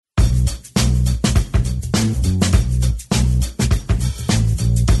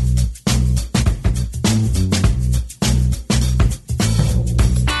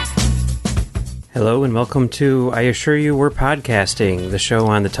Hello and welcome to I Assure You We're Podcasting, the show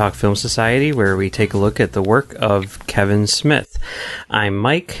on the Talk Film Society where we take a look at the work of Kevin Smith. I'm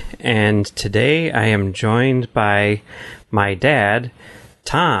Mike, and today I am joined by my dad,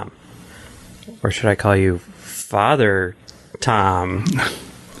 Tom. Or should I call you Father Tom?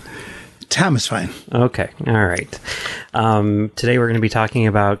 Tom is fine. Okay, all right. Today we're going to be talking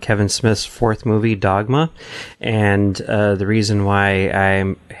about Kevin Smith's fourth movie, Dogma, and the reason why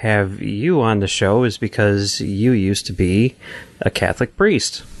I have you on the show is because you used to be a Catholic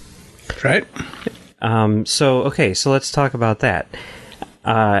priest. Right. So let's talk about that.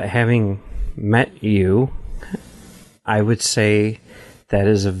 Having met you, I would say that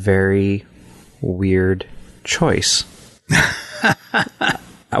is a very weird choice.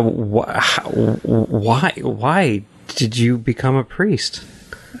 Why did you become a priest?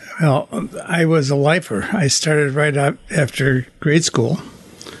 Well, I was a lifer. I started right up after grade school,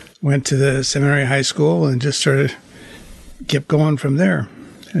 went to the seminary high school, and just kept going from there.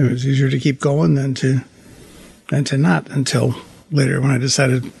 It was easier to keep going than to not until later when I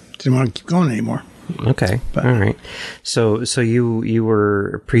decided I didn't want to keep going anymore. Okay, all right. So you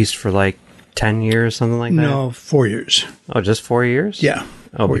were a priest for like 10 years, something like that? No, 4 years. Oh, just 4 years? Yeah.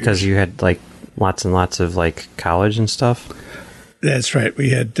 Oh, because you had like lots and lots of like college and stuff? That's right.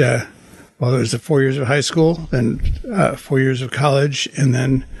 We had, there was the 4 years of high school, then 4 years of college, and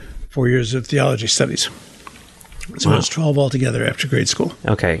then 4 years of theology studies. So it was 12 altogether after grade school.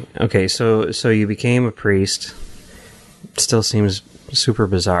 Okay. So you became a priest. Still seems super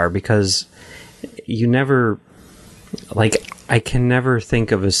bizarre because you never, like, I can never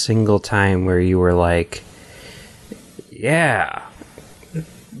think of a single time where you were like, yeah,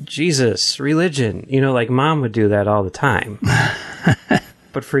 Jesus, religion. You know, like Mom would do that all the time.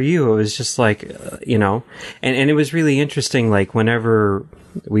 But for you, it was just like, and it was really interesting, like, whenever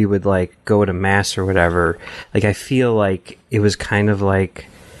we would, like, go to Mass or whatever, like, I feel like it was kind of like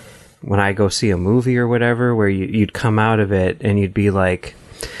when I go see a movie or whatever, where you'd come out of it and you'd be like,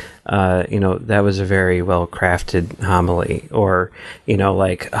 that was a very well-crafted homily, or,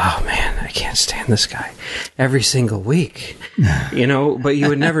 like, oh man, I can't stand this guy every single week, but you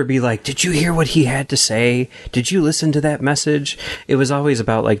would never be like, did you hear what he had to say? Did you listen to that message? It was always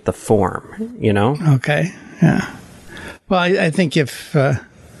about like the form, Okay. Yeah. Well, I think I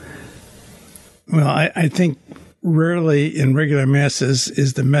think rarely in regular masses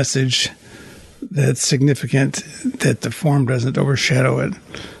is the message that's significant that the form doesn't overshadow it.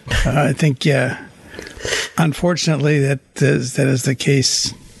 I think, unfortunately, that is the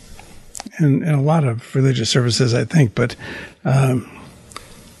case in a lot of religious services, I think. But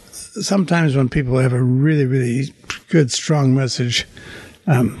sometimes when people have a really, really good, strong message,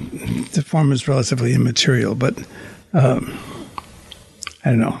 the form is relatively immaterial. But I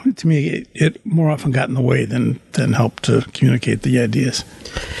don't know. To me, it more often got in the way than helped to communicate the ideas.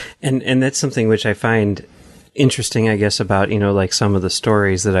 And that's something which I find interesting, I guess, about, like some of the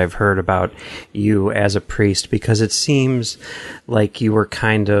stories that I've heard about you as a priest, because it seems like you were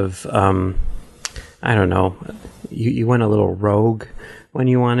kind of, I don't know, you went a little rogue when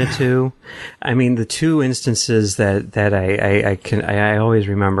you wanted to. I mean, the two instances that I always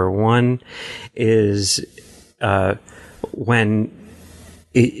remember, one is when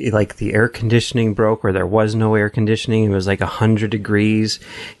like the air conditioning broke, or there was no air conditioning, it was like 100 degrees,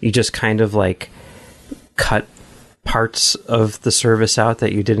 you just kind of like cut parts of the service out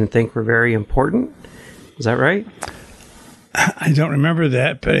that you didn't think were very important. Is that right? I don't remember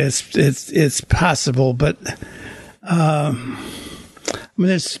that, but it's possible. But there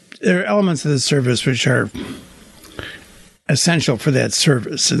are elements of the service which are essential for that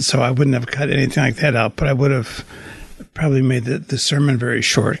service, and so I wouldn't have cut anything like that out. But I would have probably made the sermon very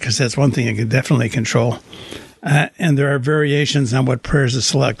short, because that's one thing I could definitely control. And there are variations on what prayers to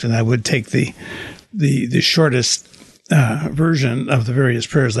select, and I would take the shortest version of the various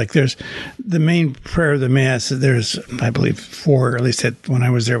prayers. Like there's the main prayer of the Mass. There's, I believe, 4, or at least when I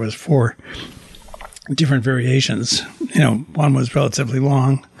was there, was 4 different variations. One was relatively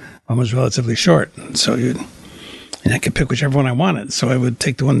long, one was relatively short. So I could pick whichever one I wanted. So I would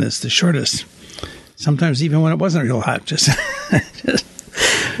take the one that's the shortest. Sometimes even when it wasn't real hot, just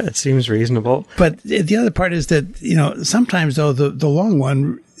that seems reasonable. But the other part is that, sometimes though the long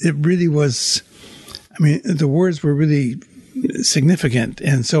one, it really was, the words were really significant.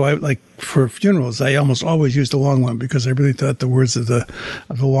 And so I, like, for funerals, I almost always used the long one, because I really thought the words of the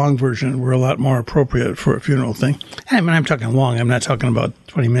long version were a lot more appropriate for a funeral thing. I'm talking long. I'm not talking about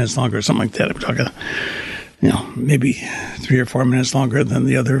 20 minutes longer or something like that. I'm talking, maybe 3 or 4 minutes longer than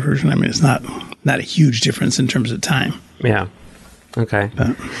the other version. It's not a huge difference in terms of time. Yeah. Okay.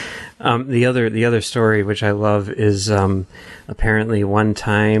 The other story, which I love, is apparently one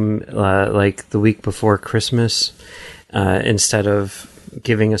time, like the week before Christmas, instead of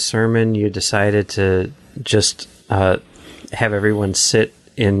giving a sermon, you decided to just have everyone sit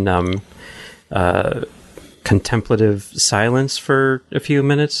in contemplative silence for a few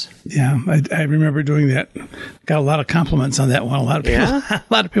minutes. Yeah, I remember doing that. Got a lot of compliments on that one. A lot of people, a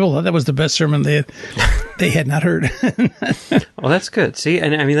lot of people thought that was the best sermon they had not heard. Well, that's good. See,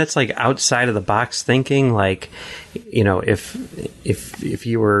 and I mean that's like outside of the box thinking. Like, you know, if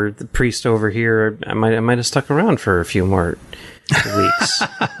you were the priest over here, I might have stuck around for a few more weeks.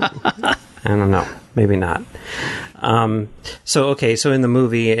 I don't know. Maybe not. So in the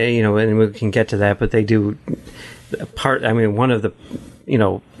movie, you know, and we can get to that, but they do one of the, you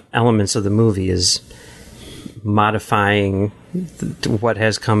know, elements of the movie is modifying what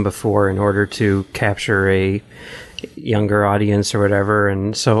has come before in order to capture a younger audience or whatever.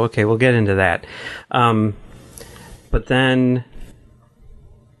 And so, okay, we'll get into that. But then,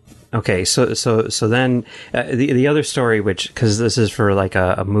 okay, so then the other story, which, because this is for like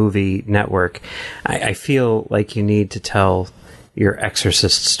a movie network, I feel like you need to tell your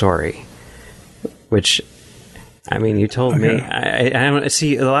exorcist story, which, I mean, you told me. I don't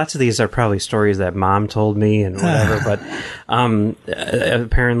see, lots of these are probably stories that Mom told me and whatever, but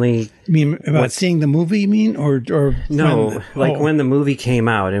apparently, you mean about seeing the movie? You mean, or no? When the movie came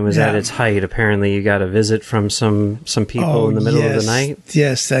out and was at its height, apparently you got a visit from some people in the middle of the night.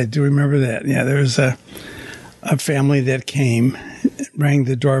 Yes, I do remember that. Yeah, there was a family that came, rang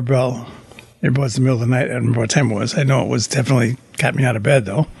the doorbell. It was the middle of the night. I don't remember what time it was. I know it was definitely got me out of bed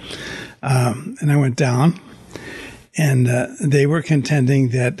though, and I went down. And they were contending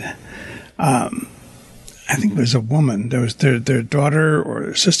that I think it was a woman. There was their daughter or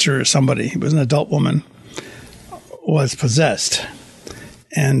their sister or somebody. It was an adult woman, was possessed,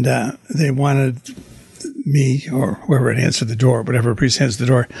 and they wanted me or whoever had answered the door, whatever priest answered the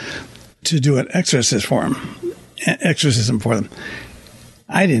door, to do an exorcism for them.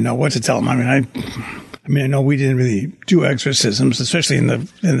 I didn't know what to tell them. I know we didn't really do exorcisms, especially in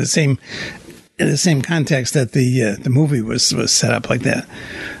the same context that the movie was set up like that.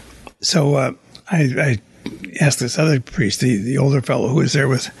 So I asked this other priest, the older fellow who was there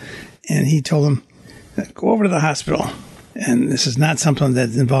with, and he told him, go over to the hospital. And this is not something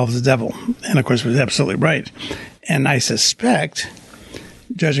that involves the devil. And of course, was absolutely right. And I suspect,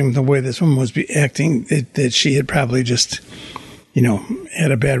 judging from the way this woman was acting, that she had probably just, you know,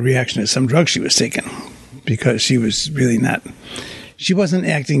 had a bad reaction to some drug she was taking, because she was really not. She wasn't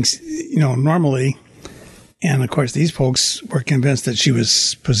acting, you know, normally. And, of course, these folks were convinced that she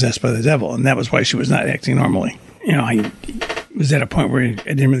was possessed by the devil, and that was why she was not acting normally. You know, I was at a point where I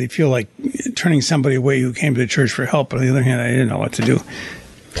didn't really feel like turning somebody away who came to the church for help. But on the other hand, I didn't know what to do.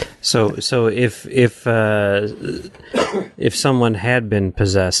 So if someone had been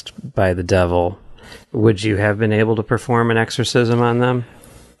possessed by the devil, would you have been able to perform an exorcism on them?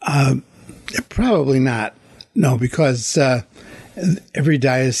 Probably not. No, because every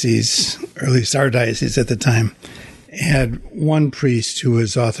diocese, or at least our diocese at the time, had one priest who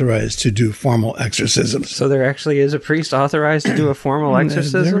was authorized to do formal exorcisms. So there actually is a priest authorized to do a formal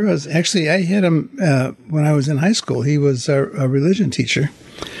exorcism? There was. Actually, I had him when I was in high school. He was a religion teacher.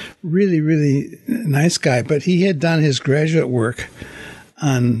 Really, really nice guy. But he had done his graduate work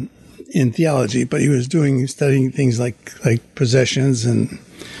in theology, but he was studying things like possessions and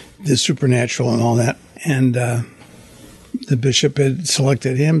the supernatural and all that. And the bishop had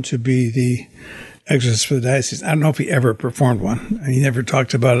selected him to be the exorcist for the diocese. I don't know if he ever performed one. He never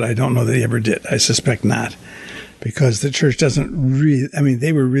talked about it. I don't know that he ever did. I suspect not, because the church doesn't really,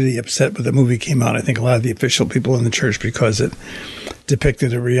 they were really upset when the movie came out. I think a lot of the official people in the church, because it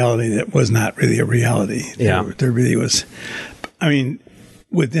depicted a reality that was not really a reality. Yeah. There really was,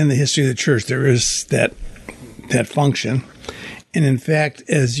 within the history of the church, there is that function. And in fact,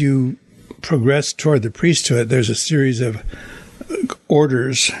 as you progress toward the priesthood, there's a series of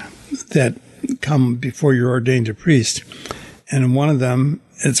orders that come before you're ordained a priest. And one of them,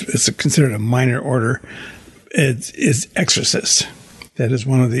 it's considered a minor order, is exorcist. That is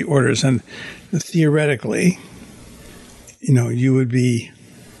one of the orders. And theoretically, you would be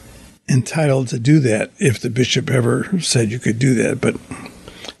entitled to do that if the bishop ever said you could do that. But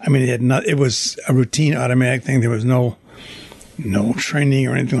it was a routine, automatic thing. There was no training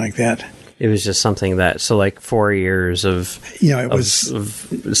or anything like that. It was just something that, so like 4 years of it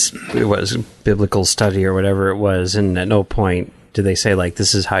was biblical study or whatever it was, and at no point do they say like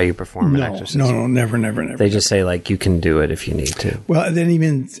this is how you perform an exorcism. No, never. They just say like you can do it if you need to. Well, then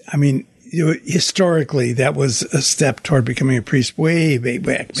even historically, that was a step toward becoming a priest way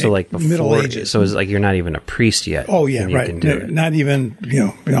back. So like before, Middle Ages. So it's like you're not even a priest yet. Oh yeah, and you right. can do it. Not even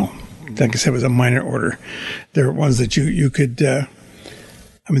like I said, it was a minor order. There were ones that you could. The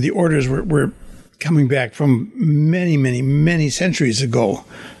orders were coming back from many centuries ago,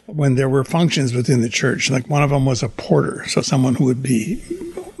 when there were functions within the church. Like one of them was a porter, so someone who would be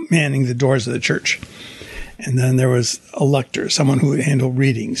manning the doors of the church. And then there was a lector, someone who would handle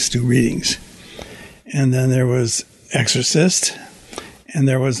do readings. And then there was exorcist, and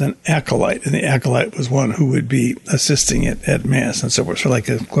there was an acolyte. And the acolyte was one who would be assisting at Mass and so forth, so like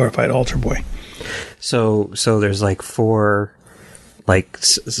a glorified altar boy. So there's like four like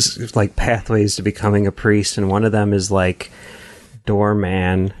pathways to becoming a priest, and one of them is like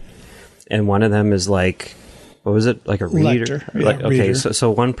doorman, and one of them is like, what was it, like a reader? Lector, okay, reader.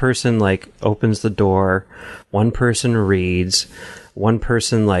 So one person like opens the door, one person reads, one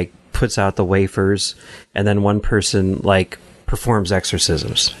person like puts out the wafers, and then one person like performs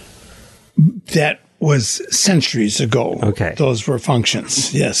exorcisms. That was centuries ago. Okay. Those were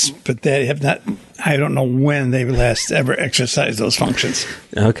functions, yes. But they have not, I don't know when they last ever exercised those functions.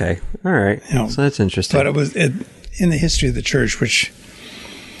 Okay. All right. So that's interesting. But it was in the history of the church, which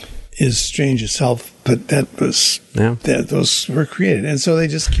is strange itself, but those were created. And so they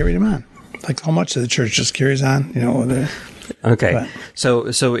just carried them on. Like how much of the church just carries on, Okay. But,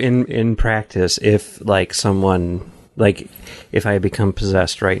 So in practice, if like someone, like if I become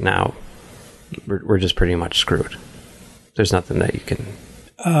possessed right now, we're just pretty much screwed. There's nothing that you can.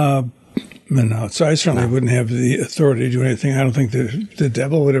 No, so I certainly wouldn't have the authority to do anything. I don't think the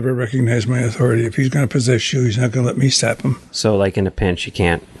devil would ever recognize my authority. If he's going to possess you, he's not going to let me stop him. So, like in a pinch, you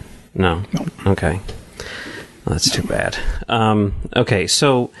can't. No. Okay. Well, that's too bad. Okay.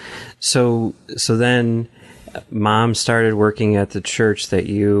 So then, Mom started working at the church that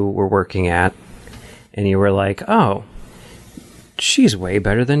you were working at, and you were like, "Oh, she's way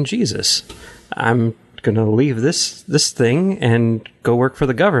better than Jesus. I'm going to leave this thing and go work for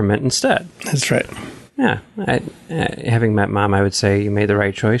the government instead." That's right. Yeah. Having met Mom, I would say you made the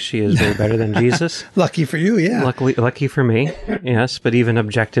right choice. She is way better than Jesus. Lucky for you, yeah. Lucky for me, yes. But even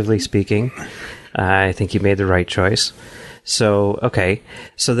objectively speaking, I think you made the right choice. So, okay.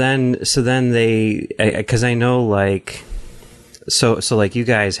 So then they, because I know like, so like you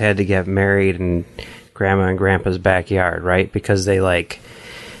guys had to get married in Grandma and Grandpa's backyard, right? Because they like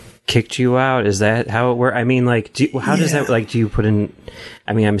kicked you out. Is that how it works? I mean, like, how does that, like, do you put in,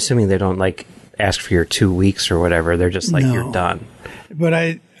 I mean, I'm assuming they don't like ask for your 2 weeks or whatever. They're just like, you're done. But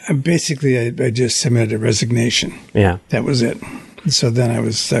I just submitted a resignation. Yeah. That was it. So then I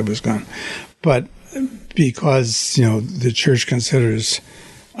was gone. But because, the church considers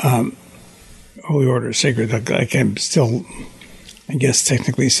Holy Order sacred, like I'm still, I guess,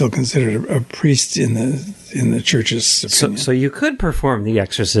 technically still considered a priest in the church's opinion. So you could perform the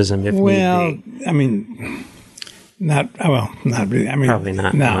exorcism if need be. I mean, not really. I mean, probably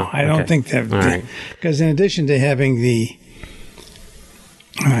not. No, I don't think that. Right. Because in addition to having the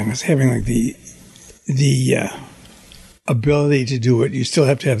ability to do it, you still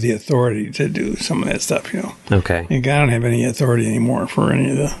have to have the authority to do some of that stuff. Okay. And I don't have any authority anymore for any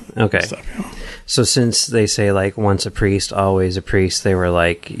of the stuff. So since they say like once a priest, always a priest, they were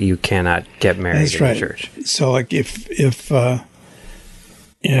like, you cannot get married in the church. So like if I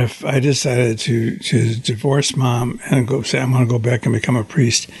decided to divorce Mom and go say I'm going to go back and become a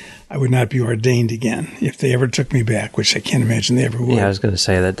priest, I would not be ordained again if they ever took me back, which I can't imagine they ever would. Yeah, I was going to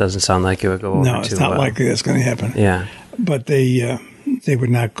say that doesn't sound like it would go over too well. No, it's not likely that's going to happen. Yeah, but they would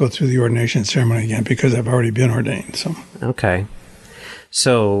not go through the ordination ceremony again because I've already been ordained. So okay.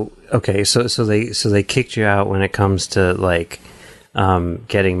 So they kicked you out when it comes to like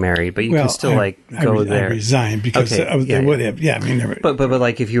getting married, but you can still go there. I resigned because they would have. Yeah, I mean, but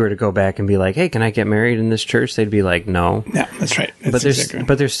like if you were to go back and be like, hey, can I get married in this church? They'd be like, no. Yeah, that's right.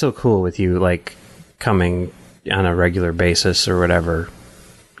 But they're still cool with you like coming on a regular basis or whatever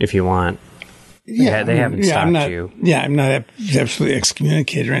if you want. Yeah, they haven't stopped you. Yeah, I'm not absolutely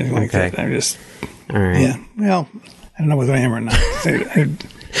excommunicated or anything like that. I'm just. All right. Yeah. Well, I don't know whether I am or not.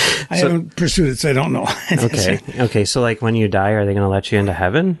 I haven't pursued it, so I don't know. Okay. So, like, when you die, are they going to let you into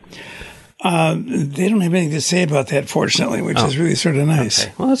heaven? They don't have anything to say about that, fortunately, which is really sort of nice.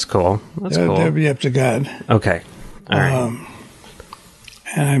 Okay. Well, that's cool. That'd be up to God. Okay. All right.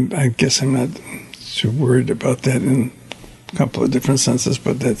 And I guess I'm not so worried about that in a couple of different senses,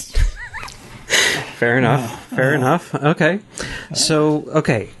 but that's... Fair enough. Okay. So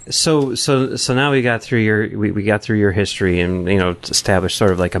now we got through your history and established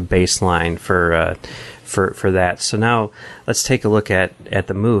sort of like a baseline for that. So now let's take a look at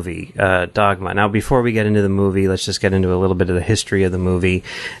the movie, Dogma. Now, before we get into the movie, let's just get into a little bit of the history of the movie.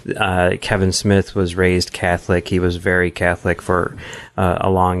 Kevin Smith was raised Catholic. He was very Catholic for a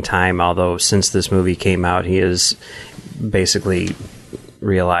long time, although since this movie came out, he has basically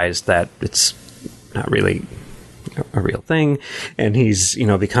realized that it's not really a real thing, and he's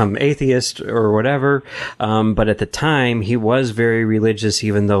become atheist or whatever, but at the time he was very religious,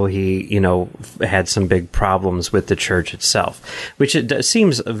 even though he had some big problems with the church itself, which it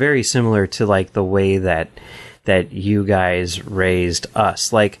seems very similar to like the way that you guys raised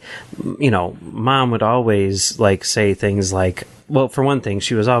us. Like, Mom would always like say things like, well, for one thing,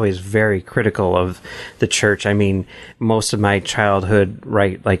 she was always very critical of the church. I mean, most of my childhood,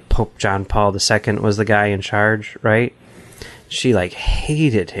 right, like Pope John Paul II was the guy in charge, right? She like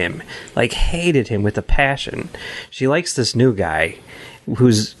hated him with a passion. She likes this new guy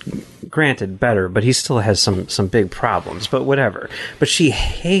who's granted better, but he still has some big problems, but whatever. But she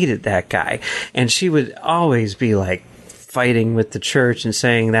hated that guy, and she would always be like fighting with the church and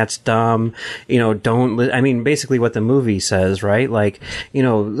saying that's dumb, I mean, basically what the movie says, right? Like,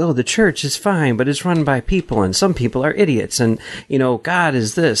 oh, the church is fine, but it's run by people, and some people are idiots, and God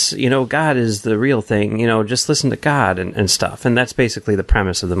is this, God is the real thing, just listen to God and stuff. And that's basically the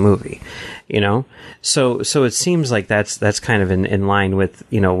premise of the movie, so it seems like that's kind of in line with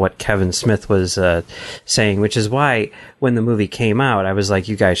what Kevin Smith was saying, which is why when the movie came out, I was like,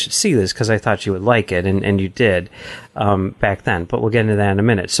 you guys should see this because I thought you would like it, and you did back then. But we'll get into that in a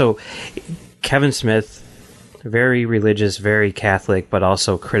minute. So Kevin Smith, very religious, very Catholic, but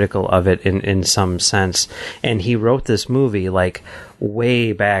also critical of it in some sense. And he wrote this movie like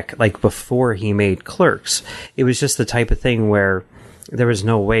way back, like before he made Clerks. It was just the type of thing where there was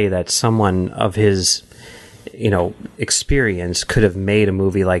no way that someone of his experience could have made a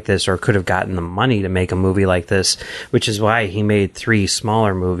movie like this, or could have gotten the money to make a movie like this, which is why he made 3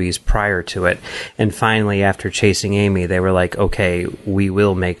 smaller movies prior to it. And finally, after Chasing Amy, they were like, okay, we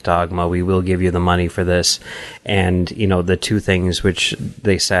will make Dogma, we will give you the money for this. And the 2 things which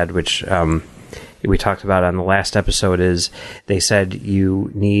they said, which we talked about on the last episode, is they said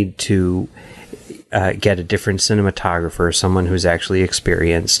you need to get a different cinematographer, someone who's actually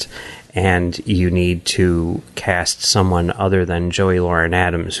experienced, and you need to cast someone other than Joey Lauren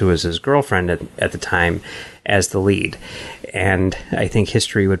Adams, who was his girlfriend at the time, as the lead. And I think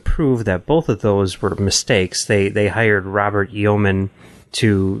history would prove that both of those were mistakes. They hired Robert Yeoman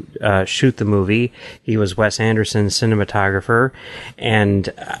to shoot the movie. He was Wes Anderson's cinematographer,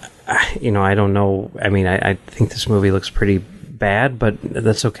 and I don't know. I mean, I think this movie looks pretty bad, but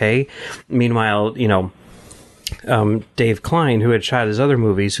that's okay. Meanwhile, Dave Klein, who had shot his other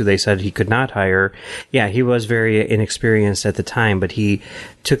movies, who they said he could not hire, he was very inexperienced at the time, but he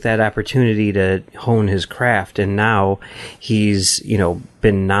took that opportunity to hone his craft, and now he's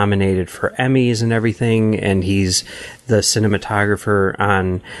been nominated for Emmys and everything, and he's the cinematographer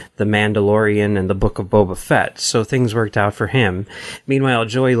on The Mandalorian and the Book of Boba Fett, so things worked out for him. Meanwhile,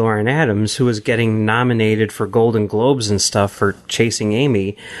 Joey Lauren Adams, who was getting nominated for Golden Globes and stuff for Chasing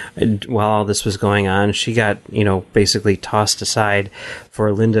Amy, while all this was going on, she got basically tossed aside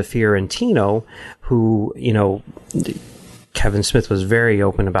for Linda Fiorentino, who Kevin Smith was very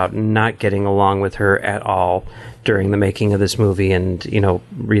open about not getting along with her at all during the making of this movie, and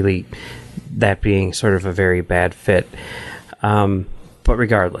really that being sort of a very bad fit. But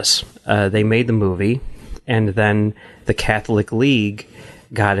regardless, they made the movie, and then the Catholic League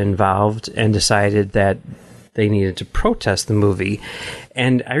got involved and decided that they needed to protest the movie.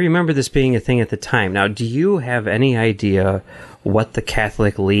 And I remember this being a thing at the time. Now, do you have any idea what the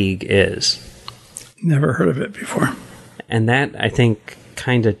Catholic League is? Never heard of it before. And that, I think,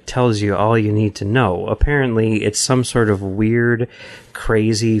 kind of tells you all you need to know. Apparently, it's some sort of weird,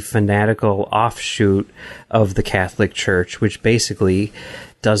 crazy, fanatical offshoot of the Catholic Church, which basically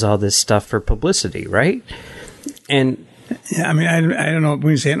does all this stuff for publicity, right? And yeah, I mean, I don't know.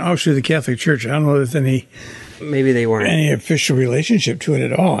 When you say an offshoot of the Catholic Church, I don't know if there's maybe they weren't any official relationship to it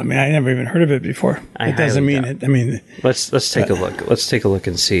at all. I mean, I never even heard of it before. It doesn't mean it. I mean, let's take a look. Let's take a look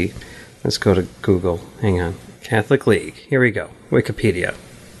and see. Let's go to Google. Hang on. Catholic League. Here we go. Wikipedia.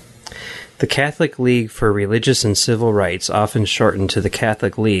 The Catholic League for Religious and Civil Rights, often shortened to the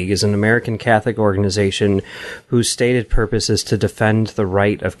Catholic League, is an American Catholic organization whose stated purpose is to defend the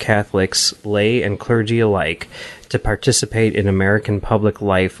right of Catholics, lay and clergy alike, to participate in American public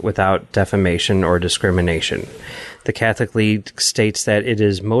life without defamation or discrimination. The Catholic League states that it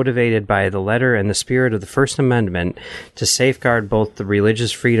is motivated by the letter and the spirit of the First Amendment to safeguard both the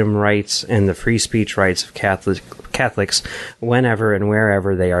religious freedom rights and the free speech rights of Catholics whenever and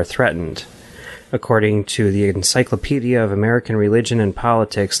wherever they are threatened. According to the Encyclopedia of American Religion and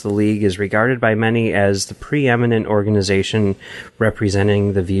Politics, the League is regarded by many as the preeminent organization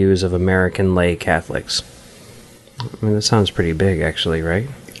representing the views of American lay Catholics. I mean, that sounds pretty big, actually, right?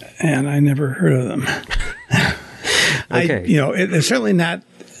 And I never heard of them. Okay. It's certainly not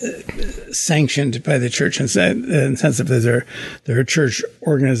sanctioned by the church in the sense of they're a church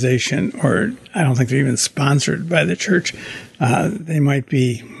organization, or I don't think they're even sponsored by the church. They might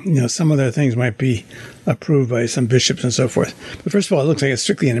be, some of their things might be approved by some bishops and so forth. But first of all, it looks like it's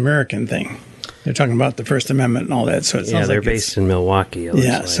strictly an American thing. They're talking about the First Amendment and all that. So it sounds they're like based in Milwaukee.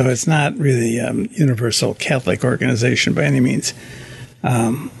 So it's not really a universal Catholic organization by any means.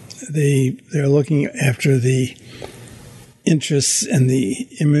 They're looking after the interests and the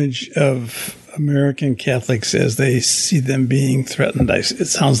image of American Catholics as they see them being threatened. It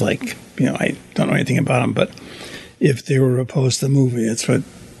sounds like, I don't know anything about them, but if they were opposed to the movie, it's what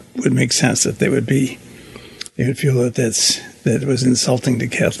would make sense, that they would feel that was insulting to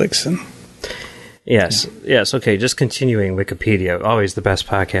Catholics. And Yes. Okay, just continuing Wikipedia. Always the best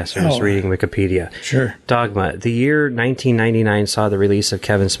podcaster is reading Wikipedia. Sure. Dogma. The year 1999 saw the release of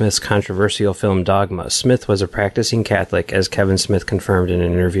Kevin Smith's controversial film Dogma. Smith was a practicing Catholic, as Kevin Smith confirmed in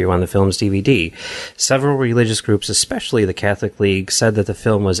an interview on the film's DVD. Several religious groups, especially the Catholic League, said that the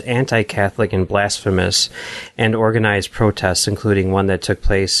film was anti-Catholic and blasphemous, and organized protests, including one that took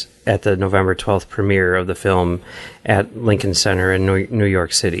place at the November 12th premiere of the film at Lincoln Center in New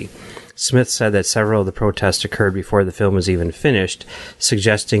York City. Smith said that several of the protests occurred before the film was even finished,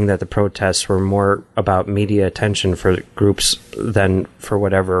 suggesting that the protests were more about media attention for groups than for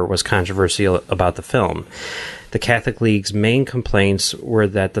whatever was controversial about the film. The Catholic League's main complaints were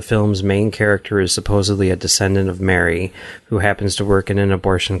that the film's main character is supposedly a descendant of Mary, who happens to work in an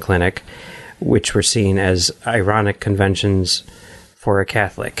abortion clinic, which were seen as ironic conventions for a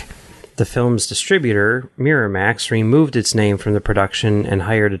Catholic. The film's distributor, Miramax, removed its name from the production and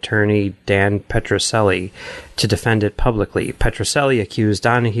hired attorney Dan Petrocelli to defend it publicly. Petrocelli accused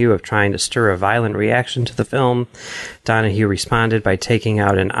Donahue of trying to stir a violent reaction to the film. Donahue responded by taking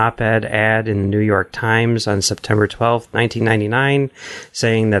out an op-ed ad in the New York Times on September 12, 1999,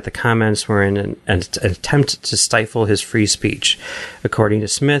 saying that the comments were an attempt to stifle his free speech. According to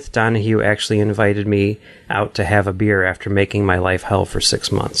Smith, Donahue actually invited me out to have a beer after making my life hell for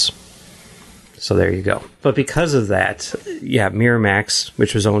 6 months. So there you go. But because of that, Miramax,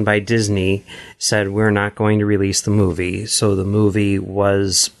 which was owned by Disney, said we're not going to release the movie. So the movie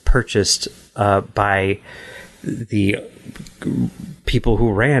was purchased by the people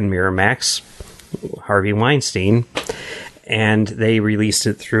who ran Miramax, Harvey Weinstein, and they released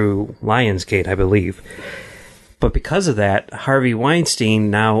it through Lionsgate, I believe. But because of that, Harvey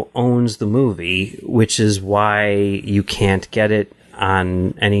Weinstein now owns the movie, which is why you can't get it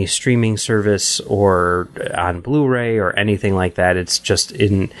on any streaming service or on Blu-ray or anything like that. It's just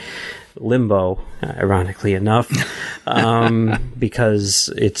in limbo, ironically enough,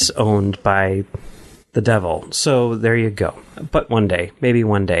 because it's owned by the devil. So there you go. But maybe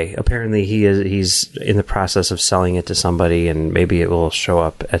one day, apparently he's in the process of selling it to somebody, and maybe it will show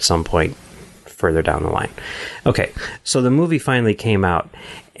up at some point further down the line. Okay, so the movie finally came out,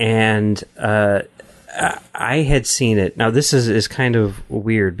 and I had seen it. Now, this is kind of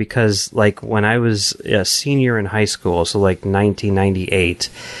weird because, like, when I was a senior in high school, so like 1998,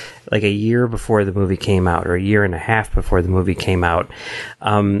 like a year before the movie came out, or a year and a half before the movie came out,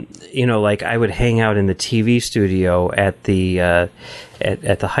 like I would hang out in the TV studio at the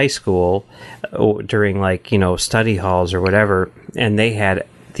at the high school during, like, study halls or whatever, and they had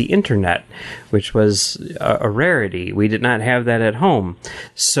the internet, which was a rarity. We did not have that at home,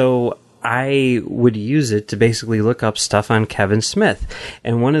 so I would use it to basically look up stuff on Kevin Smith.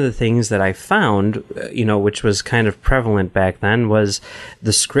 And one of the things that I found, which was kind of prevalent back then, was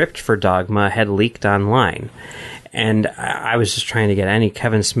the script for Dogma had leaked online. And I was just trying to get any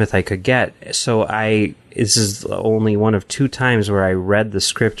Kevin Smith I could get. So this is only one of 2 times where I read the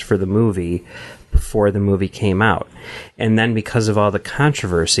script for the movie before the movie came out. And then because of all the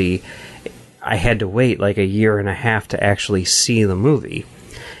controversy, I had to wait like a year and a half to actually see the movie.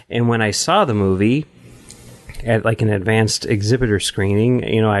 And when I saw the movie at like an advanced exhibitor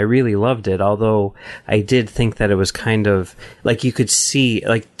screening, I really loved it. Although I did think that it was kind of like, you could see,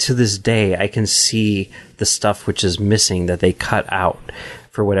 like, to this day, I can see the stuff which is missing that they cut out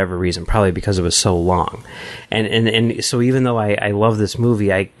for whatever reason, probably because it was so long. And so even though I love this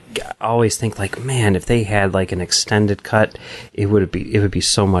movie, I always think like, man, if they had like an extended cut, it would be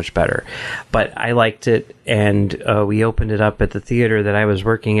so much better. But I liked it, and we opened it up at the theater that I was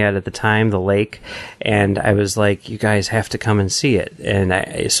working at the time, the Lake, and I was like, you guys have to come and see it.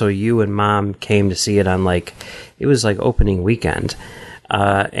 And so you and Mom came to see it on it was like opening weekend.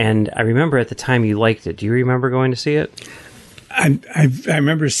 And I remember at the time you liked it. Do you remember going to see it? I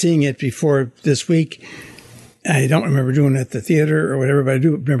remember seeing it before this week. I don't remember doing it at the theater or whatever, but I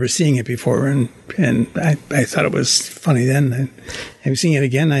do remember seeing it before, and I thought it was funny then. I'm seeing it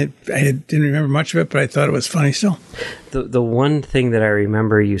again. I didn't remember much of it, but I thought it was funny still. The one thing that I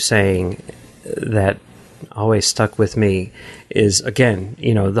remember you saying that always stuck with me is, again,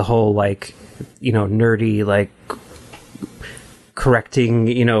 the whole nerdy correcting,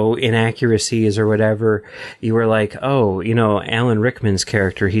 inaccuracies or whatever. You were like, oh, Alan Rickman's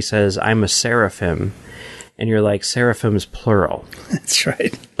character, he says, I'm a seraphim. And you're like, seraphim's plural. That's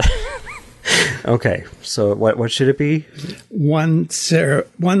right. Okay, so what should it be? One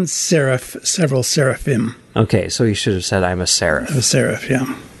seraph, several seraphim. Okay, so you should have said, I'm a seraph. A seraph,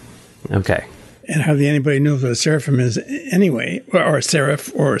 yeah. Okay. And hardly anybody knows what a seraphim is anyway, or a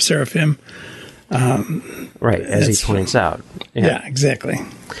seraph or a seraphim. Right, as he points out. Yeah, exactly.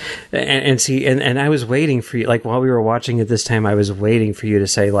 And see, and I was waiting for you, while we were watching it this time, I was waiting for you to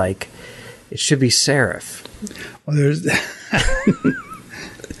say, it should be seraph. Well,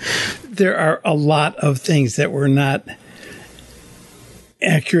 there are a lot of things that were not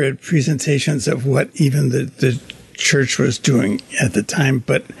accurate presentations of what even the church was doing at the time,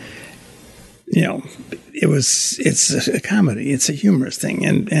 but it's a comedy, it's a humorous thing,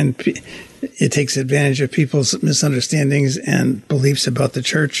 and it takes advantage of people's misunderstandings and beliefs about the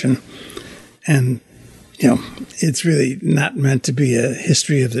church, and it's really not meant to be a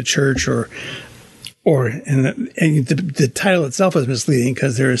history of the church and the title itself is misleading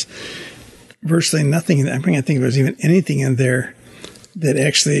because there's virtually nothing. I can't think there's even anything in there that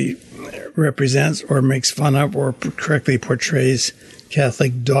actually represents or makes fun of or correctly portrays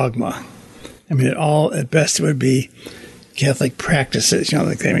Catholic dogma. I mean, at best it would be Catholic practices,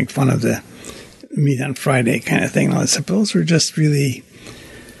 like they make fun of the meet on Friday kind of thing and all that stuff. Those were just really,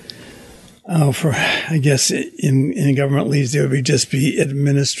 I guess in government leads, they would just be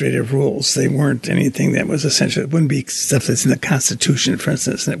administrative rules. They weren't anything that was essential. It wouldn't be stuff that's in the Constitution, for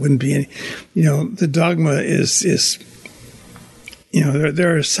instance, and it wouldn't be any, the dogma is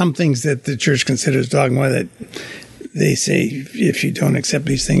there are some things that the church considers dogma that they say, if you don't accept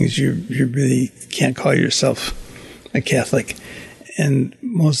these things, you really can't call yourself a Catholic. And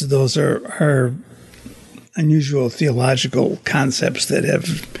most of those are unusual theological concepts that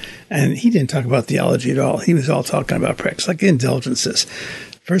have, and he didn't talk about theology at all. He was all talking about practice, like indulgences.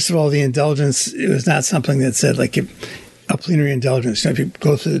 First of all, the indulgence, it was not something that said a plenary indulgence. If you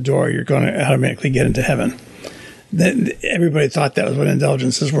go through the door, you're going to automatically get into heaven. Everybody thought that was what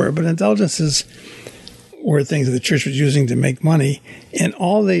indulgences were, but indulgences were things that the church was using to make money, and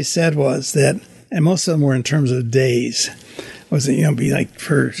all they said was that, and most of them were in terms of days, was that, be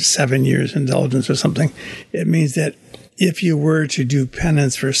for 7 years indulgence or something. It means that if you were to do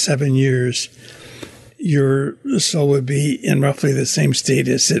penance for 7 years, your soul would be in roughly the same state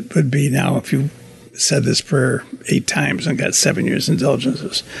as it would be now if you said this prayer 8 times and got 7 years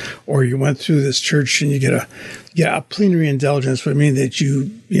indulgences. Or you went through this church and you get a plenary indulgence would mean that you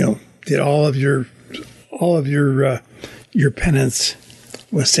did all of your penance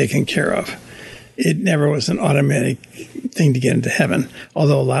was taken care of. It never was an automatic thing to get into heaven,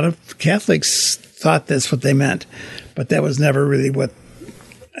 although a lot of Catholics thought that's what they meant, but that was never really what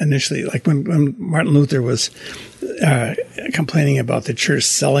initially, when Martin Luther was complaining about the church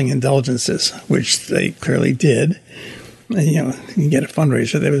selling indulgences, which they clearly did. And, you get a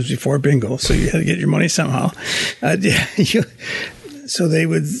fundraiser. That was before bingo, so you had to get your money somehow. So they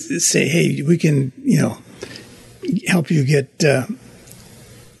would say, hey, we can, help you get good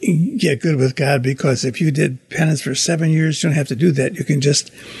with God, because if you did penance for 7 years, you don't have to do that. You can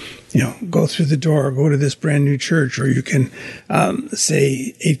just, go through the door or go to this brand new church, or you can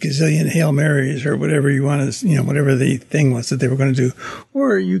say 8 gazillion Hail Marys or whatever you want to, whatever the thing was that they were going to do,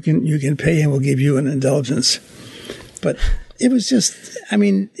 or you can pay and we'll give you an indulgence. But it was just,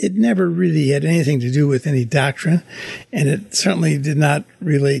 it never really had anything to do with any doctrine, and it certainly did not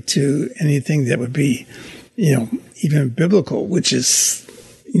relate to anything that would be, even biblical, which is,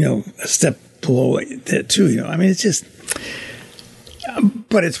 a step below that too. It's just,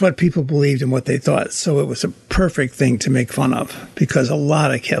 But it's what people believed and what they thought. So it was a perfect thing to make fun of because a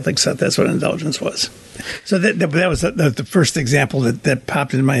lot of Catholics thought that's what indulgence was. So that was the first example that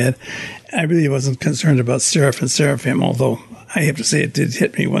popped in my head. I really wasn't concerned about seraph and seraphim, although I have to say it did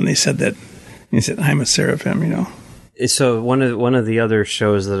hit me when they said that. He said, I'm a seraphim, you know. So one of the other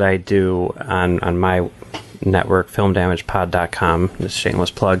shows that I do on my network, filmdamagepod.com, this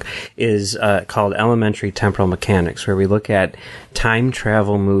shameless plug, is called Elementary Temporal Mechanics, where we look at time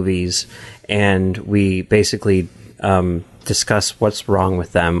travel movies and we basically discuss what's wrong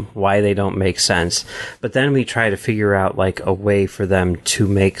with them, why they don't make sense, but then we try to figure out like a way for them to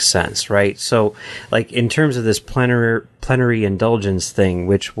make sense, right? So like in terms of this plenary indulgence thing,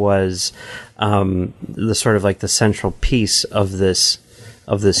 which was the sort of like the central piece of this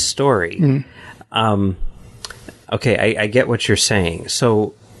story. Okay, I get what you're saying.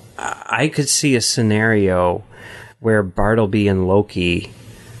 So I could see a scenario where Bartleby and Loki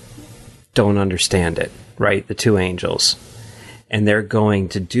don't understand it, right? The two angels. And they're going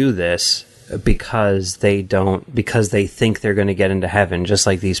to do this because they think they're going to get into heaven, just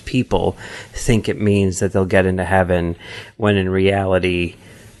like these people think it means that they'll get into heaven, when in reality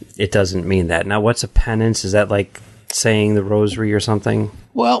it doesn't mean that. Now, what's a penance? Is that like saying the rosary or something?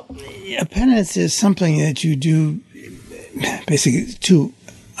 Well, a penance is something that you do basically to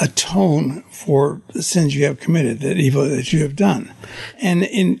atone for the sins you have committed, that evil that you have done.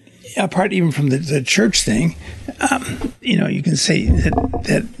 And apart even from the church thing, you can say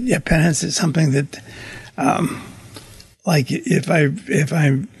that penance is something that, like if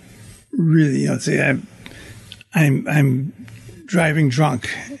I'm really, say I'm driving drunk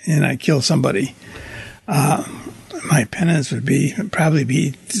and I kill somebody, my penance would probably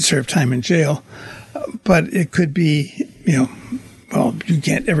be to serve time in jail, but it could be, well, you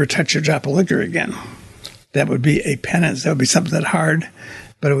can't ever touch a drop of liquor again. That would be a penance. That would be something that hard,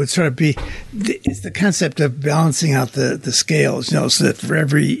 but it would sort of be, it's the concept of balancing out the scales, so that for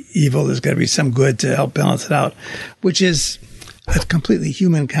every evil, there's got to be some good to help balance it out, which is a completely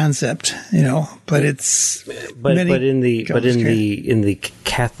human concept, but it's, but in the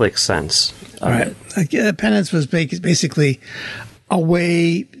Catholic sense. All right. Penance was basically a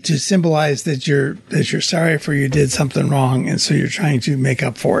way to symbolize that you're sorry for you did something wrong, and so you're trying to make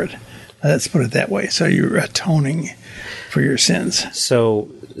up for it. Let's put it that way. So you're atoning for your sins.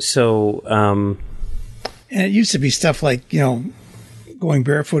 And it used to be stuff like, going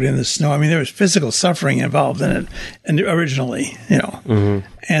barefoot in the snow. I mean, there was physical suffering involved in it, and originally, Mm-hmm.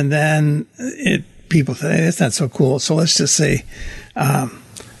 And then people said, hey, that's not so cool. So let's just say, and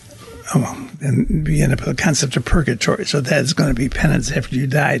we end up with the concept of purgatory. So that's going to be penance after you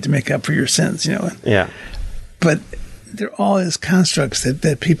die to make up for your sins, Yeah. But there are all these constructs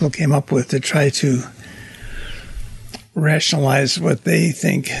that people came up with to try to rationalize what they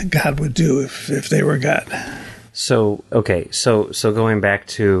think God would do if they were God. So, okay. So going back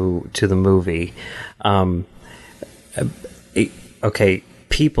to the movie, okay,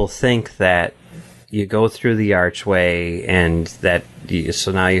 people think that you go through the archway and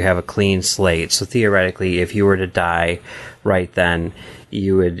so now you have a clean slate. So theoretically, if you were to die right then,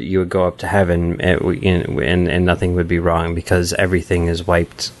 you would go up to heaven and nothing would be wrong because everything is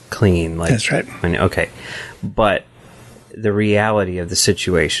wiped clean. That's right. Okay. But the reality of the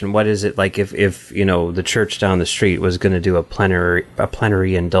situation, what is it like if the church down the street was going to do a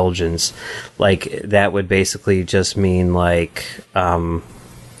plenary indulgence, like that would basically just mean like, oh,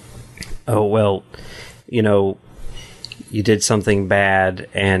 well, you did something bad,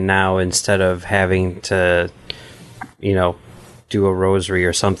 and now instead of having to, do a rosary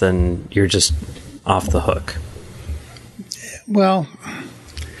or something, you're just off the hook. Well,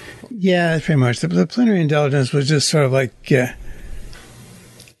 yeah, pretty much. The plenary indulgence was just sort of like,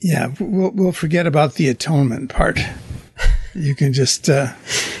 we'll forget about the atonement part. You can just... go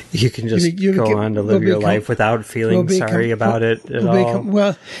on to live your life without feeling sorry about it at all.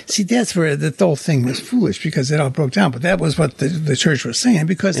 Well, see, that's where the whole thing was foolish because it all broke down. But that was what the church was saying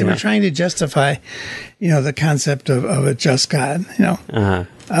because they were trying to justify, the concept of a just God, Uh-huh.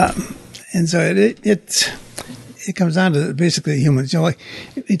 And so it comes down to basically humans. Like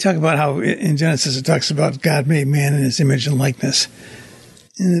you talk about how in Genesis it talks about God made man in his image and likeness.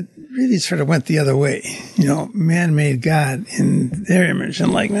 And it really sort of went the other way. Man made God in their image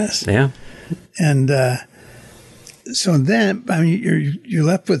and likeness. Yeah. And so then, you're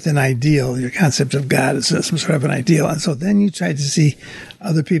left with an ideal. Your concept of God is some sort of an ideal. And so then you try to see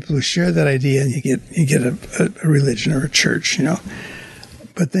other people who share that idea, and you get a religion or a church,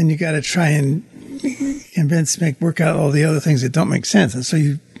 But then you got to try and work out all the other things that don't make sense. And so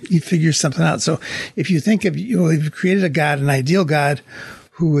you he figures something out. So if you think of, you've created a God, an ideal God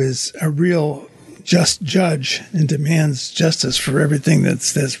who is a real just judge and demands justice for everything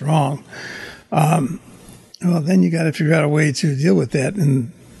that's wrong. Well, then you got to figure out a way to deal with that.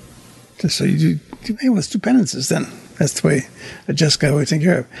 And so you do, hey, let's do penances then. That's the way a just God would take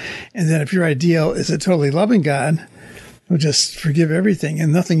care of. And then if your ideal is a totally loving God who just forgive everything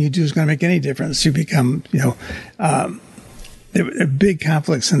and nothing you do is going to make any difference, you become, there are big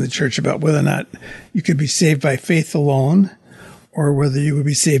conflicts in the church about whether or not you could be saved by faith alone or whether you would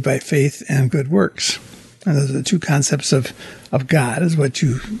be saved by faith and good works. And those are the two concepts of God is what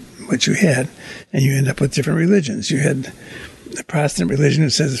you had. And you end up with different religions. You had the Protestant religion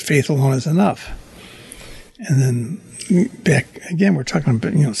that says faith alone is enough. And then back again, we're talking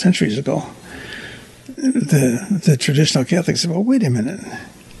about, centuries ago, the traditional Catholics said, well, wait a minute.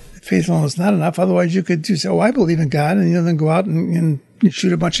 Faith alone is not enough. Otherwise, you could say, I believe in God, and then go out and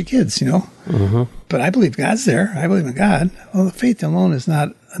shoot a bunch of kids, Mm-hmm. But I believe God's there. I believe in God. Well, the faith alone is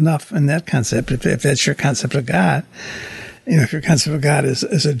not enough in that concept. If that's your concept of God, if your concept of God is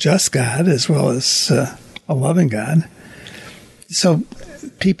a just God as well as a loving God. So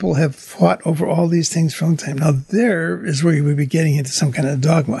people have fought over all these things for a long time. Now, there is where you would be getting into some kind of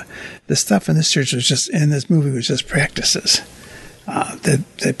dogma. The stuff in this church was just, in this movie, was just practices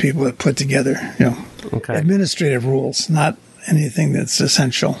that people have put together, Okay. Administrative rules, not anything that's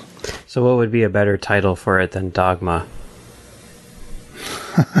essential. So what would be a better title for it than Dogma?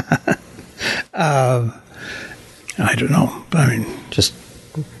 I don't know. Just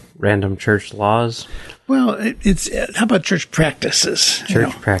random church laws? Well, it's how about church practices?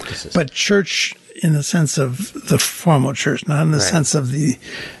 Church practices. But church in the sense of the formal church, not in the sense of the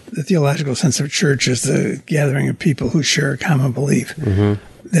theological sense of church as the gathering of people who share a common belief. Mm-hmm.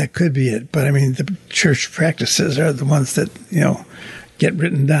 That could be it. But the church practices are the ones that, get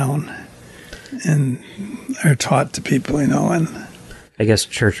written down and are taught to people, and I guess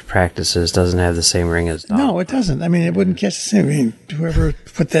church practices doesn't have the same ring as Dogma. No, it doesn't. It wouldn't catch the same. Whoever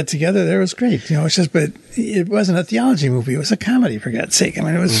put that together there was great. It's just, but it wasn't a theology movie. It was a comedy, for God's sake.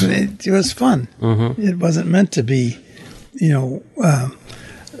 It was it was fun. Mm-hmm. It wasn't meant to be,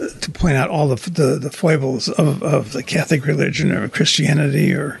 to point out all the foibles of the Catholic religion or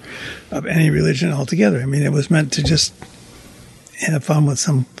Christianity or of any religion altogether. It was meant to just have fun with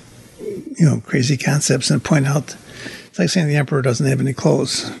some, crazy concepts and point out. It's like saying the emperor doesn't have any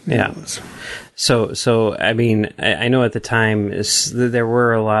clothes. Yeah. So I know at the time there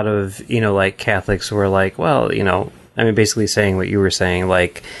were a lot of, like Catholics who were like, well, basically saying what you were saying,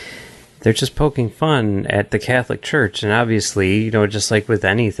 like they're just poking fun at the Catholic Church. And obviously, just like with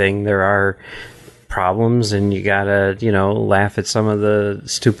anything, there are problems and you gotta, laugh at some of the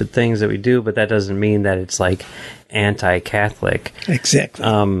stupid things that we do, but that doesn't mean that it's like anti-Catholic.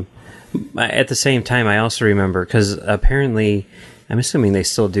 Exactly. At the same time, I also remember, because apparently, I'm assuming they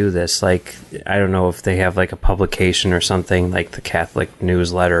still do this, like, I don't know if they have like a publication or something, like the Catholic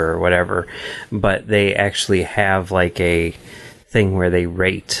newsletter or whatever, but they actually have like a thing where they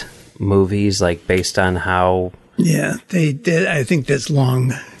rate movies, like based on how... Yeah, they did. I think that's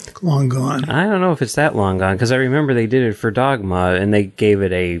long gone. I don't know if it's that long gone, because I remember they did it for Dogma, and they gave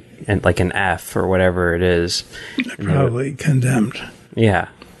it an F or whatever it is. Probably condemned. Yeah.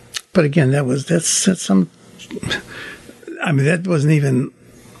 But again, that's some... that wasn't even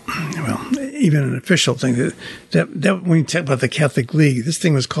an official thing. That when you talk about the Catholic League, this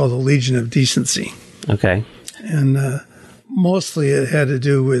thing was called the Legion of Decency. Okay. And mostly it had to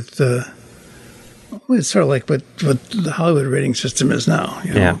do with... it's sort of like what the Hollywood rating system is now.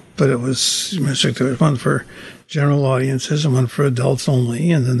 Yeah. But it was... there was one for general audiences and one for adults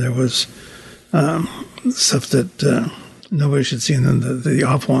only. And then there was stuff that... nobody should see, and then the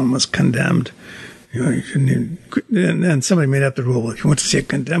awful one was condemned. You shouldn't even, and then somebody made up the rule. If you want to see a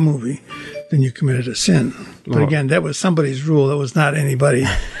condemned movie, then you committed a sin. But again, that was somebody's rule. That was not anybody.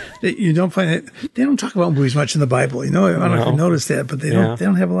 You don't find it. They don't talk about movies much in the Bible. I don't know if you noticed that, but they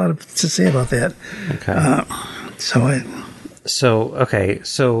don't have a lot to say about that. Okay.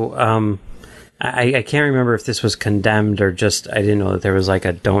 I can't remember if this was condemned or just, I didn't know that there was like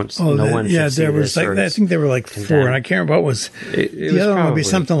a don't, no one should see there was this. Like, I think there were like condemned. 4, and I can't remember what was. The other one would be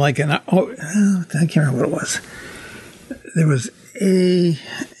something like I can't remember what it was. There was A1.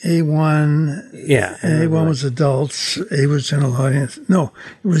 Yeah. A1 was adults. A was general audience. No,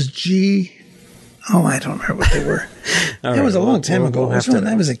 it was G. Oh, I don't remember what they were. That was a long time ago. When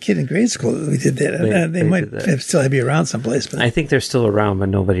I was a kid in grade school, we did that. They might still be around someplace. But I think they're still around, but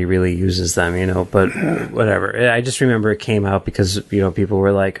nobody really uses them, but whatever. I just remember it came out because, people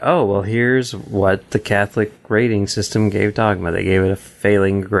were like, oh, well, here's what the Catholic grading system gave Dogma. They gave it a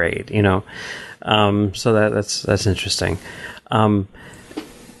failing grade, So that's interesting.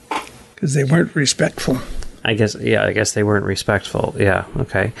 Because they weren't respectful. I guess they weren't respectful. Yeah.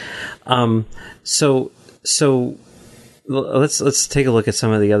 Okay. So let's take a look at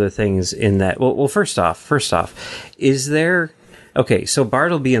some of the other things in that. Well, first off, is there? Okay, so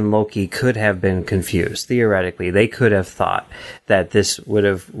Bartleby and Loki could have been confused. Theoretically, they could have thought that this would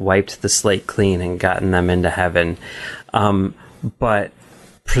have wiped the slate clean and gotten them into heaven. But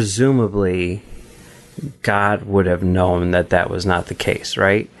presumably, God would have known that was not the case,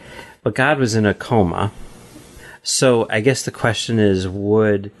 right? But God was in a coma. So I guess the question is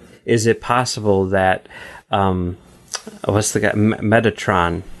it possible that, what's the guy,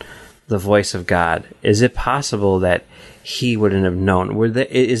 Metatron, the voice of God, is it possible that he wouldn't have known?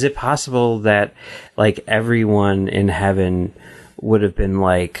 Is it possible that, everyone in heaven would have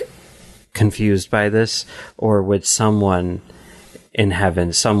been, confused by this? Or would someone in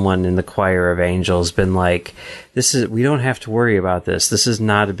heaven, someone in the choir of angels been like, we don't have to worry about this. This is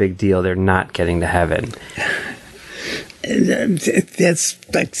not a big deal. They're not getting to heaven. That's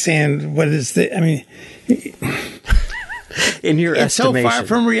like saying, what is the, in your it's estimation. So far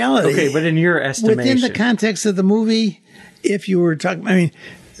from reality. Okay, but in your estimation. Within the context of the movie, if you were talking,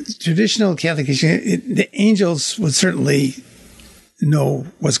 traditional Catholic Christianity, the angels would certainly know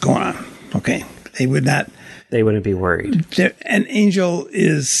what's going on. Okay. They wouldn't be worried. An angel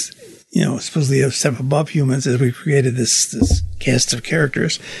is, supposedly a step above humans as we've created this cast of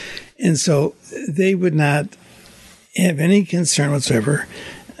characters. And so they would not have any concern whatsoever.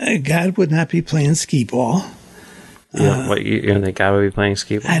 God would not be playing skee ball. You don't think God would be playing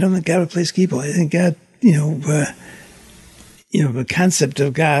skee ball? I don't think God would play skee ball. I think God, the concept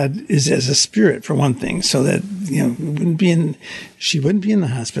of God is as a spirit for one thing, so that she wouldn't be in the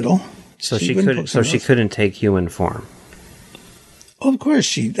hospital. So she couldn't take human form. Well, of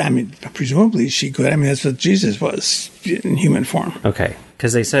course presumably she could. That's what Jesus was in human form. Okay.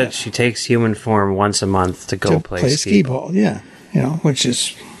 Because they said she takes human form once a month to go play skee ball. Yeah. Which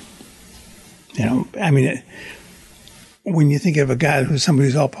is, when you think of a God who's somebody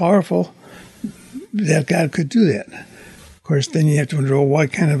who's all powerful, that God could do that. Of course, then you have to wonder, well,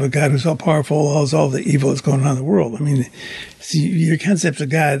 what kind of a God who's all powerful allows all the evil that's going on in the world? See, your concept of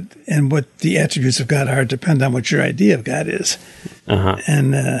God and what the attributes of God are depend on what your idea of God is. Uh-huh.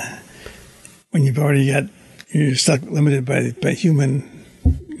 And when you're stuck limited by human,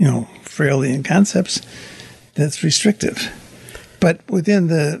 frailty and concepts, that's restrictive. But within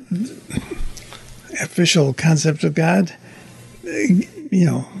the official concept of God,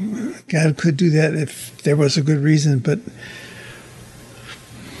 God could do that if there was a good reason, but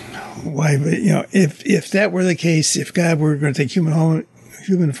why? If that were the case, if God were going to take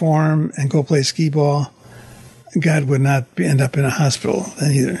human form and go play skee ball, God would not end up in a hospital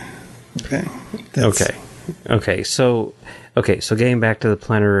then either. Okay. So getting back to the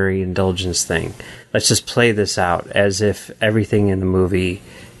plenary indulgence thing, let's just play this out as if everything in the movie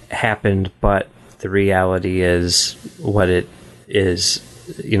happened, but the reality is what it is,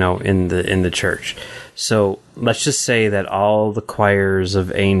 in the church. So let's just say that all the choirs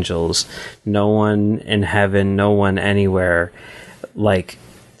of angels, no one in heaven, no one anywhere,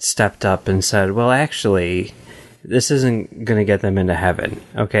 stepped up and said, well, actually, this isn't going to get them into heaven,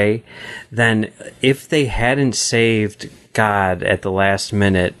 okay? Then if they hadn't saved God at the last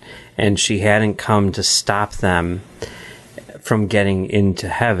minute and she hadn't come to stop them from getting into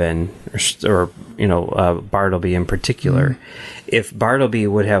heaven, or Bartleby in particular, if Bartleby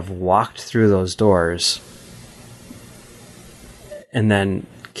would have walked through those doors and then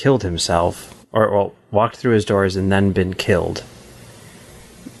killed himself, or walked through his doors and then been killed,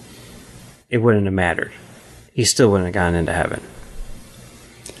 it wouldn't have mattered. He still wouldn't have gone into heaven.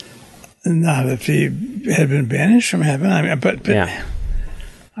 Not if he had been banished from heaven. But yeah.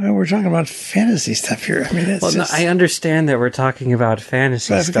 We're talking about fantasy stuff here. I understand that we're talking about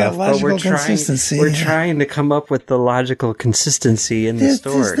fantasy stuff, but we're trying to come up with the logical consistency in the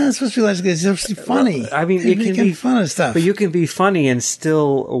story. It's not supposed to be logical. It's supposed to be funny. It can be fun of stuff. But you can be funny and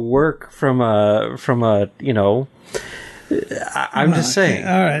still work from a. I'm just saying.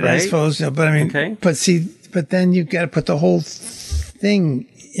 All right, I suppose. Okay. But then you've got to put the whole thing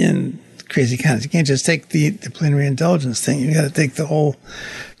in crazy context. You can't just take the plenary indulgence thing. You got to take the whole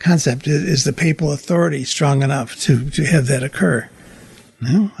concept. Is the papal authority strong enough to have that occur?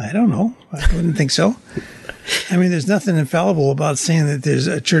 No, I don't know. I wouldn't think so. I mean, there's nothing infallible about saying that there's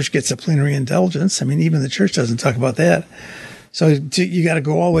a church gets a plenary indulgence. I mean, even the church doesn't talk about that. So you got to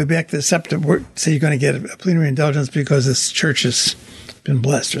go all the way back to the septum. Say you're going to get a plenary indulgence because this church has been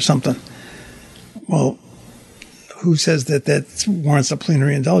blessed or something. Well, who says that that warrants a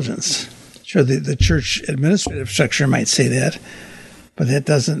plenary indulgence? Sure, the church administrative structure might say that, but that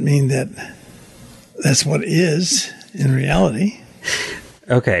doesn't mean that that's what it is in reality.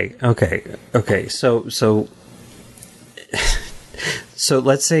 Okay. So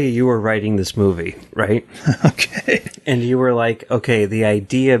let's say you were writing this movie, right? Okay. And you were like, okay, the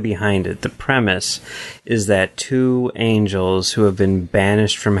idea behind it, the premise is that two angels who have been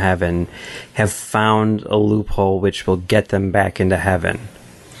banished from heaven have found a loophole which will get them back into heaven.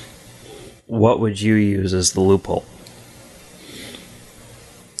 What would you use as the loophole?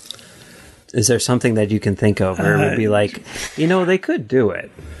 Is there something that you can think of where it would be like, they could do it.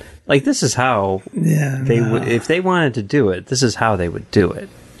 Like, this is how they would, if they wanted to do it, this is how they would do it.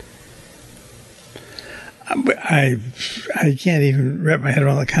 I can't even wrap my head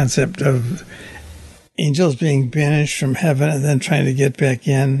around the concept of angels being banished from heaven and then trying to get back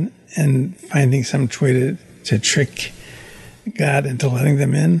in and finding some way to trick God into letting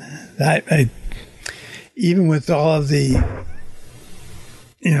them in. I even with all of the,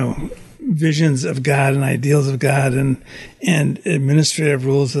 visions of God and ideals of God and administrative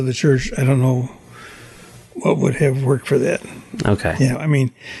rules of the church, I don't know what would have worked for that. Okay. I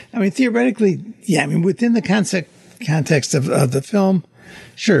mean, theoretically, within the context of the film,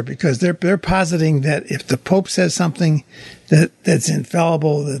 sure, because they're positing that if the Pope says something that's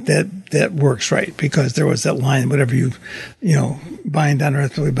infallible, that works right, because there was that line, whatever you bind on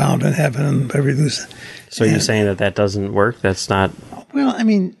earth will be bound in heaven, and whatever you lose. So you're saying that doesn't work? That's not... Well, I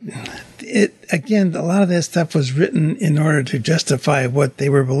mean, again, a lot of that stuff was written in order to justify what they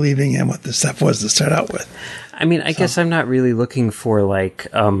were believing and what the stuff was to start out with. I mean, I guess I'm not really looking for, like,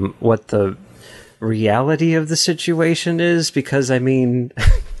 what the reality of the situation is, because, I mean...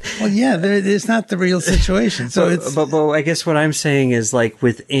 Well, yeah, it's not the real situation. So it's... But I guess what I'm saying is, like,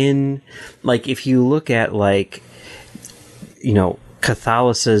 within... Like, if you look at, like,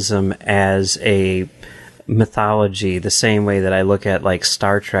 Catholicism as a mythology, the same way that I look at, like,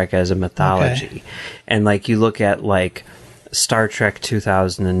 Star Trek as a mythology. Okay. And, like, you look at, like, Star Trek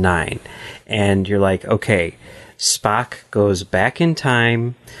 2009, and you're like, okay, Spock goes back in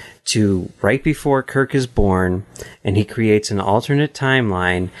time to right before Kirk is born, and he creates an alternate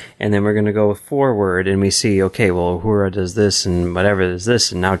timeline, and then we're going to go forward, and we see, okay, well, Uhura does this, and whatever does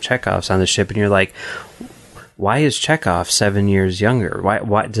this, and now Chekhov's on the ship, and you're like, why is Chekhov 7 years younger?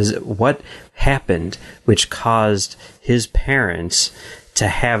 What happened which caused his parents to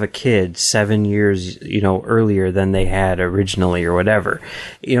have a kid 7 years, earlier than they had originally, or whatever?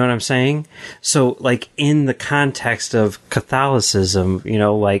 You know what I'm saying? So, like, in the context of Catholicism,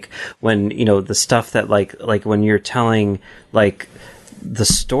 like, when, the stuff that, like when you're telling, like, the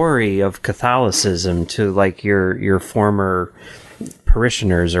story of Catholicism to, like, your former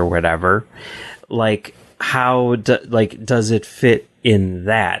parishioners or whatever, like, how does it fit in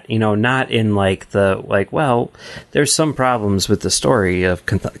that? Not in, like, well, there's some problems with the story of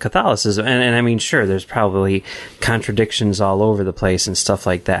Catholicism, and I mean, sure, there's probably contradictions all over the place and stuff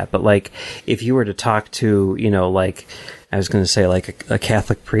like that, but, like, if you were to talk to, like, I was going to say, like, a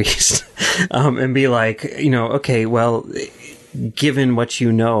Catholic priest, and be like, okay, well, given what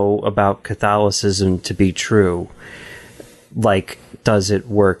you know about Catholicism to be true, like, does it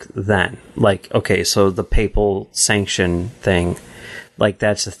work then? Like, okay, so the papal sanction thing, like,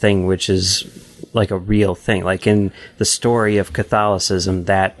 that's a thing which is, like, a real thing. Like, in the story of Catholicism,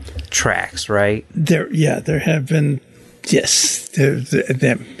 that tracks, right? There have been, yes,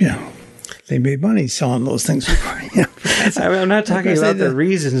 they made money selling those things before. I'm not talking about the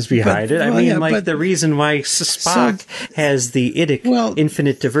reasons behind it. I mean, the reason why Spock has the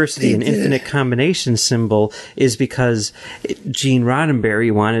infinite diversity and infinite combination symbol is because Gene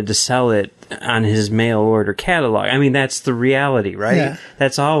Roddenberry wanted to sell it on his mail order catalog. I mean, that's the reality, right? Yeah.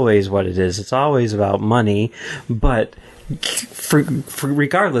 That's always what it is. It's always about money, but for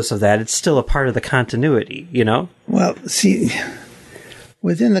regardless of that, it's still a part of the continuity, Well, see...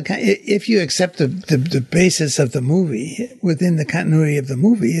 Within if you accept the basis of the movie, within the continuity of the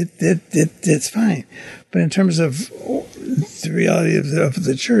movie, it's fine. But in terms of the reality of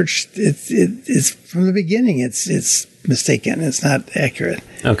the church, it's from the beginning, it's mistaken. It's not accurate.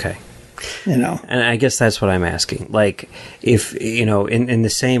 Okay. And I guess that's what I'm asking. Like, if, in the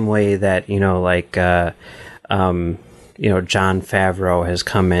same way that, Jon Favreau has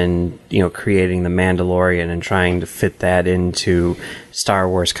come in, creating The Mandalorian and trying to fit that into Star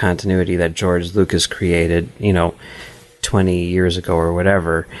Wars continuity that George Lucas created, 20 years ago or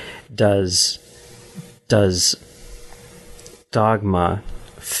whatever. Does Dogma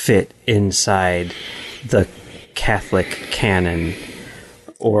fit inside the Catholic canon,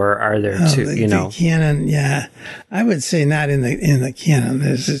 or are there two? The canon, yeah, I would say not in the canon.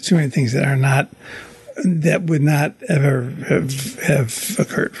 There's just too many things that would not ever have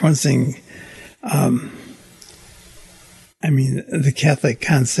occurred. For one thing, the Catholic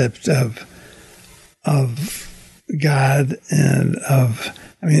concept of God and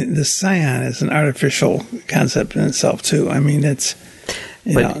the scion is an artificial concept in itself too. It's.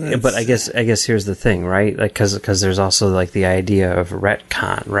 But I guess here's the thing, right? Like, because there's also like the idea of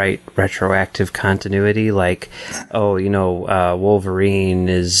retcon, right? Retroactive continuity, like, Wolverine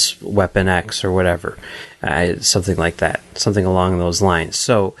is Weapon X or whatever, something like that, something along those lines.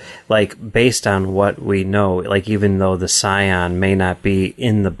 So, like, based on what we know, like, even though the scion may not be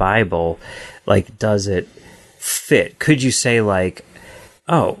in the Bible, like, does it fit? Could you say, like,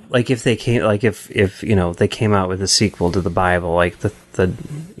 if they came, like if they came out with a sequel to the Bible, like the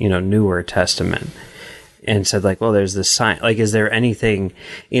newer Testament, and said like, well, there's this sign. Like, is there anything,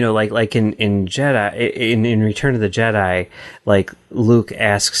 like in Jedi, in Return of the Jedi, like Luke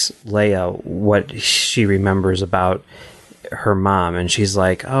asks Leia what she remembers about her mom, and she's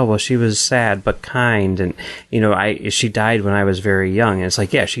like, oh, well, she was sad but kind, and she died when I was very young. And it's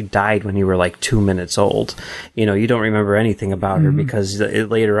like, yeah, she died when you were like 2 minutes old. You don't remember anything about her because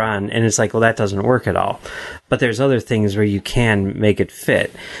later on, and it's like, well, that doesn't work at all. But there's other things where you can make it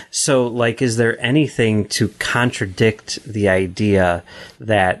fit. So, like, is there anything to contradict the idea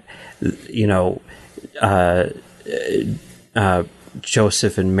that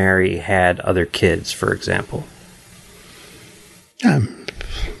Joseph and Mary had other kids, for example?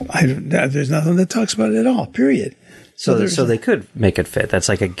 There's nothing that talks about it at all, period. So they could make it fit. That's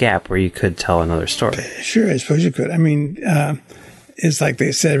like a gap where you could tell another story. Sure, I suppose you could. It's like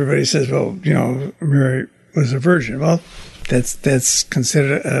they said, everybody says, well, Mary was a virgin. Well, that's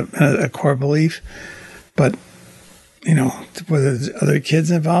considered a core belief. But, whether there's other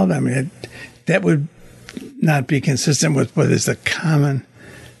kids involved, that would not be consistent with what is the common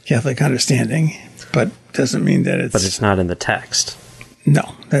Catholic understanding. But doesn't mean that it's... But it's not in the text.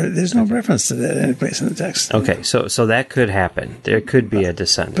 No, there's no reference to that any place in the text. Okay, so that could happen. There could be a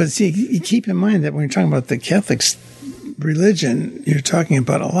descendant. But see, you keep in mind that when you're talking about the Catholic religion, you're talking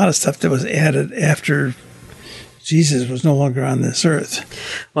about a lot of stuff that was added after Jesus was no longer on this earth.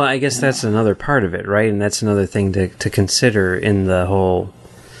 Well, I guess that's another part of it, right? And that's another thing to consider in the whole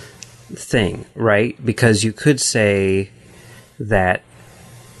thing, right? Because you could say that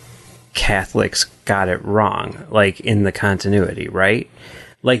Catholics got it wrong, like in the continuity, right?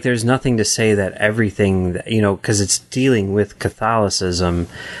 Like, there's nothing to say that everything, because it's dealing with Catholicism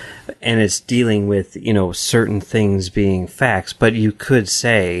and it's dealing with, certain things being facts, but you could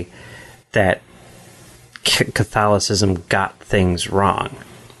say that Catholicism got things wrong.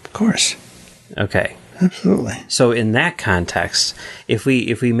 Of course. Okay. Absolutely. So in that context, if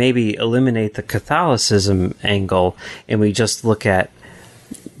we maybe eliminate the Catholicism angle and we just look at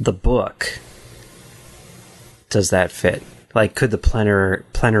the book, does that fit? Like, could the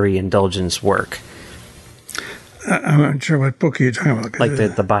plenary indulgence work? I'm not sure what book you're talking about. Like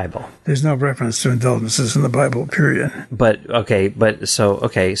the Bible. There's no reference to indulgences in the Bible, period. So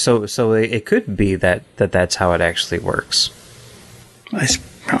it could be that's how it actually works.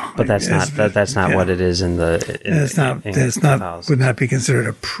 But that's not what it is in the. Would not be considered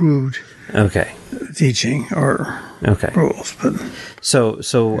approved. Okay. Teaching or rules, but so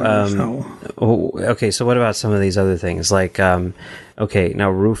what about some of these other things? Like, now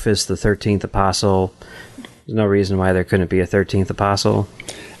Rufus, the 13th apostle. There's no reason why there couldn't be a 13th apostle.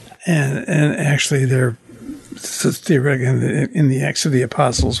 And actually, they're theoretically in the Acts of the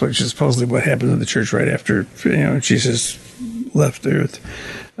Apostles, which is supposedly what happened in the church right after Jesus left the earth.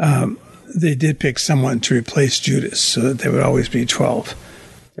 They did pick someone to replace Judas, so that there would always be 12.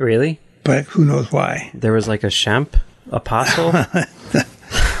 Really? But who knows why? There was like a Shemp apostle?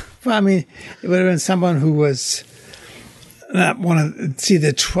 Well, it would have been someone who was not one of... See,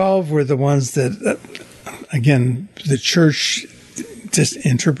 the 12 were the ones that, again, the church, just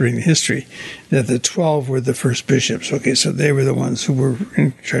interpreting the history, that the 12 were the first bishops. Okay, so they were the ones who were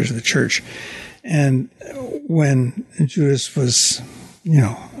in charge of the church. And when Judas was,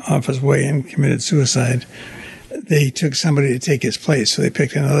 off his way and committed suicide, they took somebody to take his place. So they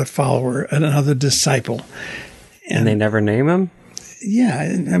picked another follower, another disciple. And they never name him? Yeah,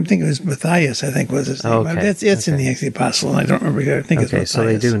 I'm thinking it was Matthias, I think was his name. Okay. It's in the Acts of the Apostle, and I don't remember. I think it's Matthias. So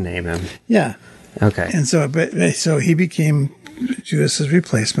they do name him. Yeah. Okay. And so he became Judas's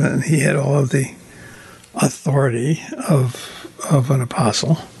replacement, and he had all of the authority of an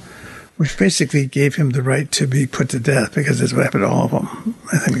apostle, which basically gave him the right to be put to death, because that's what happened to all of them,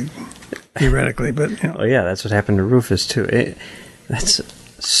 I think, theoretically. But Oh yeah, that's what happened to Rufus too. That's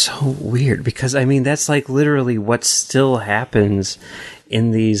so weird, because I mean that's like literally what still happens in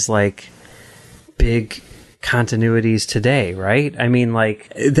these like big continuities today, right? I mean,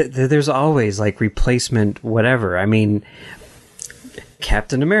 like there's always like replacement whatever. I mean,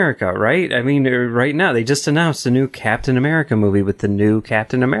 Captain America, right? I mean, right now they just announced a new Captain America movie with the new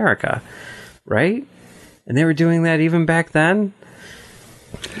Captain America, right? And they were doing that even back then.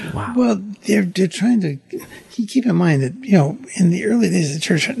 Wow. Well, they're trying to keep in mind that, in the early days of the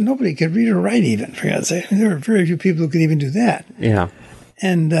church, nobody could read or write even, for God's sake. There were very few people who could even do that. Yeah.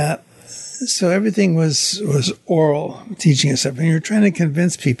 And so everything was oral teaching and stuff. And you're trying to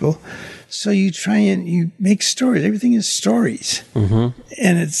convince people. So you try and you make stories. Everything is stories. Mm-hmm.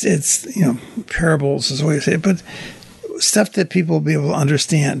 And it's parables is the way to say it, but stuff that people will be able to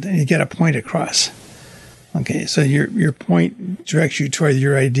understand, and you get a point across. Okay, so your point directs you toward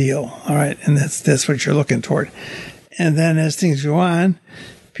your ideal, all right, and that's what you're looking toward. And then as things go on,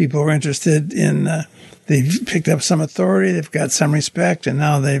 people are interested in, they've picked up some authority, they've got some respect, and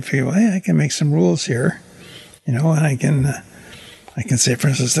now they feel, hey, I can make some rules here, and I can say, for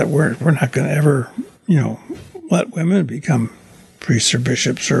instance, that we're not going to ever, let women become priests or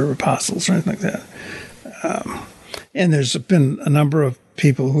bishops or apostles or anything like that. And there's been a number of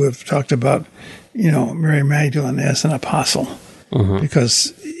people who have talked about, Mary Magdalene as an apostle,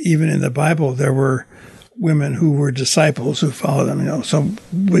 because even in the Bible there were women who were disciples who followed them. So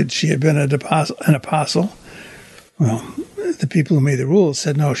would she have been an apostle? Well, the people who made the rules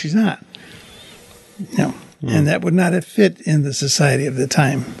said no, she's not. And that would not have fit in the society of the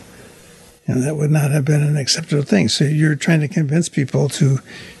time. That would not have been an acceptable thing. So you're trying to convince people to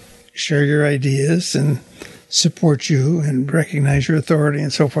share your ideas and support you and recognize your authority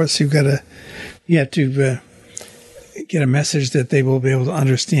and so forth. So you have to get a message that they will be able to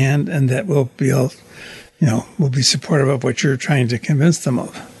understand, and that will be will be supportive of what you're trying to convince them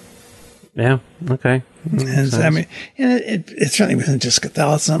of. Yeah. Okay. And so, and it certainly wasn't just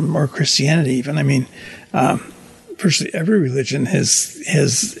Catholicism or Christianity even. Virtually every religion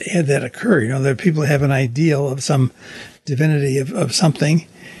has had that occur. That people have an ideal of some divinity of something,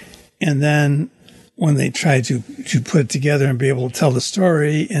 and then when they try to put it together and be able to tell the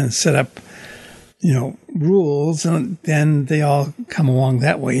story and set up, rules, and then they all come along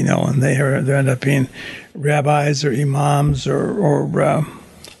that way, and they end up being rabbis or imams or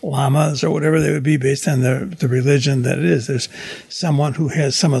lamas or whatever they would be based on the religion that it is. There's someone who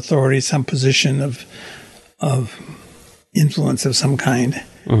has some authority, some position of influence of some kind,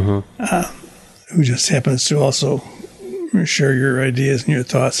 who just happens to also share your ideas and your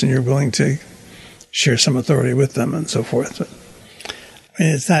thoughts, and you're willing to share some authority with them and so forth. But,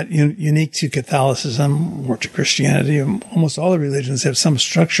 it's not unique to Catholicism or to Christianity. Almost all the religions have some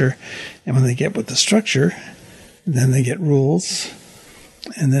structure, and when they get with the structure, then they get rules,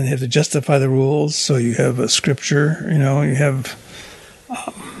 and then they have to justify the rules. So you have a scripture, you have,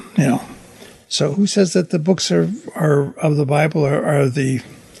 So who says that the books are of the Bible are the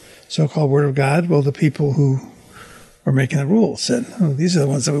so-called Word of God? Well, the people who were making the rules said, these are the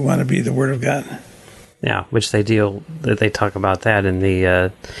ones that we want to be the Word of God. Yeah, which they talk about that in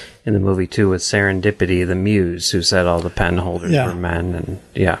the movie too, with Serendipity, the muse who said all the pen holders were men, and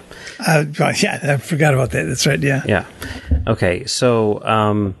I forgot about that. That's right. Yeah. Yeah. Okay.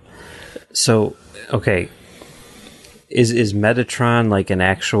 So okay. Is Metatron like an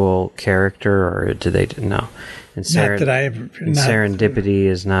actual character, or do they no? And not that I ever. Serendipity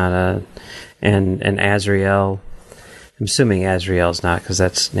is not a, and Azrael. I'm assuming Azrael's not, because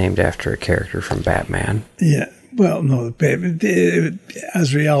that's named after a character from Batman. Yeah. Well, no.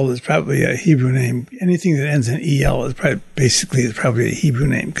 Azrael is probably a Hebrew name. Anything that ends in El is probably a Hebrew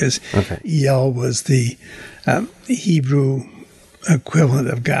name, because El was the Hebrew equivalent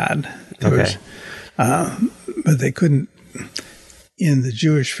of God. But they couldn't, in the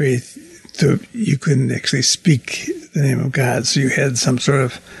Jewish faith, you couldn't actually speak the name of God. So you had some sort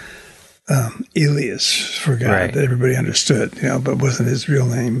of alias for God that everybody understood, but wasn't his real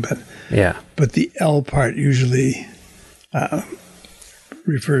name. But the El part usually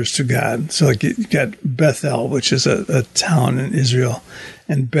refers to God. So like you got Bethel, which is a town in Israel,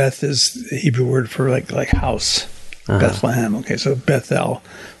 and Beth is the Hebrew word for like house, Bethlehem. Okay, so Bethel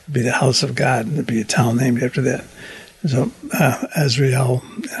would be the house of God. There'd be a town named after that. So Azrael,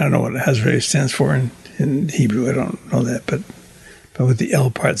 I don't know what Azrael stands for in Hebrew. I don't know that, but with the L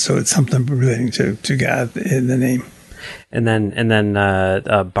part, so it's something relating to God in the name. And then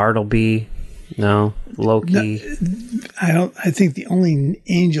Bartleby, no, Loki. No, I think the only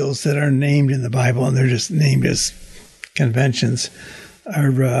angels that are named in the Bible, and they're just named as conventions,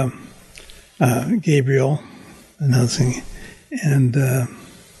 are Gabriel, another thing, and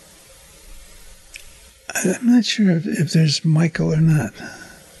I'm not sure if there's Michael or not.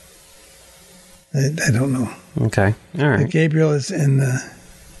 I don't know. Okay, all right. But Gabriel is in.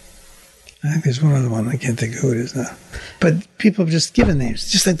 I think there's one other one. I can't think of who it is now. But people have just given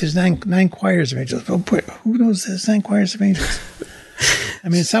names, just like there's nine choirs of angels. Oh boy, who knows there's 9 choirs of angels? I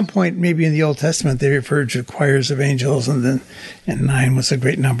mean, at some point, maybe in the Old Testament, they referred to choirs of angels, and 9 was a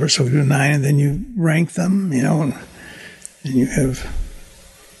great number, so we do 9, and then you rank them, and you have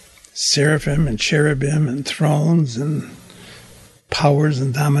seraphim and cherubim and thrones and powers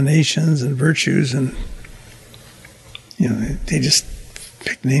and dominations and virtues, and they just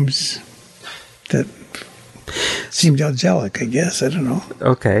pick names that seemed angelic, I guess. I don't know.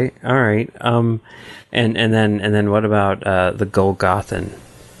 Okay, all right. And then what about the Golgothan?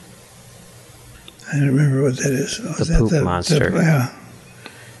 I don't remember what that is. The poop monster. Yeah.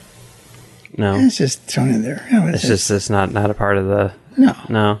 No, it's just thrown in there. It's not a part of the.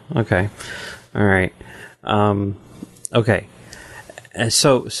 No. Okay. All right. Okay.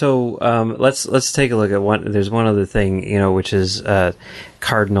 So let's take a look at one. There's one other thing, which is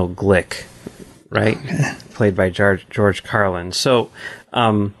Cardinal Glick, right? Okay. Played by George Carlin. So,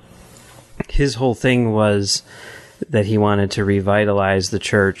 his whole thing was that he wanted to revitalize the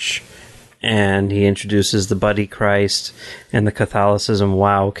church, and he introduces the Buddy Christ and the Catholicism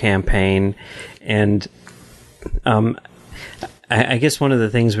Wow campaign, and I guess one of the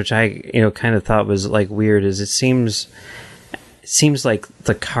things which I kind of thought was like weird is it seems like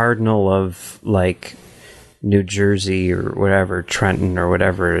the cardinal of like New Jersey or whatever, Trenton or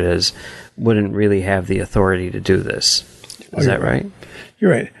whatever it is, wouldn't really have the authority to do this. Is that right?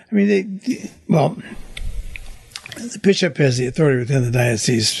 You're right. I mean, the bishop has the authority within the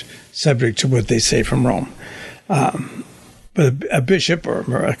diocese subject to what they say from Rome. But a bishop or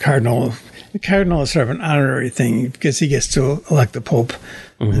a cardinal is sort of an honorary thing because he gets to elect the pope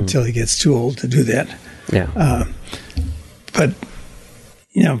until he gets too old to do that. Yeah. But,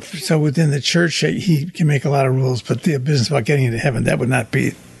 so within the church, he can make a lot of rules, but the business about getting into heaven, that would not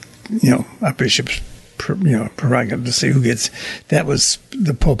be, a bishop's, prerogative to say who gets. That was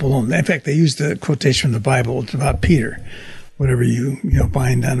the Pope alone. In fact, they used the quotation from the Bible about Peter, whatever you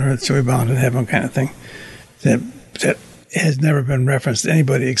bind on earth shall be bound in heaven kind of thing. That has never been referenced to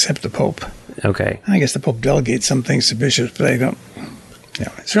anybody except the Pope. Okay. I guess the Pope delegates some things to bishops, but I don't,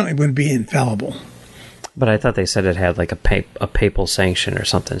 it certainly wouldn't be infallible. But I thought they said it had like a papal sanction or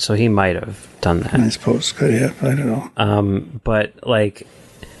something, so he might have done that. I suppose could have. I don't know. But like,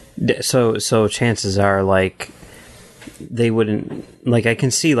 so chances are like they wouldn't like. I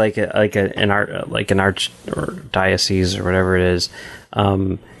can see like an arch or diocese or whatever it is,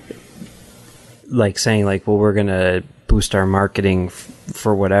 like saying like, well, we're gonna boost our marketing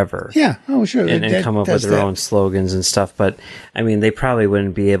for whatever. Yeah. Oh, sure. And come up with their own slogans and stuff. But I mean, they probably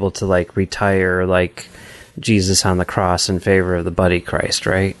wouldn't be able to like retire like Jesus on the cross in favor of the Buddy Christ,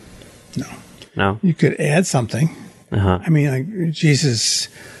 right? No. You could add something. I mean, like Jesus.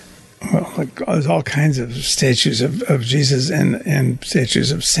 Well, like there's all kinds of statues of Jesus and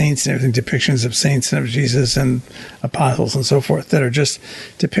statues of saints and everything, depictions of saints and of Jesus and apostles and so forth that are just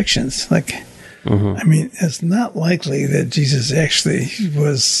depictions. Like, I mean, it's not likely that Jesus actually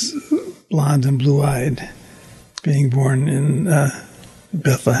was blonde and blue-eyed, being born in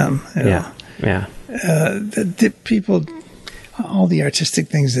Bethlehem. Yeah. The people, all the artistic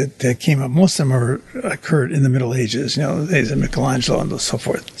things that came up, most of them occurred in the Middle Ages. The days of Michelangelo and so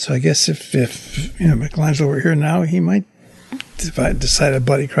forth. So I guess if Michelangelo were here now, he might decide a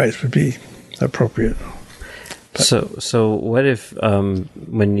Buddy Christ would be appropriate. But, so what if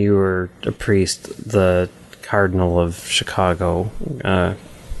when you were a priest, the Cardinal of Chicago,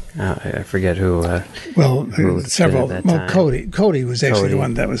 I forget who. Who several. Well, Cody was actually the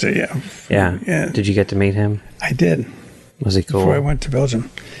one that was there. Yeah. Did you get to meet him? I did. Was he cool? Before I went to Belgium,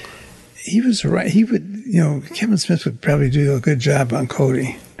 he was right. He would, Kevin Smith would probably do a good job on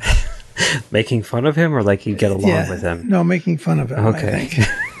Cody. Making fun of him, or like he'd get along with him? No, making fun of him. Okay.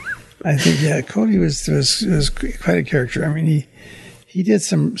 I think Cody was quite a character. I mean, he did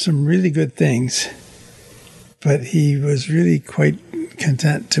some really good things, but he was really quite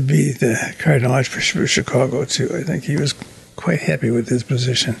content to be the Cardinal Archbishop of Chicago too. I think he was quite happy with his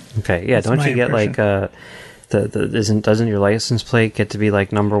position. Okay, yeah. Don't you get like Doesn't your license plate get to be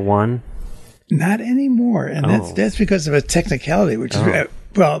like number 1? Not anymore, and that's because of a technicality, which is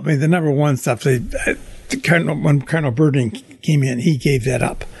well, I mean, the number 1 stuff. When Cardinal Birding came in, he gave that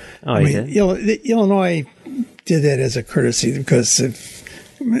up. Oh, he did? Illinois did that as a courtesy because I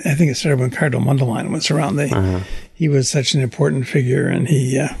think it started when Cardinal Mundelein was around. He was such an important figure, and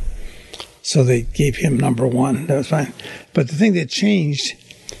so they gave him number 1. That was fine. But the thing that changed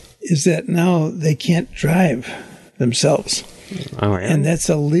is that now they can't drive themselves. Oh, yeah. And that's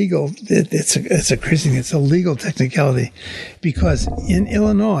illegal. It's a crazy thing. It's a legal technicality because in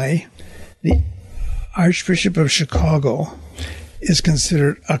Illinois, the Archbishop of Chicago is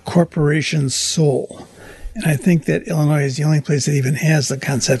considered a corporation sole. And I think that Illinois is the only place that even has the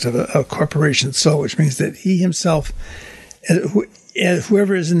concept of a corporation sole, which means that he himself,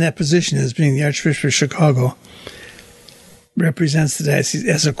 whoever is in that position as being the Archbishop of Chicago, represents the diocese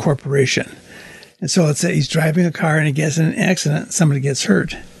as a corporation. And so let's say he's driving a car and he gets in an accident, somebody gets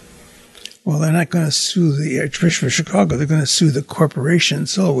hurt. Well, they're not going to sue the Archbishop of Chicago. They're going to sue the corporation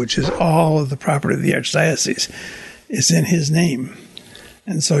sole, which is all of the property of the Archdiocese is in his name.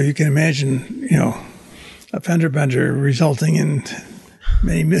 And so you can imagine, a fender bender resulting in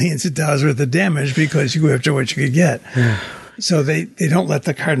many millions of dollars worth of damage because you go after what you could get. So they don't let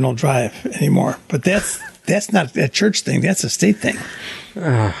the cardinal drive anymore. But that's not a church thing. That's a state thing.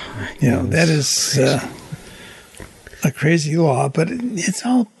 That is a crazy law, but it's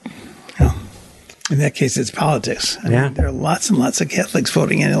all, in that case, it's politics. I mean, there are lots and lots of Catholics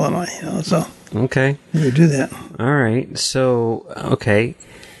voting in Illinois, so. Okay. We do that. All right. So, okay.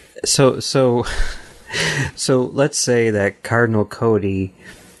 So let's say that Cardinal Cody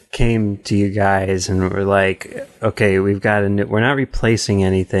came to you guys and were like, okay, we're not replacing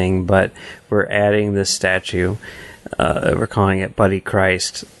anything, but we're adding this statue. We're calling it Buddy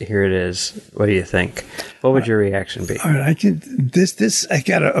Christ. Here it is. What do you think? What would your reaction be? All right, I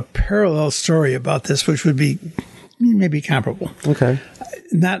got a parallel story about this, which would be maybe comparable. Okay.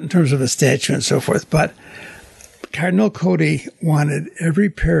 Not in terms of a statue and so forth, but Cardinal Cody wanted every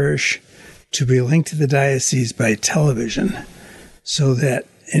parish to be linked to the diocese by television, so that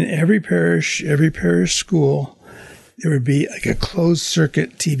in every parish school, there would be like a closed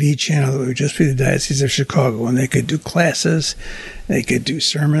circuit TV channel that would just be the Diocese of Chicago, and they could do classes, they could do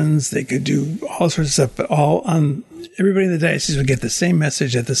sermons, they could do all sorts of stuff, but everybody in the diocese would get the same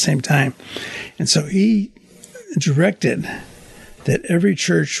message at the same time. And so he directed that every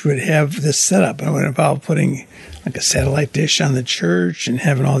church would have this setup, and it would involve putting like a satellite dish on the church and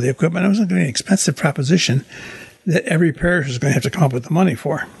having all the equipment. It wasn't going to be an expensive proposition that every parish was going to have to come up with the money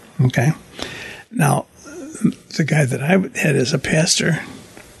for. Okay. Now, the guy that I had as a pastor,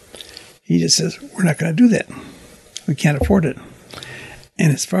 he just says, we're not going to do that. We can't afford it.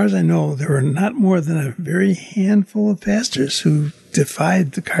 And as far as I know, there were not more than a very handful of pastors who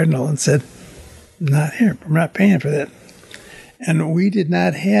defied the cardinal and said, not here. We're not paying for that. And we did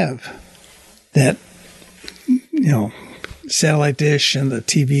not have that, satellite dish and the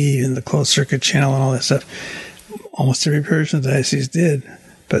TV and the closed circuit channel and all that stuff. Almost every parish in the diocese did,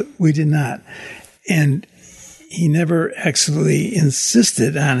 but we did not. And he never actually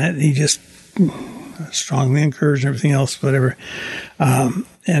insisted on it. He just strongly encouraged everything else, whatever.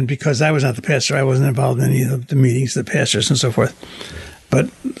 And because I was not the pastor, I wasn't involved in any of the meetings, the pastors and so forth. But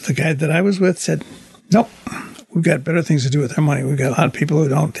the guy that I was with said, nope, we've got better things to do with our money. We've got a lot of people who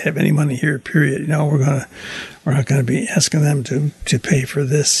don't have any money here, period. We're not going to be asking them to pay for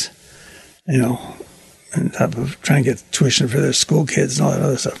this, on top of trying to get tuition for their school kids and all that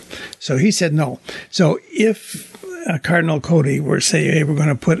other stuff. So he said no. So if Cardinal Cody were to say, hey, we're going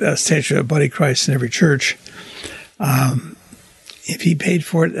to put a statue of Buddy Christ in every church, if he paid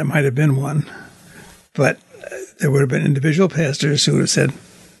for it, there might have been one. But there would have been individual pastors who would have said,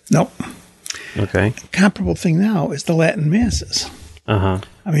 nope. Okay. Comparable thing now is the Latin Masses. Uh-huh.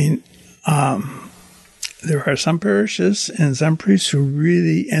 I mean, there are some parishes and some priests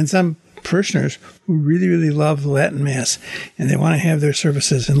and some parishioners who really, really love the Latin Mass, and they want to have their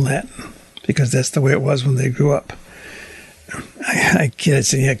services in Latin because that's the way it was when they grew up. I can't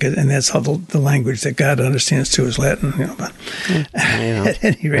say and that's how the language that God understands too is Latin. But at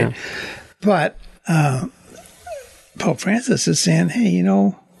any rate, but Pope Francis is saying, hey, I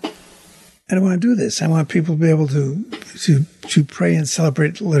don't want to do this. I want people to be able to pray and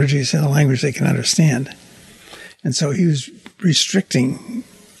celebrate liturgies in a language they can understand. And so he was restricting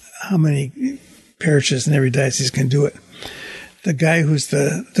how many parishes in every diocese can do it. The guy who's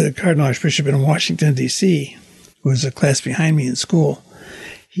the Cardinal Archbishop in Washington, D.C., who was a class behind me in school,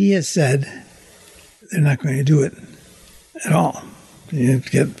 he has said they're not going to do it at all. You have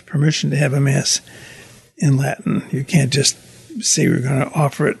to get permission to have a Mass in Latin. You can't just say we're going to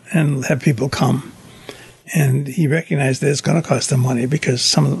offer it and have people come. And he recognized that it's going to cost them money because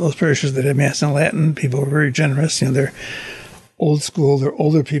some of those parishes that have Mass in Latin, people are very generous. They're old school, they're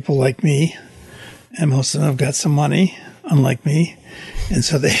older people like me, and most of them have got some money, unlike me. And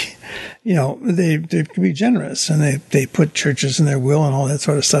so they can be generous, and they put churches in their will and all that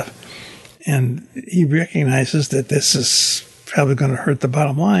sort of stuff. And he recognizes that this is probably going to hurt the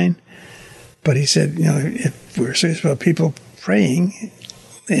bottom line. But he said, if we're serious about people praying,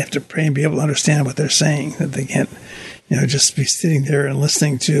 they have to pray and be able to understand what they're saying, that they can't, just be sitting there and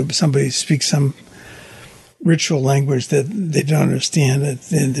listening to somebody speak some ritual language that they don't understand.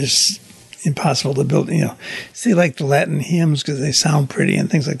 It's impossible to build, say like the Latin hymns because they sound pretty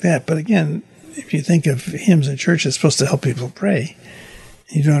and things like that. But again, if you think of hymns in church, it's supposed to help people pray.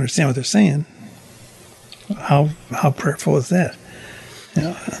 You don't understand what they're saying. How prayerful is that?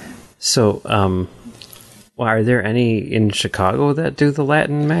 So, are there any in Chicago that do the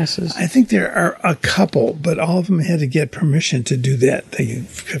Latin masses? I think there are a couple, but all of them had to get permission to do that.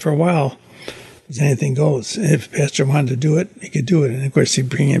 For a while, anything goes. If Pastor wanted to do it, he could do it. And of course, he'd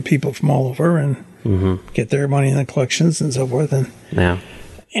bring in people from all over and get their money in the collections and so forth.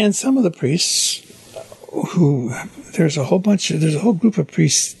 And some of the priests there's a whole group of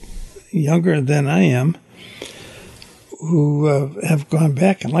priests younger than I am who have gone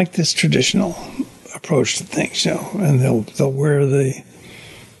back and like this traditional approach to things, and they'll wear the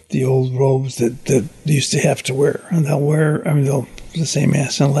old robes that they used to have to wear, and they'll say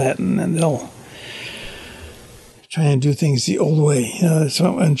Mass in Latin, and they'll try and do things the old way.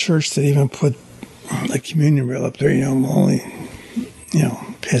 So in church they even put a communion rail up there, only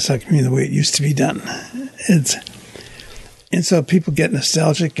pass out communion the way it used to be done. And so people get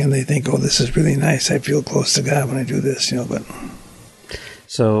nostalgic and they think, oh, this is really nice. I feel close to God when I do this, but.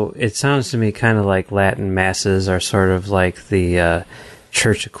 So it sounds to me kind of like Latin masses are sort of like the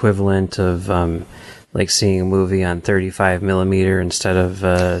church equivalent of like seeing a movie on 35 millimeter instead of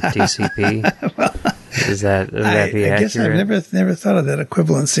DCP. Well, Would that be accurate? I guess I've never thought of that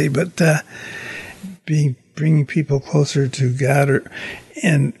equivalency, but bringing people closer to God,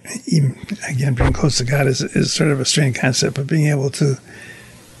 and even again, being close to God is sort of a strange concept, but being able to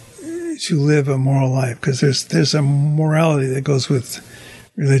live a moral life, because there's a morality that goes with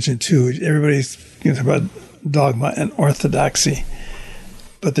religion too. Everybody's talking about dogma and orthodoxy,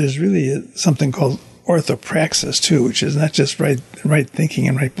 but there's really something called orthopraxis too, which is not just right thinking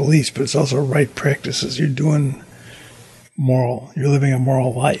and right beliefs, but it's also right practices. You're living a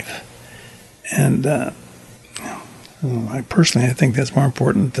moral life, and I think that's more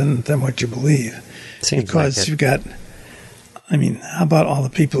important than what you believe. Seems because like you've got, how about all the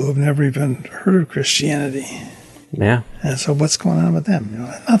people who have never even heard of Christianity? Yeah. And so what's going on with them?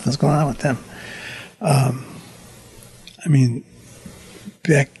 Nothing's going on with them.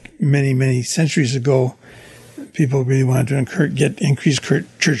 Back many, many centuries ago, people really wanted to get increased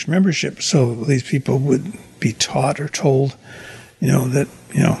church membership, so these people would be taught or told, that,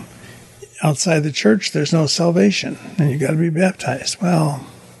 outside the church, there's no salvation, and you got to be baptized. Well,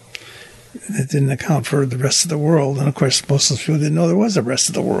 that didn't account for the rest of the world, and of course, most of the people didn't know there was a rest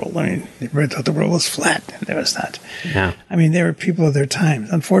of the world. Everybody thought the world was flat, and there was not. Yeah. They were people of their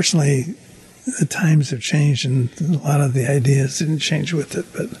times. Unfortunately, the times have changed, and a lot of the ideas didn't change with it.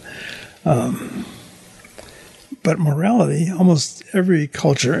 But morality, almost every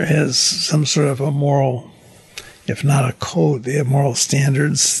culture has some sort of a moral, if not a code. They have moral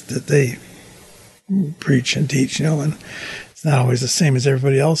standards that they preach and teach, and it's not always the same as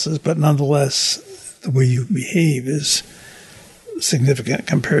everybody else's, but nonetheless, the way you behave is significant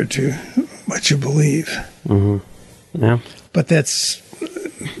compared to what you believe. Mm-hmm. Yeah. But that's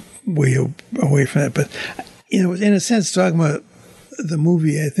way away from that. But, in a sense, Dogma, the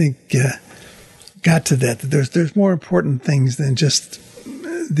movie, I think, got to that there's more important things than just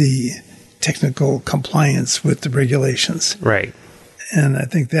the technical compliance with the regulations. Right. And I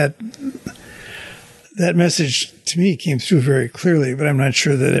think that message to me came through very clearly, but I'm not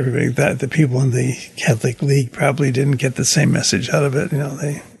sure that everybody, that the people in the Catholic League probably didn't get the same message out of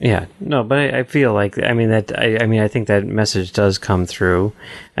it. Yeah, no, but I feel like, I think that message does come through.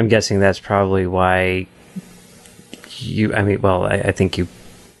 I'm guessing that's probably why I think you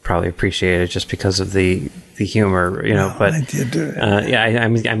probably appreciate it just because of the humor, but I did do it.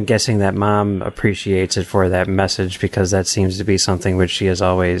 I'm guessing that Mom appreciates it for that message, because that seems to be something which she has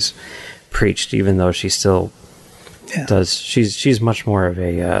always preached, even though she still does. She's much more of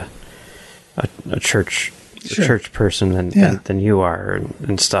a church person than you are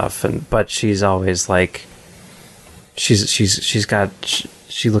and stuff, but she's always like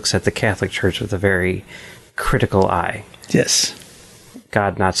she looks at the Catholic Church with a very critical eye. Yes.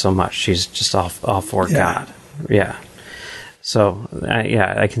 God, not so much. She's just all for God. Yeah. So,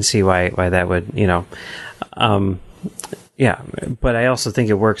 I can see why that would, yeah. But I also think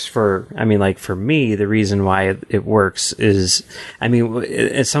it works for me, the reason why it works is,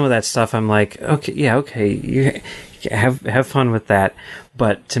 some of that stuff I'm like, okay, you have fun with that.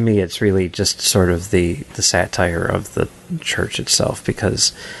 But to me, it's really just sort of the satire of the church itself,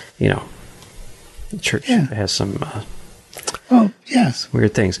 because, the church has some...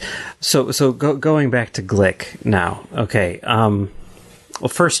 weird things. So going back to Glick now. Okay. Well,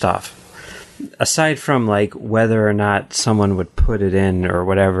 first off, aside from like whether or not someone would put it in or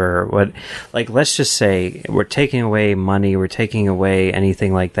whatever, let's just say we're taking away money, we're taking away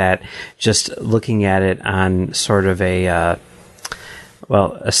anything like that. Just looking at it on sort of a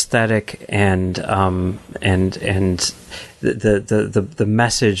aesthetic and the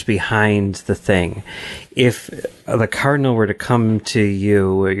message behind the thing. If the cardinal were to come to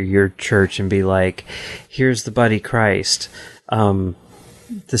you or your church and be like, here's the Buddy Christ,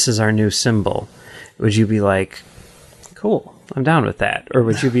 this is our new symbol, would you be like, cool, I'm down with that? Or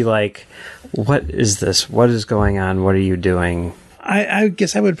would you be like, what is this? What is going on? What are you doing? I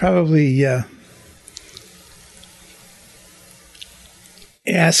guess I would probably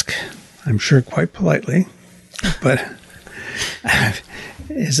ask, I'm sure quite politely, but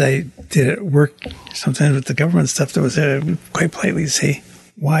as I did at work, sometimes with the government stuff, there was quite politely say,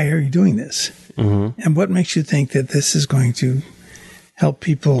 why are you doing this? Mm-hmm. And what makes you think that this is going to help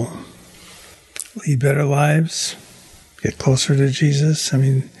people lead better lives, get closer to Jesus?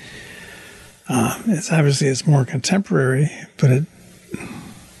 It's more contemporary, but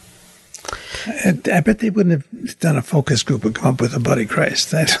I bet they wouldn't have done a focus group and come up with a Buddy Christ.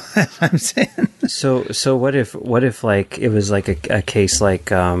 That's what I'm saying. So what if like it was like a case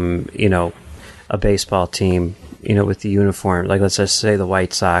like a baseball team, with the uniform, like let's just say the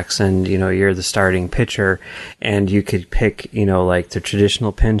White Sox, and you're the starting pitcher, and you could pick like the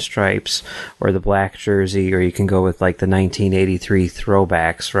traditional pinstripes or the black jersey, or you can go with like the 1983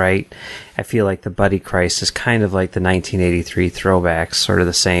 throwbacks, right? I feel like the Buddy Christ is kind of like the 1983 throwbacks, sort of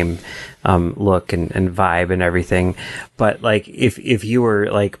the same look and vibe and everything. But like if you were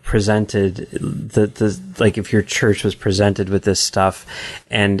like presented if your church was presented with this stuff,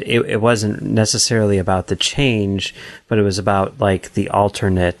 and it wasn't necessarily about the change, but it was about like the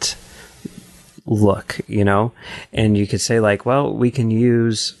alternate look, and you could say like, well, we can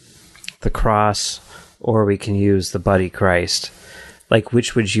use the cross or we can use the Buddy Christ. Like,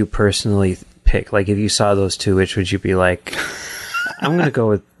 which would you personally pick? Like, if you saw those two, which would you be like, I'm going to go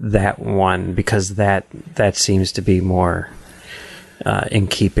with that one, because that seems to be more in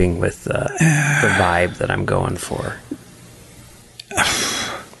keeping with the vibe that I'm going for.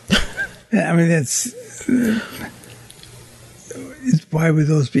 Why would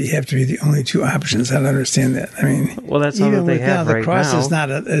those have to be the only two options? I don't understand that. Well, that's all that they have right now. The cross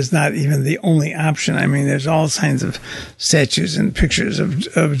is not even the only option. There's all kinds of statues and pictures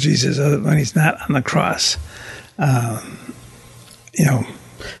of Jesus when he's not on the cross.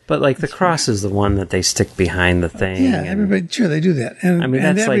 But like the cross is the one that they stick behind the thing. Yeah, everybody, sure, they do that. And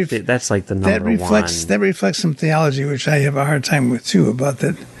that's like the number one. That reflects some theology, which I have a hard time with too, about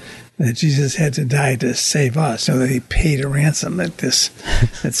that Jesus had to die to save us, that he paid a ransom. That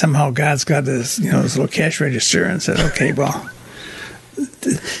somehow God's got this, this little cash register, and said, okay, well,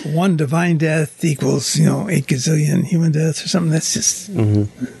 one divine death equals 8 gazillion human deaths or something. That's just. Mm-hmm.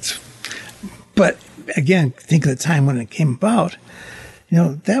 But again, think of the time when it came about.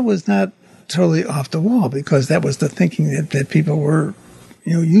 That was not totally off the wall, because that was the thinking that people were,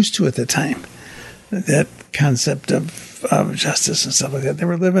 used to at the time. That concept of justice and stuff like that. They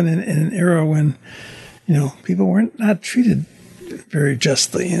were living in an era when, people were not treated very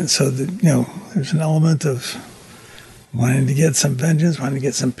justly. And so, there's an element of wanting to get some vengeance, wanting to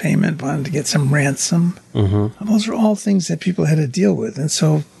get some payment, wanting to get some ransom. Mm-hmm. Those are all things that people had to deal with. And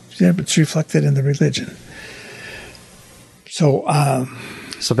so, it's reflected in the religion.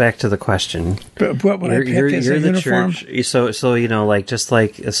 So back to the question. But what would you're the uniform? Church. So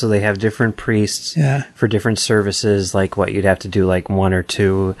they have different priests for different services. Like what you'd have to do, like one or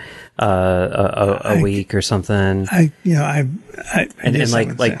two a week or something. For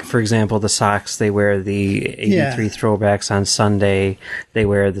example, the Sox, they wear the 83 throwbacks on Sunday. They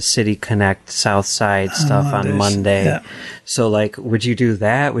wear the City Connect Southside stuff on Monday. Yeah. So, like, would you do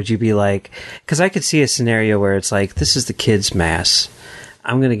that? Would you be like, because I could see a scenario where it's like, this is the kids' mass.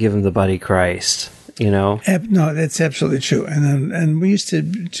 I'm going to give them the Buddy Christ, No, that's absolutely true. And we used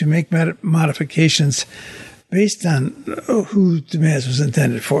to make modifications based on who the Mass was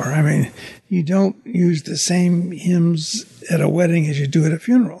intended for. I mean, you don't use the same hymns at a wedding as you do at a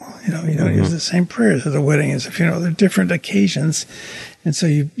funeral. You know, you don't use the same prayers at a wedding as a funeral. They're different occasions. And so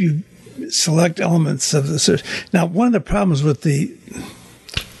you select elements of the service. Now, one of the problems with the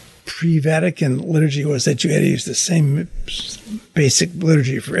pre-Vatican liturgy was that you had to use the same basic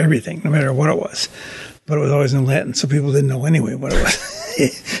liturgy for everything, no matter what it was. But it was always in Latin, so people didn't know anyway what it was.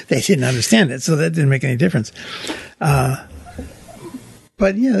 They didn't understand it, so that didn't make any difference. But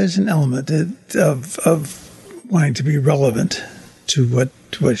yeah, there's an element of wanting to be relevant to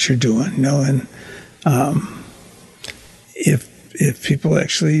what you're doing, you know. And if people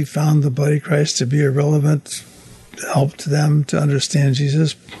actually found the bloody Christ to be a relevant help to them to understand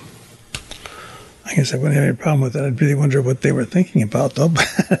Jesus, I guess I wouldn't have any problem with that. I'd really wonder what they were thinking about, though.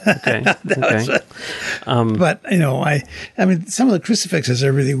 Okay. But, you know, I mean, some of the crucifixes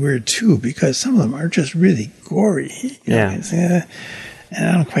are really weird, too, because some of them are just really gory. You know, and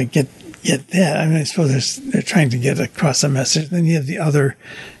I don't quite get that. I mean, I suppose they're trying to get across a message. Then you have the other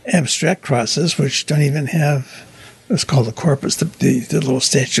abstract crosses, which don't even have, it's called the corpus, the little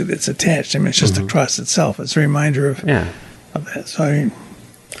statue that's attached. I mean, it's just the cross itself. It's a reminder of that. So, I mean,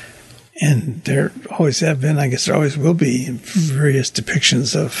 and there always have been, I guess there always will be, various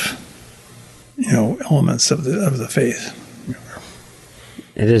depictions of, you know, elements of the faith.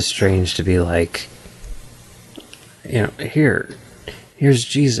 It is strange to be like, you know, here's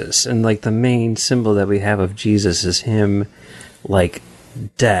Jesus, and like the main symbol that we have of Jesus is him, like,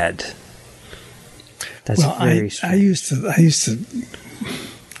 dead. That's very strange.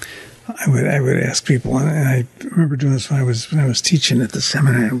 I would ask people, and I remember doing this when I was teaching at the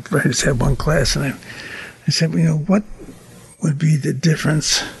seminary. I just had one class, and I said, you know, what would be the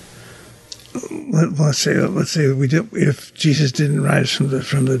difference? Let's say we did, if Jesus didn't rise from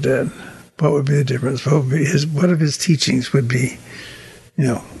the dead, what would be the difference? What of his teachings would be, you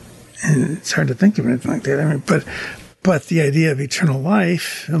know? And it's hard to think of anything like that. I mean, but the idea of eternal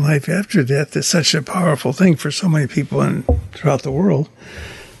life and life after death is such a powerful thing for so many people and throughout the world.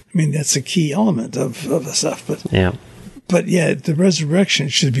 I mean, that's a key element of the stuff. But yeah, the resurrection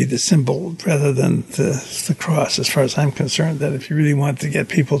should be the symbol rather than the cross, as far as I'm concerned. That if you really want to get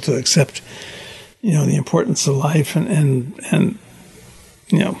people to accept, you know, the importance of life and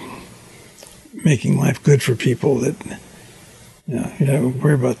you know, making life good for people, that, you know, you don't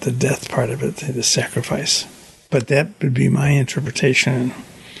worry about the death part of it, the sacrifice. But that would be my interpretation.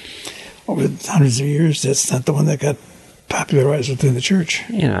 Over hundreds of years, that's not the one that got popularized within the church.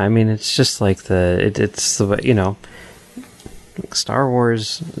 You know, I mean, it's just like it's the way, you know, Star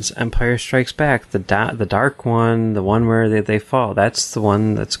Wars, it's Empire Strikes Back, the dark one, the one where they fall. That's the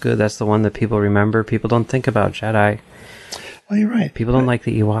one that's good. That's the one that people remember. People don't think about Jedi. Well, you're right. People don't like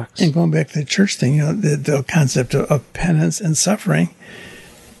the Ewoks. And going back to the church thing, you know, the concept of penance and suffering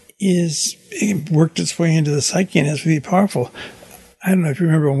it worked its way into the psyche and is really powerful. I don't know if you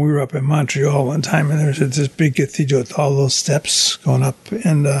remember when we were up in Montreal one time, and there was this big cathedral with all those steps going up,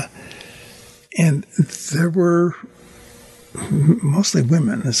 and there were mostly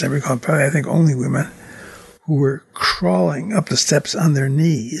women, as I recall, probably I think only women, who were crawling up the steps on their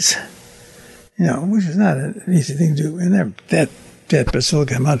knees, you know, which is not an easy thing to do. And that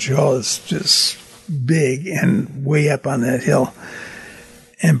Basilica in Montreal is just big and way up on that hill,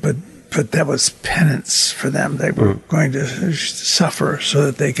 But that was penance for them. They were going to suffer so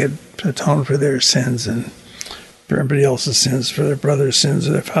that they could atone for their sins and for everybody else's sins, for their brother's sins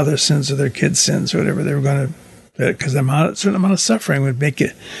or their father's sins or their kids' sins or whatever they were going to, because a certain amount of suffering would make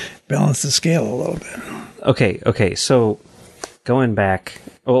it balance the scale a little bit. Okay. So going back,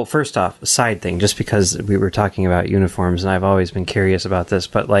 well, first off, a side thing, just because we were talking about uniforms, and I've always been curious about this,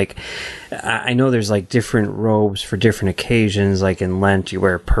 but like, I know there's like different robes for different occasions, like in Lent, you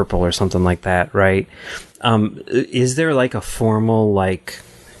wear purple or something like that, right? Is there like a formal like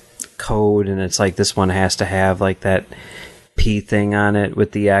code, and it's like this one has to have like that P thing on it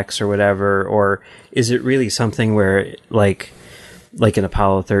with the X or whatever, or is it really something where like in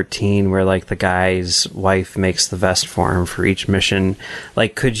Apollo 13, where like the guy's wife makes the vest for him for each mission?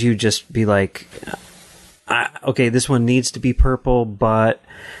 Like, could you just be like, okay, this one needs to be purple, but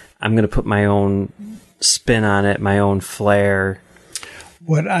I'm going to put my own spin on it, my own flair?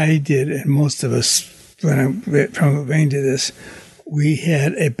 What I did, and most of us from Louvain did this, we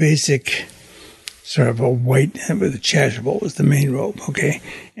had a basic sort of a white with a chasuble was the main robe, okay?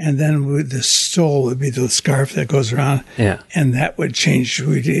 And then with the stole would be the scarf that goes around. Yeah. And that would change.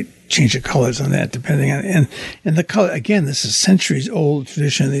 We did change the colors on that depending on, and the color, again, this is centuries old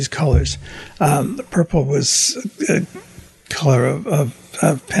tradition of these colors. The purple was a color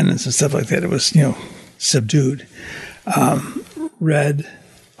of penance and stuff like that. It was, you know, subdued. Red,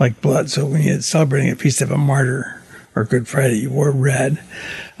 like blood. So when you're celebrating a feast of a martyr or Good Friday, you wore red.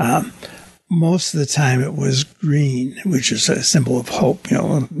 Most of the time it was green, which is a symbol of hope,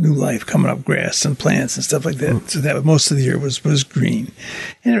 new life coming up, grass and plants and stuff like that. So that most of the year was green.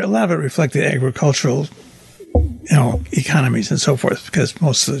 And a lot of it reflected agricultural, economies and so forth, because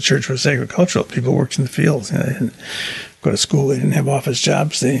most of the church was agricultural. People worked in the fields. They didn't go to school. They didn't have office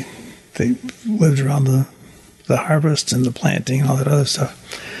jobs. They lived around the harvest and the planting and all that other stuff.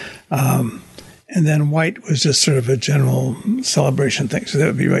 And then white was just sort of a general celebration thing. So that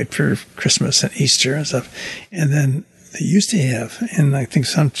would be white for Christmas and Easter and stuff. And then they used to have, and I think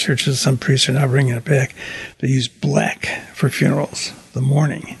some churches, some priests are now bringing it back, they use black for funerals, the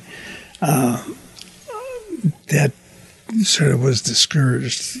mourning. That sort of was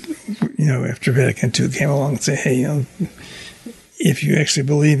discouraged, after Vatican II came along and said, hey, if you're actually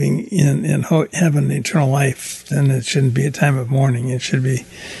believing in heaven and eternal life, then it shouldn't be a time of mourning. It should be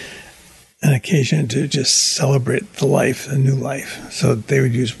an occasion to just celebrate the life, the new life. So they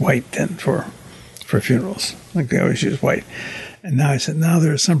would use white then for funerals. Like they always use white. And now I said, now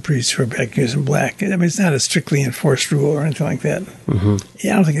there are some priests who are back using black. I mean, it's not a strictly enforced rule or anything like that. Mm-hmm.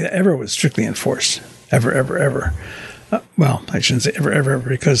 Yeah, I don't think it ever was strictly enforced. Ever, ever, ever. Well, I shouldn't say ever, ever, ever,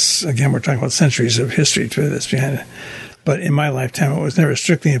 because, again, we're talking about centuries of history to this behind it. But in my lifetime, it was never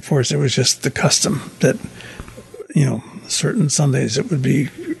strictly enforced. It was just the custom that, certain Sundays it would be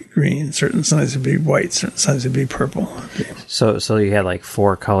green, certain Sundays it would be white, certain Sundays it would be purple. So you had like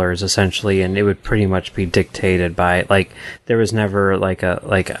 4 colors essentially, and it would pretty much be dictated by, like, there was never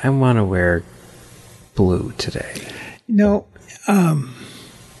I want to wear blue today.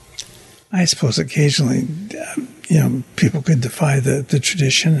 I suppose occasionally, people could defy the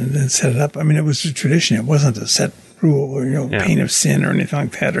tradition and then set it up. I mean, it was a tradition. It wasn't a set rule or, pain of sin or anything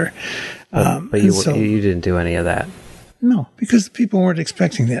like that. But you didn't do any of that. No, because people weren't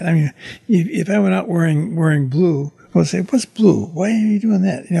expecting that. I mean, if I went out wearing blue, people would say, what's blue? Why are you doing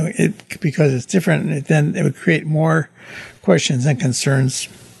that? Because it's different. And then it would create more questions and concerns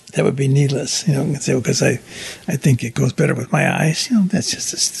that would be needless, and say, because I think it goes better with my eyes. That's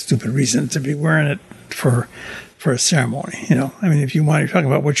just a stupid reason to be wearing it for a ceremony. I mean, if you're talking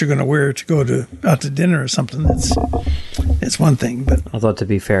about what you're going to wear to go out to dinner or something, that's one thing. But although to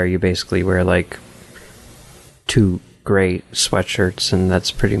be fair, you basically wear like 2 gray sweatshirts, and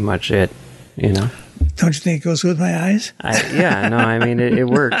that's pretty much it. Don't you think it goes with my eyes? It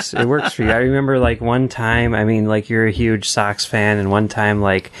works. It works for you. I remember one time, you're a huge Sox fan, and one time,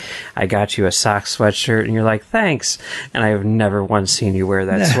 I got you a Sox sweatshirt, and you're like, thanks. And I have never once seen you wear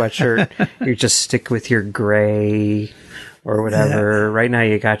that sweatshirt. You just stick with your gray or whatever. Yeah. Right now,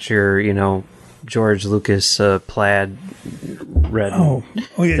 you got your, George Lucas plaid red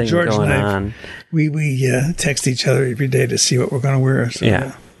thing George going and on. We text each other every day to see what we're going to wear. So,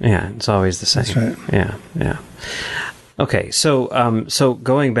 yeah, it's always the same. That's right. Yeah. Okay, so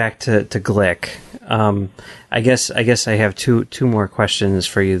going back to Glick, I guess I have two more questions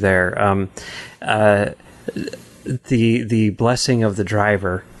for you there. The blessing of the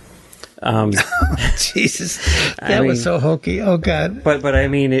driver. Jesus, that was so hokey. Oh God! But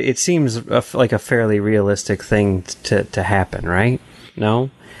it seems like a fairly realistic thing to happen, right?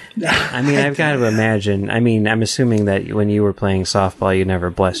 No. I've got to imagine. I'm assuming that when you were playing softball, you never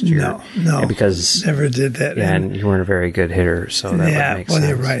blessed your... No, because never did that. Yeah, and you weren't a very good hitter, so that would make sense.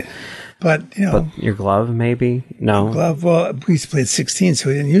 You're right. But, But your glove, maybe? No? Glove, well, we used to play at 16, so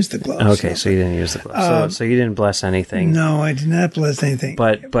we didn't use the glove. Okay, so you didn't use the glove. So you didn't bless anything. No, I did not bless anything.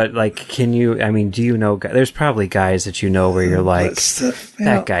 But can you... do you know... There's probably guys that you know where you're like,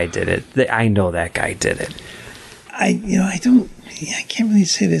 that guy did it. I know that guy did it. I can't really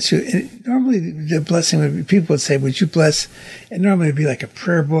say this. Normally, the blessing would be, people would say, would you bless? And normally it would be like a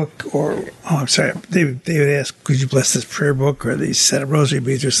prayer book they would ask, could you bless this prayer book or these set of rosary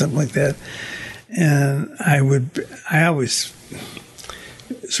beads or something like that? And I always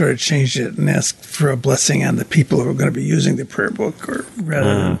sort of changed it and asked for a blessing on the people who are going to be using the prayer book or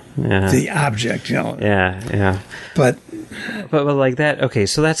rather than the object, Yeah. But like that, okay,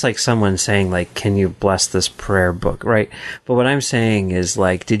 so that's like someone saying, can you bless this prayer book, right? But what I'm saying is,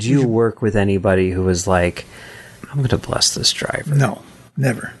 did you work with anybody who was like, I'm going to bless this driver? No,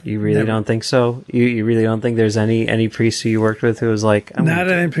 never. You really don't think so? You really don't think there's any priest who you worked with who was like... Not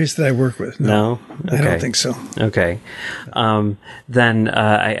any priest that I work with, no. Okay. I don't think so. Okay. Then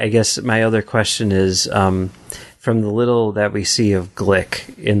I guess my other question is, from the little that we see of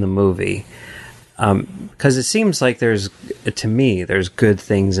Glick in the movie... because it seems like there's good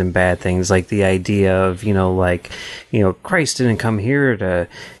things and bad things, like the idea of, Christ didn't come here to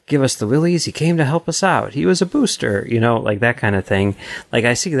give us the willies, he came to help us out, he was a booster, like that kind of thing. Like,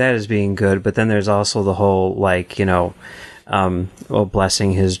 I see that as being good, but then there's also the whole,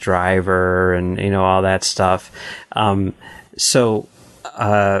 blessing his driver and, all that stuff.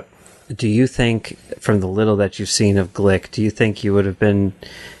 Do you think, from the little that you've seen of Glick, do you think you would have been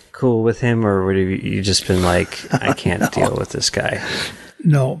cool with him, or would you just been like, I can't deal with this guy?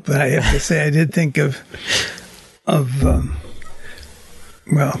 No, but I have to say, I did think of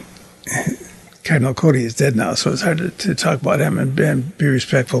Cardinal Cody is dead now, so it's hard to talk about him and be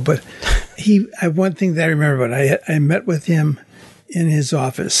respectful. But one thing that I remember about it, I met with him in his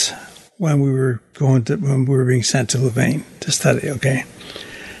office when we were being sent to Louvain to study. Okay,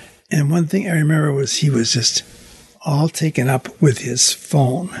 and one thing I remember was he was just all taken up with his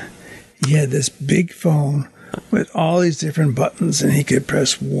phone. He had this big phone with all these different buttons, and he could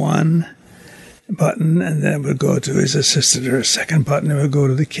press one button, and then it would go to his assistant, or a second button, it would go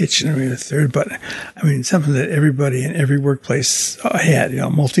to the kitchen, or a third button. I mean, something that everybody in every workplace had,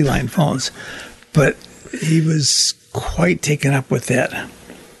 multi-line phones. But he was quite taken up with that.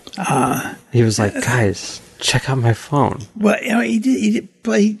 He was like, guys, check out my phone. Well, he did,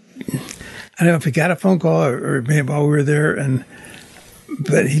 but I don't know if he got a phone call or maybe while we were there,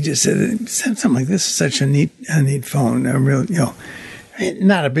 but he just said something like, "This is such a neat phone." I'm really,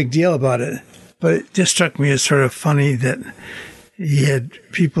 not a big deal about it, but it just struck me as sort of funny that he had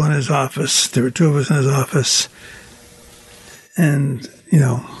people in his office. There were two of us in his office, and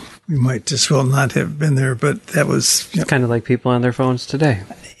we might just well not have been there, but that was kind of like people on their phones today.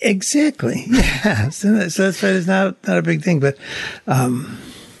 Exactly. Yeah. So that's why it's not a big thing, but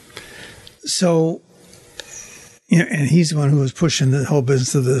and he's the one who was pushing the whole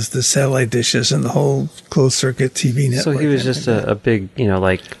business of the satellite dishes and the whole closed circuit TV network. So he was just a big,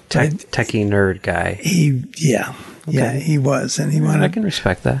 techie nerd guy. Yeah, he was, and he wanted. I can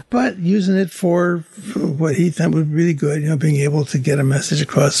respect that, but using it for what he thought would be really good, being able to get a message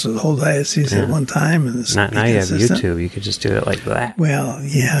across the whole diocese at one time. And now you have YouTube, you could just do it like that. Well,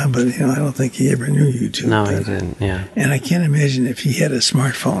 yeah, but I don't think he ever knew YouTube. No, he didn't. Yeah, and I can't imagine if he had a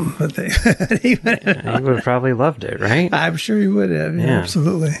smartphone, but he would have probably loved it, right? I'm sure he would have. Yeah,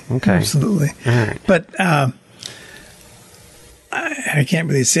 absolutely. Okay, absolutely. All right, but I can't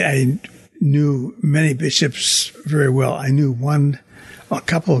really say I knew many bishops very well. I knew a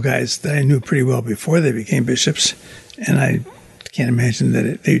couple of guys that I knew pretty well before they became bishops, and I can't imagine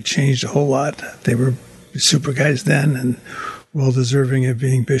that they changed a whole lot. They were super guys then and well deserving of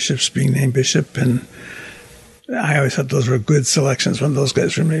being bishops, being named bishop, and I always thought those were good selections when those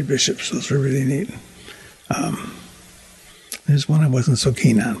guys were made bishops. Those were really neat. There's one I wasn't so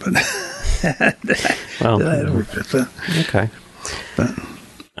keen on, but okay. But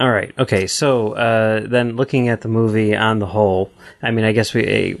all right. Okay. So then, looking at the movie on the whole, I mean, I guess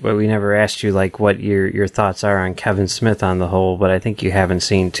we never asked you what your thoughts are on Kevin Smith on the whole, but I think you haven't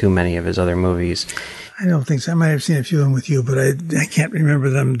seen too many of his other movies. I don't think so. I might have seen a few of them with you, but I can't remember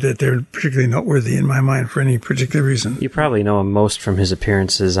them that they're particularly noteworthy in my mind for any particular reason. You probably know him most from his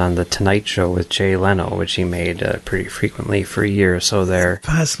appearances on The Tonight Show with Jay Leno, which he made pretty frequently for a year or so there.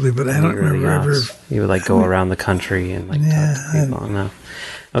 Possibly, but I don't remember ever. He would go around the country and talk to people. No.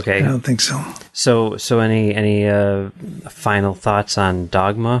 Okay. I don't think so. So any final thoughts on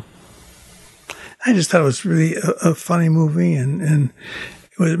Dogma? I just thought it was really a funny movie, and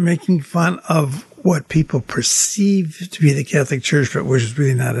it was making fun of what people perceive to be the Catholic Church, but which is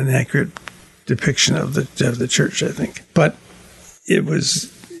really not an accurate depiction of the Church, I think. But it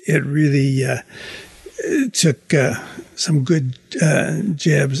really took some good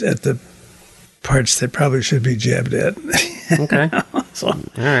jabs at the parts that probably should be jabbed at. Okay. So, all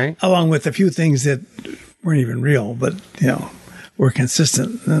right. Along with a few things that weren't even real, but were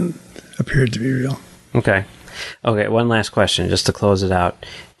consistent and appeared to be real. Okay. Okay, one last question, just to close it out.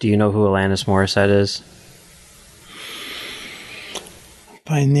 Do you know who Alanis Morissette is?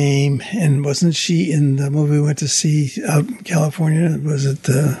 By name, and wasn't she in the movie we went to see out in California? Was it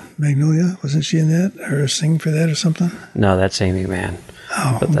Magnolia? Wasn't she in that, or sing for that or something? No, that's Amy Mann.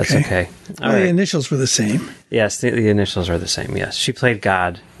 Oh, but that's okay. Well, the initials were the same. Yes, the initials are the same, yes. She played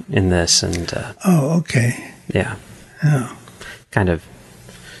God in this, and... oh, okay. Yeah. Oh. Kind of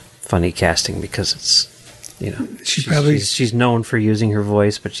funny casting, because it's... she's known for using her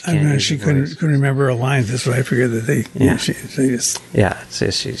voice, but she can't. She couldn't remember her lines. That's why I figured that they. Yeah. She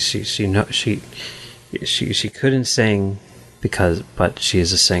couldn't sing but she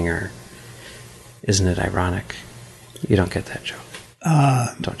is a singer. Isn't it ironic? You don't get that joke,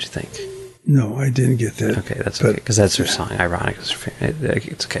 don't you think? No, I didn't get that. Okay, that's okay, because that's her song. Ironic. It's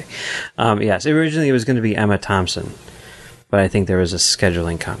okay. Yes, originally it was going to be Emma Thompson, but I think there was a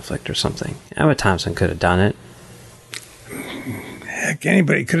scheduling conflict or something. Emma Thompson could have done it. Heck,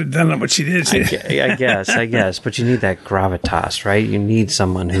 anybody could have done what she did. I guess. But you need that gravitas, right? You need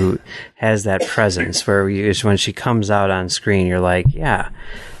someone who has that presence where when she comes out on screen, you're like, yeah,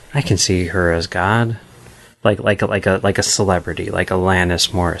 I can see her as God. Like a celebrity, like Alanis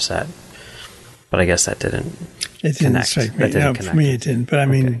Morissette. But I guess that didn't. It didn't strike me. No, for me, it didn't. But I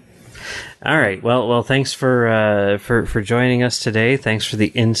mean, okay. All right. Well. Thanks for joining us today. Thanks for the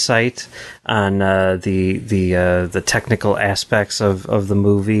insight on the technical aspects of the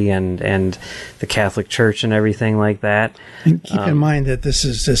movie and the Catholic Church and everything like that. And keep in mind that this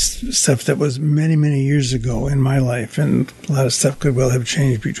is just stuff that was many, many years ago in my life, and a lot of stuff could well have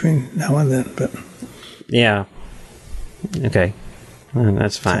changed between now and then. But yeah. Okay.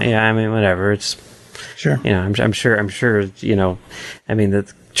 That's fine. Yeah, I mean, whatever. It's sure. I'm sure. I mean, the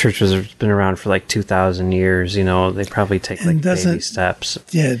church has been around for like 2,000 years. They probably take like baby steps.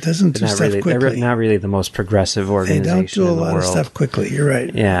 Yeah, it doesn't do stuff quickly. They're not really the most progressive organization. They don't do a lot of stuff quickly. You're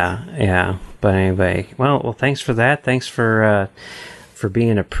right. Yeah. But anyway, well, thanks for that. Thanks for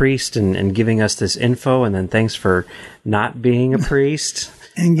being a priest and giving us this info, and then thanks for not being a priest.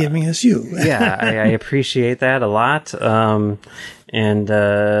 And giving us you. Yeah, I appreciate that a lot.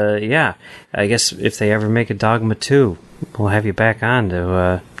 Yeah, I guess if they ever make a Dogma 2, we'll have you back on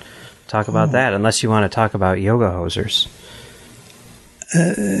to talk about that, unless you want to talk about yoga hosers.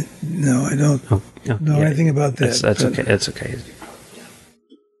 No, I don't know anything about that. That's okay. It's okay.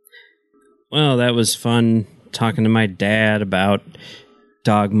 Well, that was fun talking to my dad about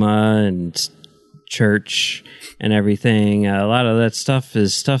Dogma and church and everything. A lot of that stuff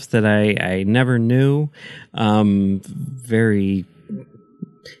is stuff that I never knew.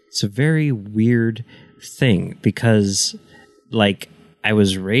 It's a very weird thing because, like, I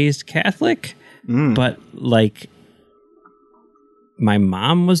was raised Catholic, but, like, my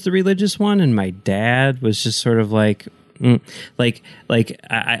mom was the religious one and my dad was just sort of like, let me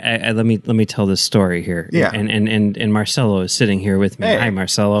tell this story here. Yeah. And Marcelo is sitting here with me. Hey. Hi,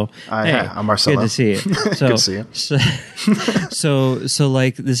 Marcelo. Hey, I'm Marcelo. Good to see you. Good to see you. So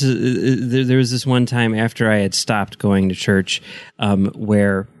like this is there was this one time after I had stopped going to church,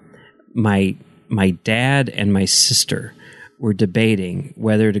 where my dad and my sister were debating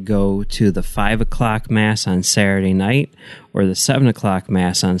whether to go to the 5:00 mass on Saturday night or the 7:00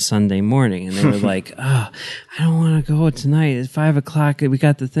 mass on Sunday morning. And they were like, I don't want to go tonight. It's 5:00. We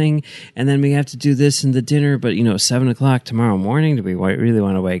got the thing. And then we have to do this and the dinner. But, 7:00 tomorrow morning. Do we really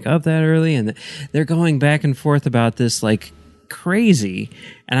want to wake up that early? And they're going back and forth about this like crazy.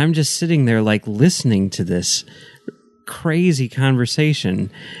 And I'm just sitting there like listening to this crazy conversation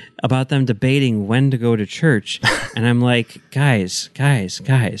about them debating when to go to church. And I'm like, guys,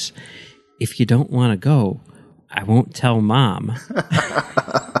 if you don't want to go, I won't tell Mom.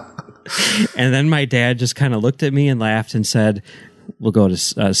 And then my dad just kind of looked at me and laughed and said, we'll go to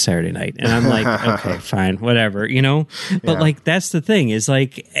Saturday night. And I'm like, okay, fine, whatever, But like, that's the thing is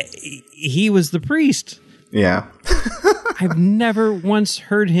like, he was the priest. Yeah. I've never once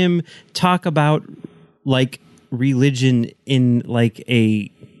heard him talk about like religion in like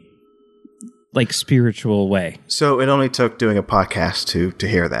a spiritual way. So it only took doing a podcast to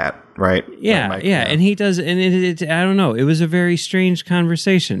hear that, right? Yeah, and he does, and it I don't know. It was a very strange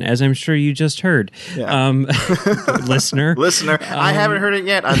conversation, as I'm sure you just heard, listener. I haven't heard it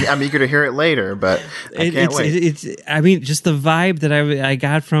yet. I'm eager to hear it later, but I can't wait. I mean, just the vibe that I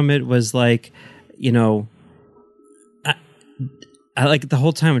got from it was like, I like the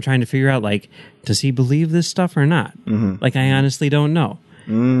whole time I'm trying to figure out like, does he believe this stuff or not? Mm-hmm. Like, I honestly don't know.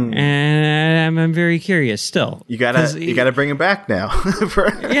 And I'm very curious still. You gotta bring him back now.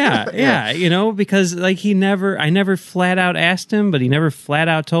 Because like I never flat out asked him, but he never flat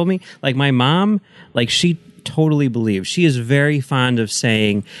out told me. Like my mom, like she totally believes. She is very fond of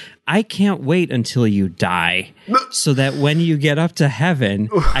saying, I can't wait until you die so that when you get up to heaven,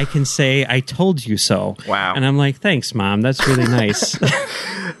 I can say, I told you so. Wow. And I'm like, thanks, Mom. That's really nice.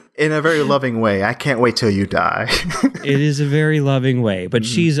 In a very loving way. I can't wait till you die. It is a very loving way, but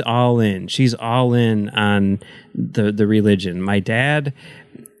she's all in. She's all in on the religion. My dad,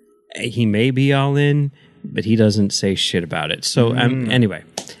 he may be all in, but he doesn't say shit about it. So anyway,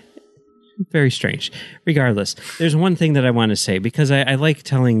 Very strange. Regardless, there's one thing that I want to say, because I like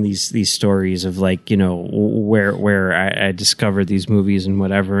telling these stories of, like, you know, where I discovered these movies and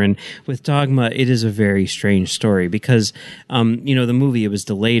whatever. And with Dogma, it is a very strange story because, you know, the movie, it was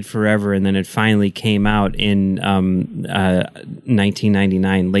delayed forever, and then it finally came out in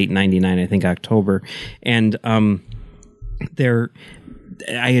 1999, late 99, I think, October. And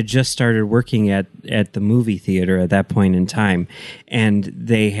I had just started working at the movie theater at that point in time, and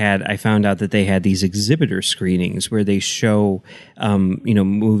I found out that they had these exhibitor screenings where they show, you know,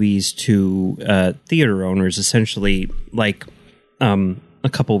 movies to theater owners, essentially, like a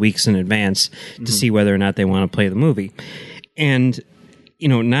couple weeks in advance to see whether or not they want to play the movie. And, you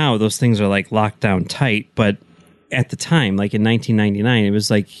know, now those things are like locked down tight, but at the time, like in 1999, it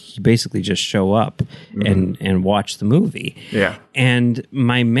was like you basically just show up and watch the movie. Yeah. And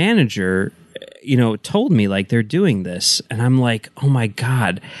my manager, you know, told me, like, they're doing this. And I'm like, oh my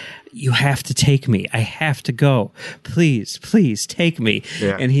God, you have to take me. I have to go. Please take me.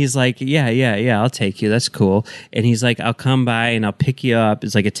 Yeah. And he's like, yeah, I'll take you. That's cool. And he's like, I'll come by and I'll pick you up.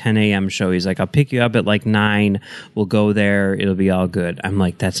 It's like a 10 a.m. show. He's like, I'll pick you up at like 9. We'll go there. It'll be all good. I'm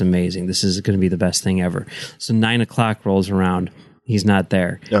like, that's amazing. This is going to be the best thing ever. So 9 o'clock rolls around. He's not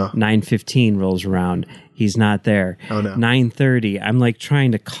there. Oh. 9:15 rolls around. He's not there. Oh, no. 9:30. I'm like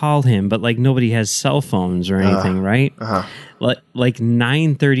trying to call him, but like nobody has cell phones or anything, right? Like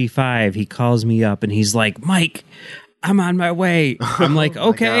 9:35, he calls me up and he's like, Mike, I'm on my way. I'm like,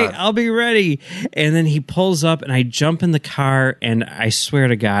 okay, I'll be ready. And then he pulls up and I jump in the car, and I swear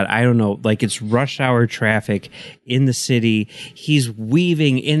to God, I don't know, like it's rush hour traffic in the city. He's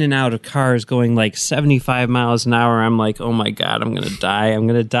weaving in and out of cars going like 75 miles an hour. I'm like, oh my God, I'm going to die. I'm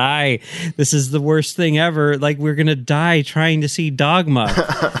going to die. This is the worst thing ever. Like, we're going to die trying to see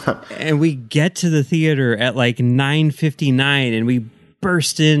Dogma. And we get to the theater at like 9:59, and we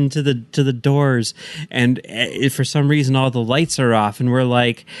burst into the doors, and for some reason all the lights are off, and we're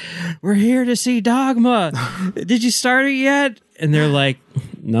like, we're here to see Dogma. Did you start it yet? And they're like,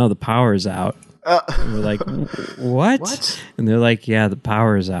 no, the power's out. And we're like, what? And they're like, yeah, the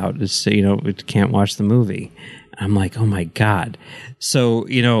power's out. It's, you know, we can't watch the movie. I'm like, oh my God. So,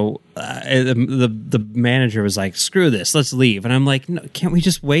 you know, the manager was like, screw this, let's leave. And I'm like, no, can't we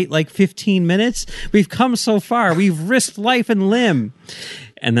just wait like 15 minutes? We've come so far. We've risked life and limb.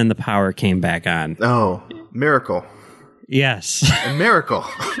 And then the power came back on. Oh, miracle. Yes. A miracle.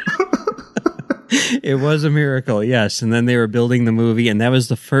 It was a miracle, yes. And then they were building the movie, and that was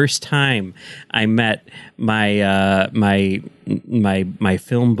the first time I met my my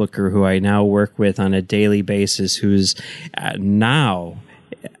film booker, who I now work with on a daily basis, who's now,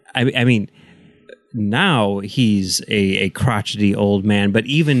 I mean, now he's a crotchety old man, but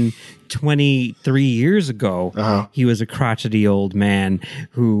even 23 years ago, he was a crotchety old man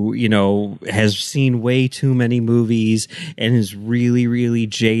who, you know, has seen way too many movies and is really, really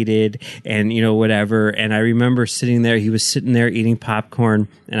jaded and, you know, whatever. And I remember sitting there, he was sitting there eating popcorn,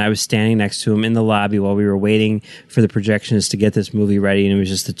 and I was standing next to him in the lobby while we were waiting for the projectionists to get this movie ready. And it was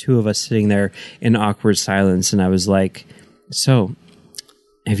just the two of us sitting there in awkward silence. And I was like, so,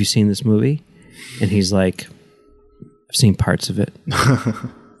 have you seen this movie? And he's like, I've seen parts of it.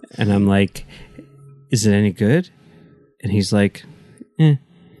 And I'm like, is it any good? And he's like,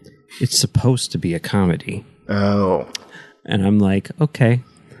 it's supposed to be a comedy. Oh. And I'm like, okay.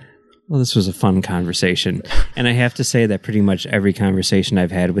 Well, this was a fun conversation. And I have to say that pretty much every conversation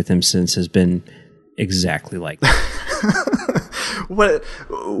I've had with him since has been exactly like that.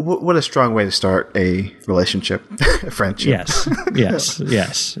 What a strong way to start a relationship, a friendship.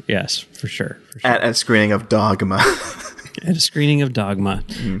 Yes, for sure. At a screening of Dogma. At a screening of Dogma.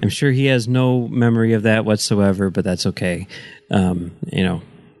 I'm sure he has no memory of that whatsoever, but that's okay. You know,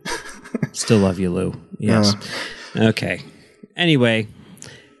 still love you, Lou. Yes. Okay. Anyway,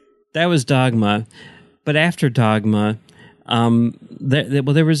 that was Dogma. But after Dogma, there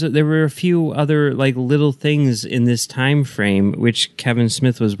were a few other like little things in this time frame which Kevin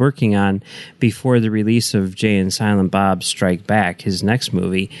Smith was working on before the release of Jay and Silent Bob Strike Back, his next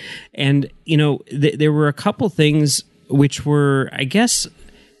movie. And, you know, there were a couple things which were, I guess,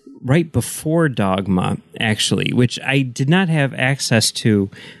 right before Dogma, actually, which I did not have access to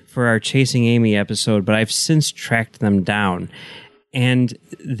for our Chasing Amy episode, but I've since tracked them down. And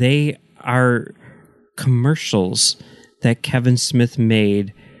they are commercials that Kevin Smith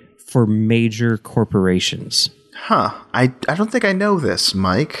made for major corporations. Huh. I don't think I know this,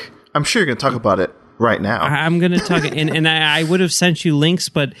 Mike. I'm sure you're going to talk about it right now. I'm going to talk, and I would have sent you links,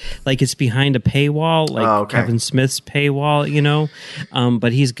 but like it's behind a paywall, like Kevin Smith's paywall, you know.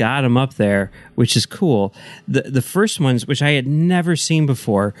 But he's got them up there, which is cool. The first ones, which I had never seen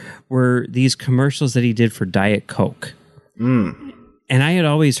before, were these commercials that he did for Diet Coke. And I had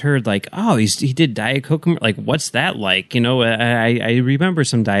always heard like, oh, he did Diet Coke. Like, what's that like? You know, I remember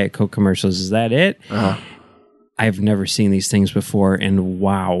some Diet Coke commercials. Is that it? I've never seen these things before, and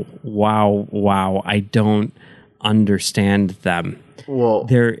wow, I don't understand them. Well,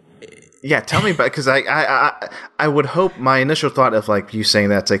 tell me about it, because I would hope, my initial thought of like you saying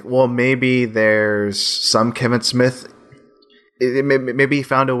that's like, well, maybe there's some Kevin Smith. Maybe he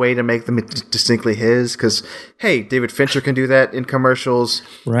found a way to make them distinctly his, because, hey, David Fincher can do that in commercials.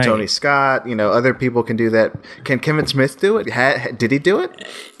 Right. Tony Scott, you know, other people can do that. Can Kevin Smith do it? Did he do it?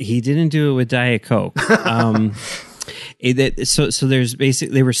 He didn't do it with Diet Coke. So there's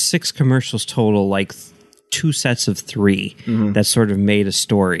basically, there were 6 commercials total, like 2 sets of 3 that sort of made a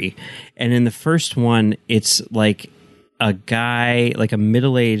story. And in the first one, it's like a guy, like a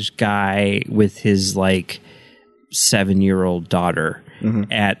middle-aged guy with his like 7-year-old daughter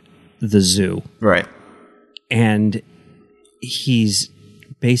at the zoo. Right. And he's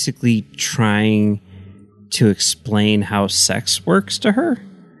basically trying to explain how sex works to her.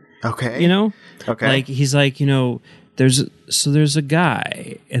 Okay. You know? Okay. Like, he's like, you know, there's a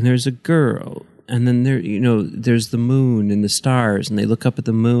guy and there's a girl, and then there's the moon and the stars, and they look up at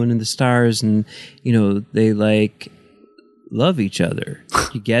the moon and the stars, and, you know, they like love each other.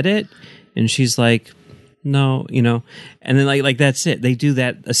 You get it? And she's like, no, you know, and then like that's it. They do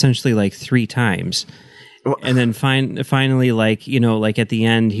that essentially like 3 times. And then finally, like, you know, like at the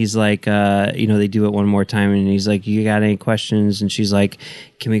end, he's like, you know, they do it one more time, and he's like, you got any questions? And she's like,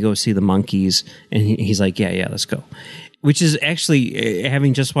 can we go see the monkeys? And he's like, yeah, let's go. Which is actually,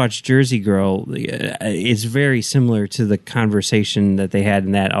 having just watched Jersey Girl, it's very similar to the conversation that they had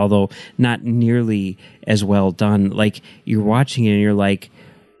in that, although not nearly as well done. Like, you're watching it and you're like,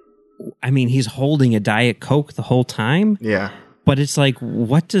 I mean, he's holding a Diet Coke the whole time. Yeah. But it's like,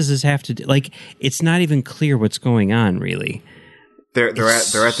 what does this have to do? Like, it's not even clear what's going on, really. They're at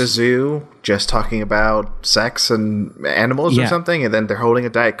the zoo just talking about sex and animals or something, and then they're holding a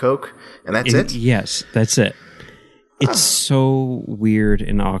Diet Coke, and that's it? Yes, that's it. It's so weird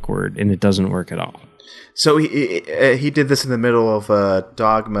and awkward, and it doesn't work at all. So he did this in the middle of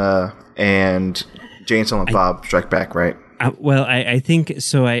Dogma and Jane Silent Bob Strike Back, right? Well, I think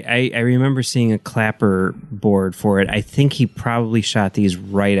so. I remember seeing a clapper board for it. I think he probably shot these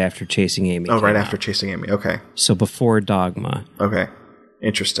right after Chasing Amy. Oh, right after Chasing Amy. Okay. So before Dogma. Okay.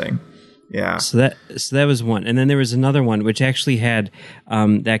 Interesting. Yeah. So that was one, and then there was another one which actually had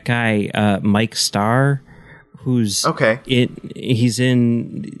that guy Mike Starr, who's he's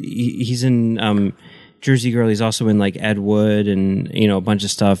in Jersey Girl. He's also in like Ed Wood and, you know, a bunch of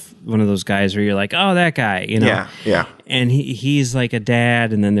stuff. One of those guys where you're like, oh, that guy, you know? Yeah. And he's like a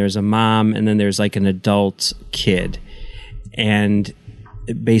dad, and then there's a mom, and then there's like an adult kid. And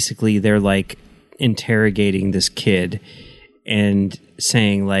basically they're like interrogating this kid and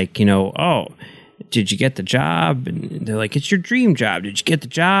saying like, you know, oh, did you get the job? And they're like, it's your dream job. Did you get the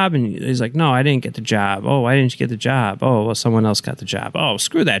job? And he's like, no, I didn't get the job. Oh, why didn't you get the job? Oh, well, someone else got the job. Oh,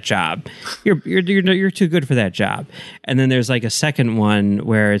 screw that job. You're too good for that job. And then there's like a second one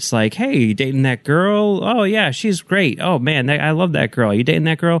where it's like, hey, you dating that girl? Oh, yeah, she's great. Oh, man, I love that girl. You dating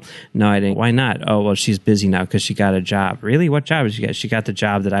that girl? No, I didn't. Why not? Oh, well, she's busy now because she got a job. Really? What job did she get? She got the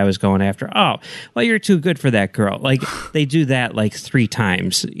job that I was going after. Oh, well, you're too good for that girl. Like, they do that like 3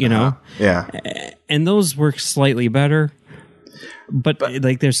 times, you know? Yeah. And those work slightly better, but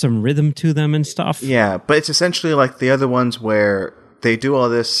like there's some rhythm to them and stuff. Yeah, but it's essentially like the other ones where they do all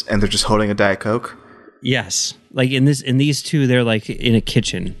this and they're just holding a Diet Coke. Yes, like in these 2, they're like in a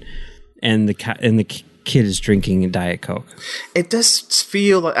kitchen, and the kid is drinking a Diet Coke. It does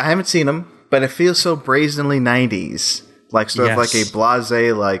feel like, I haven't seen them, but it feels so brazenly 90s, like sort of like a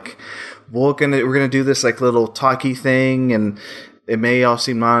blasé, like we're gonna do this like little talky thing, and it may all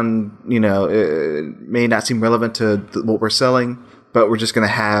seem it may not seem relevant to what we're selling, but we're just going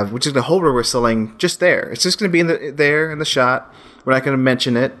to hold what we're selling just there. It's just going to be there in the shot. We're not going to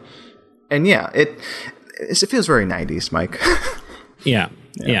mention it. And yeah, it feels very 90s, Mike. Yeah.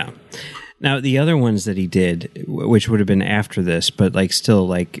 Now, the other ones that he did, which would have been after this, but like still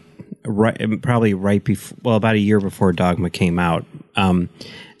like probably right before, well, about a year before Dogma came out,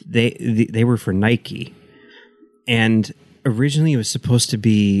 they were for Nike. And originally it was supposed to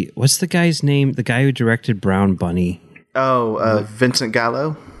be, what's the guy's name? The guy who directed Brown Bunny. Oh, Vincent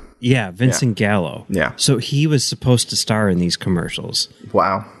Gallo? Yeah, Vincent Gallo. Yeah. So he was supposed to star in these commercials.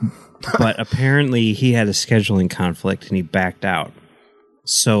 Wow. But apparently he had a scheduling conflict and he backed out.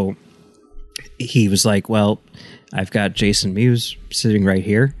 So he was like, well, I've got Jason Mewes sitting right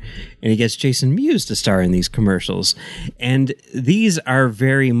here, and he gets Jason Mewes to star in these commercials. And these are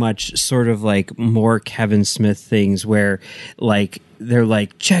very much sort of like more Kevin Smith things where like they're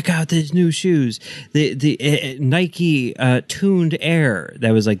like, check out these new shoes, the Nike Tuned Air.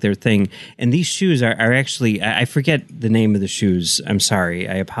 That was like their thing. And these shoes are actually, I forget the name of the shoes. I'm sorry.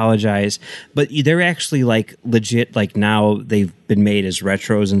 I apologize. But they're actually like legit, like now they've been made as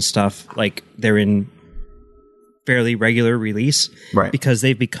retros and stuff. Like they're in fairly regular release, right? Because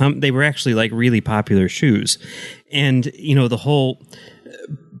they were actually like really popular shoes. And, you know, the whole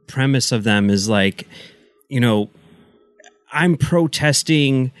premise of them is like, you know, I'm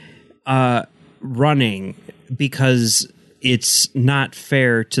protesting running because it's not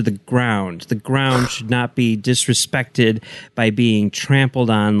fair to the ground. The ground should not be disrespected by being trampled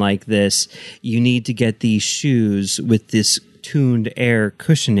on like this. You need to get these shoes with this tuned air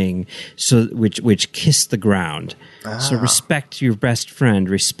cushioning, so which kiss the ground. So respect your best friend,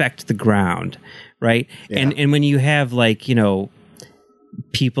 respect the ground, right? Yeah. And when you have like, you know,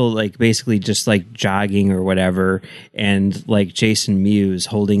 people like basically just like jogging or whatever, and like Jason Mewes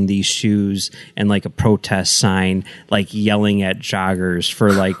holding these shoes and like a protest sign, like yelling at joggers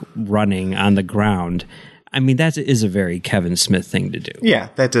for like running on the ground. I mean, that is a very Kevin Smith thing to do. Yeah,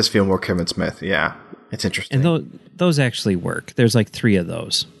 that does feel more Kevin Smith. Yeah, it's interesting. And those actually work. There's like 3 of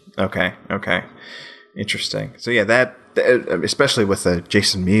those. Okay. Interesting. So yeah, that especially with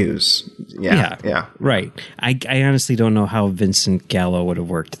Jason Mewes. Yeah. Right. I honestly don't know how Vincent Gallo would have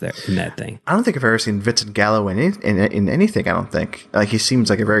worked there in that thing. I don't think I've ever seen Vincent Gallo in anything. I don't think. Like, he seems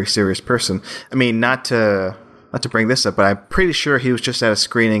like a very serious person. I mean, not to bring this up, but I'm pretty sure he was just at a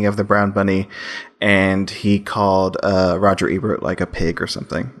screening of The Brown Bunny, and he called Roger Ebert like a pig or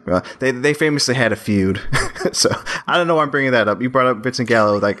something. They famously had a feud. So I don't know why I'm bringing that up. You brought up Vincent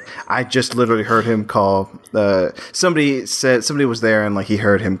Gallo. Like, I just literally heard him call. Somebody was there, and like he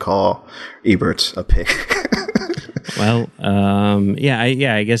heard him call Ebert a pig. Well,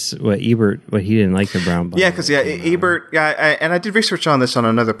 I guess he didn't like The Brown Bunny. Yeah, because Ebert. And I did research on this on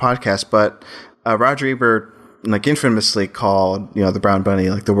another podcast, but Roger Ebert, like, infamously called, you know, The Brown Bunny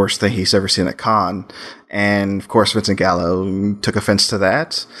like the worst thing he's ever seen at Cannes. And of course Vincent Gallo took offense to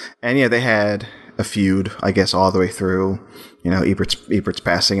that. And yeah, they had a feud, I guess, all the way through, you know, Ebert's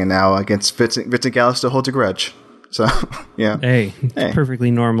passing, and now against Vincent Gallo still holds a grudge. So yeah. Hey,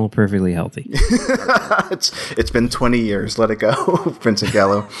 perfectly normal, perfectly healthy. It's been 20 years. Let it go, Vincent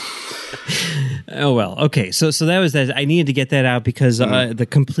Gallo. Oh, well, okay. So that was that. I needed to get that out because the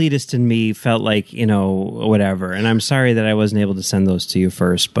completist in me felt like, you know, whatever. And I'm sorry that I wasn't able to send those to you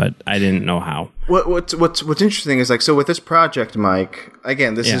first, but I didn't know how. What's interesting is, like, so with this project, Mike,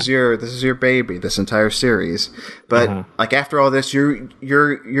 again, this is your baby, this entire series. But like, after all this,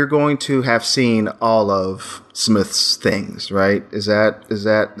 you're going to have seen all of Smith's things, right? Is that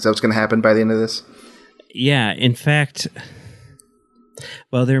what's going to happen by the end of this? Yeah. In fact,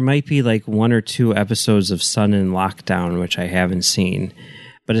 well, there might be like 1 or 2 episodes of Sun in Lockdown, which I haven't seen.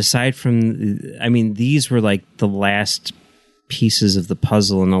 But aside from, I mean, these were like the last pieces of the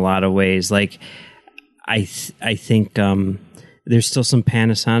puzzle in a lot of ways. Like, I think there's still some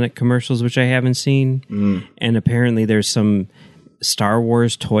Panasonic commercials, which I haven't seen. And apparently there's some Star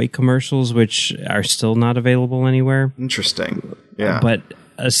Wars toy commercials, which are still not available anywhere. Interesting. Yeah. But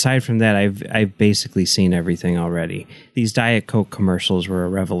aside from that, I've basically seen everything already. These Diet Coke commercials were a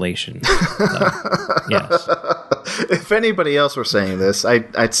revelation. So, yes. If anybody else were saying this,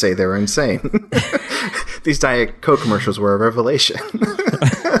 I'd say they were insane. These Diet Coke commercials were a revelation.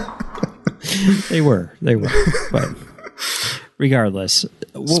 They were. But regardless,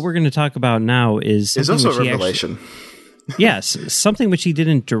 what we're going to talk about now is also a revelation. Yes, something which he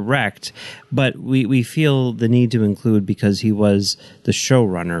didn't direct, but we feel the need to include because he was the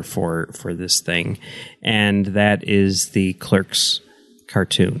showrunner for this thing, and that is the Clerks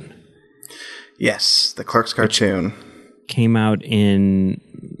cartoon. Yes, the Clerks cartoon. Which came out in,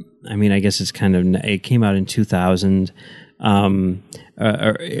 I mean, I guess it came out in 2000.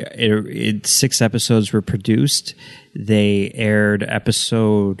 6 episodes were produced. They aired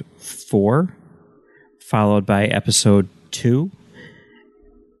episode 4, followed by episode 2,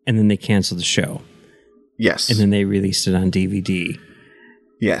 and then they canceled the show. Yes. And then they released it on DVD.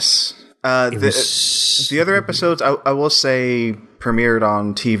 Yes. The other episodes, I will say, premiered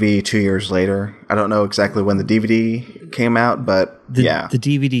on TV 2 years later. I don't know exactly when the DVD came out, but the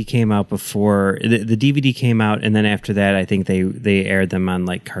DVD came out before the DVD came out, and then after that, I think they aired them on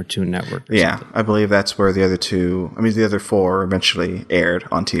like Cartoon Network. Or something. I believe that's where the other 4 eventually aired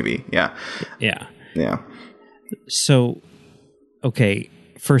on TV. Yeah. So, okay,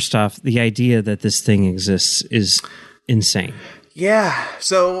 first off, the idea that this thing exists is insane. Yeah,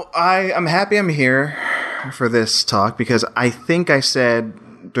 so I'm happy I'm here for this talk because I think I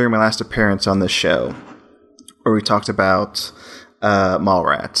said during my last appearance on this show where we talked about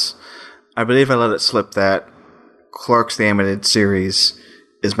Mallrats, I believe I let it slip that Clerks the Animated Series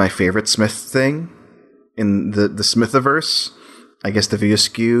is my favorite Smith thing in the Smithiverse, I guess the View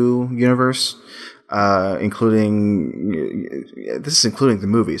Askew universe, including the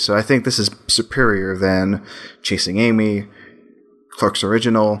movie. So I think this is superior than Chasing Amy, Clerks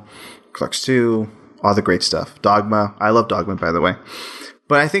Original, Clerks 2, all the great stuff. Dogma. I love Dogma, by the way.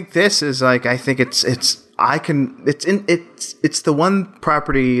 But I think this is like, I think it's the one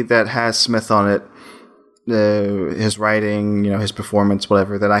property that has Smith on it, his writing, his performance,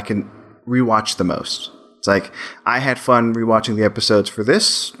 whatever, that I can rewatch the most. It's like, I had fun rewatching the episodes for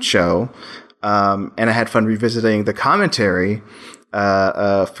this show, and I had fun revisiting the commentary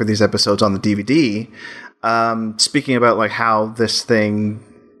for these episodes on the DVD. Speaking about like how this thing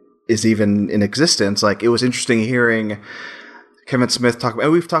is even in existence, like it was interesting hearing Kevin Smith talk about,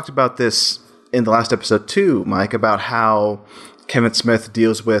 and we've talked about this in the last episode too, Mike, about how Kevin Smith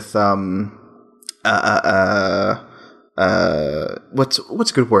deals with what's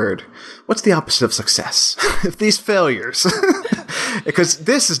a good word? What's the opposite of success? If these failures. Because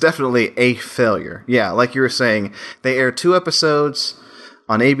this is definitely a failure. Yeah, like you were saying, they aired 2 episodes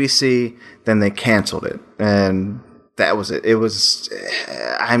on ABC, then they canceled it. And that was it. It was,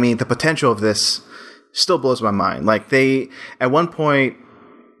 I mean, the potential of this still blows my mind. Like at one point,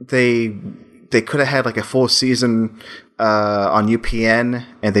 they could have had like a full season on UPN,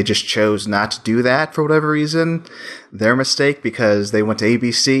 and they just chose not to do that for whatever reason. Their mistake, because they went to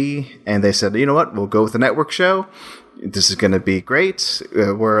ABC and they said, you know what, we'll go with the network show. This is going to be great.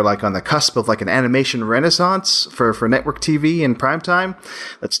 We're like on the cusp of like an animation renaissance for network TV in primetime.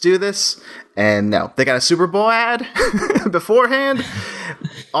 Let's do this. And no, they got a Super Bowl ad beforehand.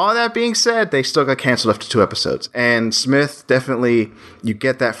 All that being said, they still got canceled after 2 episodes. And Smith, definitely, you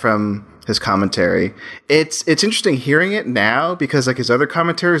get that from his commentary. It's interesting hearing it now because like his other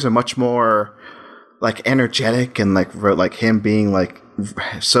commentaries are much more like energetic and like him being like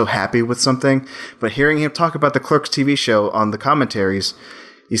so happy with something. But hearing him talk about the Clerks TV show on the commentaries,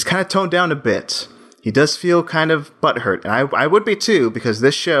 he's kind of toned down a bit. He does feel kind of butthurt. And I would be too, because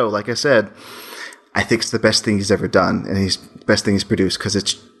this show, like I said, I think it's the best thing he's ever done, and he's the best thing he's produced because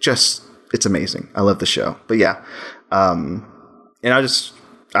it's amazing. I love the show. But yeah, and I'll just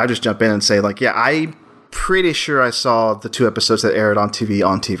jump in and say, like, yeah, I'm pretty sure I saw the 2 episodes that aired on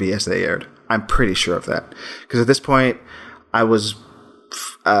TV as they aired. I'm pretty sure of that. Because at this point, I was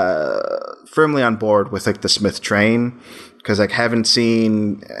firmly on board with, like, the Smith train. Because, like, having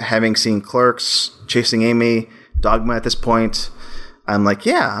seen Clerks, Chasing Amy, Dogma at this point, I'm like,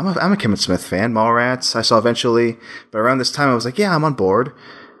 yeah, I'm a Kevin Smith fan. Mallrats, I saw eventually. But around this time, I was like, yeah, I'm on board.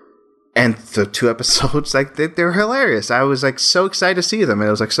 And the 2 episodes, like, they're hilarious. I was, like, so excited to see them, and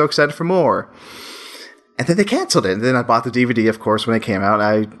I was, like, so excited for more. And then they canceled it. And then I bought the DVD, of course, when it came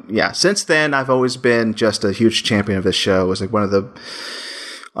out. Since then, I've always been just a huge champion of this show. It was, like, one of the,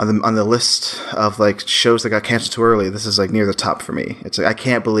 on the list of, like, shows that got canceled too early, this is, like, near the top for me. It's like, I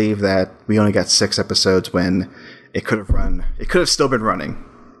can't believe that we only got 6 episodes when it could have still been running,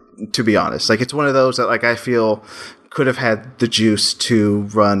 to be honest. Like, it's one of those that, like, I feel could have had the juice to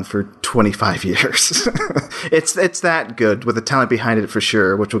run for 25 years. It's that good with the talent behind it for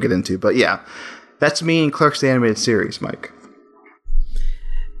sure, which we'll get into. But yeah, that's me and Clerks the Animated Series, Mike.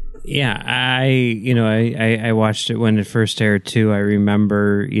 Yeah, I watched it when it first aired too. I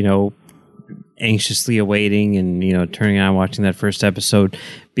remember, anxiously awaiting and, turning on, watching that first episode,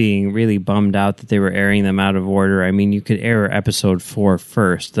 being really bummed out that they were airing them out of order. I mean, you could air episode 4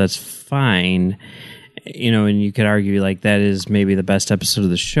 first. That's fine. And you could argue like that is maybe the best episode of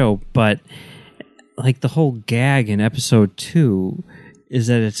the show, but like the whole gag in episode 2 is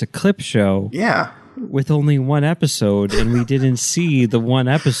that it's a clip show. Yeah. With only 1 episode, and we didn't see the 1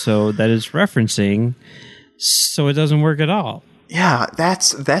 episode that it's referencing, so it doesn't work at all. Yeah,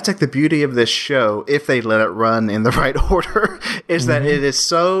 that's like the beauty of this show, if they let it run in the right order, is that it is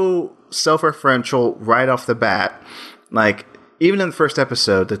so self-referential right off the bat. Like, even in the first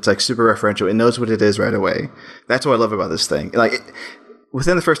episode, it's like super referential. It knows what it is right away. That's what I love about this thing. Like,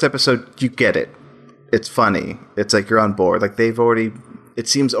 within the first episode, you get it. It's funny. It's like you're on board. Like, it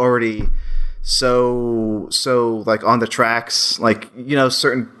seems already so like on the tracks, like, you know,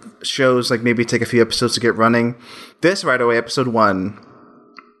 certain shows like maybe take a few episodes to get running. This right away, episode 1,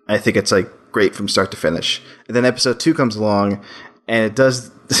 I think it's like great from start to finish. And then episode 2 comes along and it does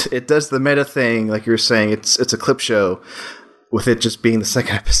the meta thing, like you were saying. It's a clip show with it just being the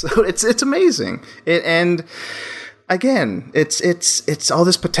second episode. It's amazing. And again, it's all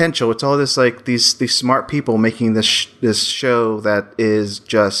this potential. It's all this like these smart people making this show that is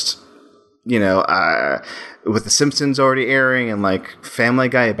just, you know, with The Simpsons already airing and like Family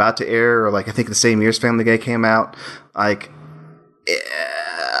Guy about to air, or like I think the same year's Family Guy came out. Like,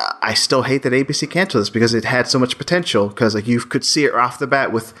 I still hate that ABC canceled this because it had so much potential. Because like you could see it off the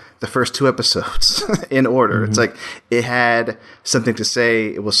bat with the first 2 episodes in order. Mm-hmm. It's like it had something to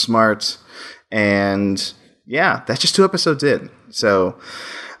say. It was smart, and yeah, that's just 2 episodes in. So,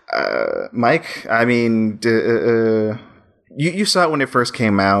 Mike, I mean, you saw it when it first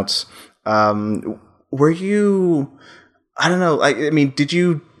came out. Were you? I don't know. I mean,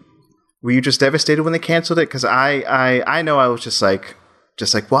 were you just devastated when they canceled it? Because I know I was just like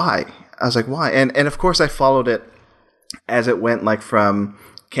why? I was like, why? And of course I followed it as it went, like from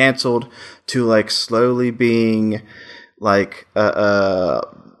canceled to like slowly being like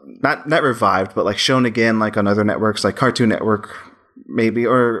not revived, but like shown again, like on other networks like Cartoon Network maybe,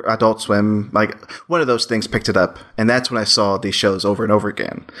 or Adult Swim. Like one of those things picked it up, and that's when I saw these shows over and over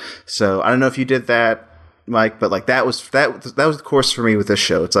again. So I don't know if you did that, Mike, but like that was the course for me with this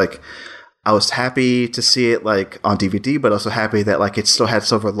show. It's like I was happy to see it like on DVD, but also happy that like it still had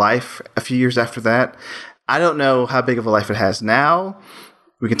Silver Life a few years after that. I don't know how big of a life it has now.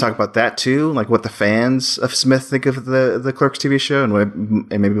 We can talk about that too, like what the fans of Smith think of the Clerks TV show, and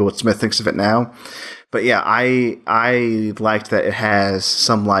maybe what Smith thinks of it now. But yeah, I liked that it has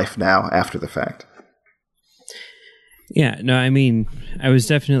some life now after the fact. Yeah, no, I mean, I was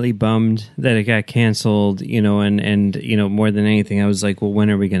definitely bummed that it got canceled, you know, and you know, more than anything, I was like, well, when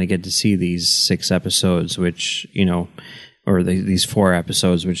are we going to get to see these 6 episodes, which, you know, or these 4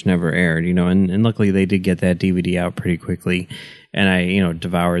 episodes, which never aired, you know, and luckily they did get that DVD out pretty quickly, and I, you know,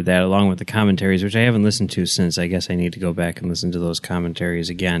 devoured that along with the commentaries, which I haven't listened to since. I guess I need to go back and listen to those commentaries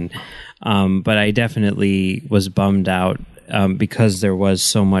again. But I definitely was bummed out because there was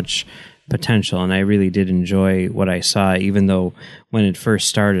so much potential, and I really did enjoy what I saw, even though when it first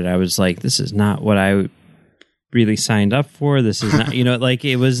started I was like, this is not what I really signed up for. This is not, you know, like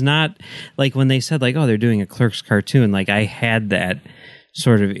it was not like when they said like, oh, they're doing a Clerks cartoon, like I had that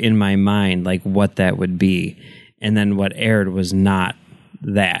sort of in my mind, like what that would be, and then what aired was not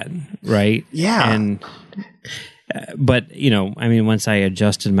that, right? Yeah. And but, you know, I mean, once I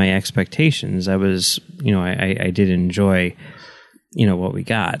adjusted my expectations, I was, you know, I did enjoy, you know, what we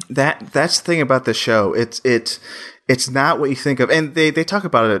got. That's the thing about the show. It's not what you think of, and they talk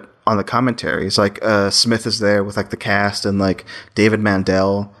about it on the commentaries. Like Smith is there with like the cast, and like David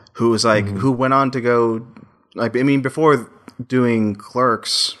Mandel, who was like who went on to go, like, I mean, before doing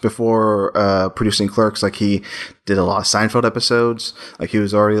Clerks, before producing Clerks, like he did a lot of Seinfeld episodes. Like he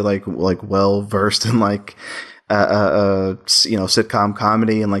was already like well versed in like you know, sitcom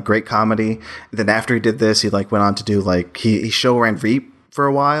comedy and like great comedy. And then after he did this, he like went on to do like he show ran Veep for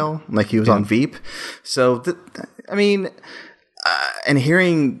a while, like he was on Veep. So I mean, and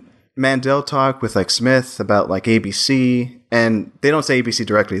hearing Mandel talk with like Smith about like ABC, and they don't say ABC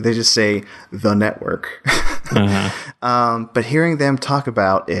directly, they just say the network. But hearing them talk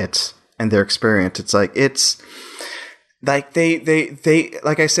about it and their experience, it's like they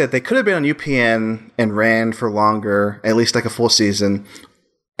like I said, they could have been on UPN and ran for longer, at least like a full season.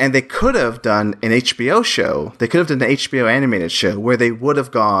 And they could have done an HBO show. They could have done an HBO animated show where they would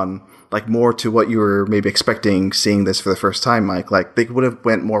have gone like more to what you were maybe expecting seeing this for the first time, Mike. Like they would have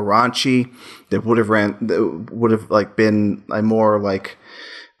went more raunchy. They would have like been a more like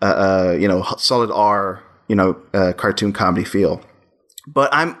you know, solid R, you know, cartoon comedy feel. But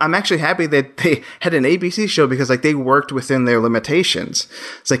I'm actually happy that they had an ABC show because like they worked within their limitations.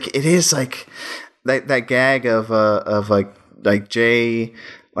 It's like it is like that gag of like Jay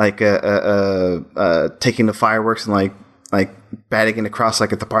like taking the fireworks and like batting it across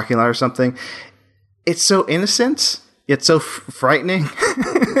like at the parking lot or something. It's so innocent yet so frightening.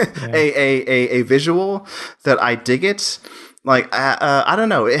 a visual that I dig it. Like I don't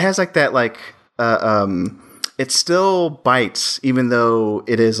know. It has like that like it still bites, even though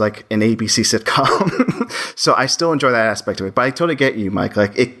it is like an ABC sitcom. So I still enjoy that aspect of it. But I totally get you, Mike.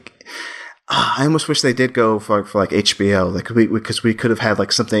 Like it, I almost wish they did go for like HBO, like because we could have had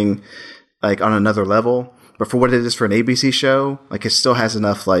like something like on another level. But for what it is for an ABC show, like it still has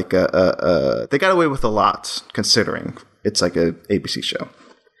enough. Like they got away with a lot considering it's like a ABC show.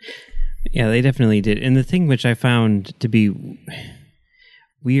 Yeah, they definitely did. And the thing which I found to be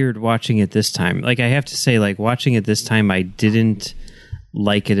weird watching it this time, like I have to say, like watching it this time, I didn't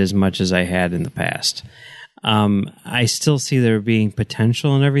like it as much as I had in the past. I still see there being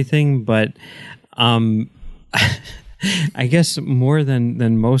potential and everything, but I guess more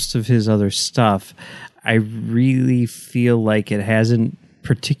than most of his other stuff, I really feel like it hasn't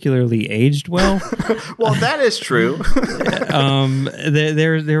particularly aged well. Well, that is true.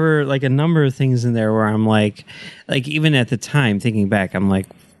 There were like a number of things in there where I'm like even at the time thinking back, I'm like,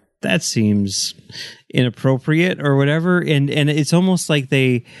 that seems inappropriate or whatever, and it's almost like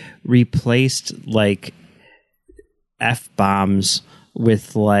they replaced like F-bombs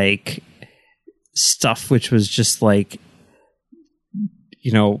with like stuff which was just like,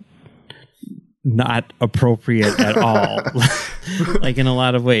 you know, not appropriate at all. Like in a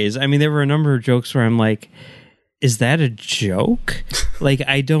lot of ways. I mean, there were a number of jokes where I'm like, is that a joke? Like,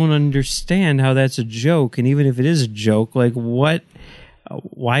 I don't understand how that's a joke. And even if it is a joke, like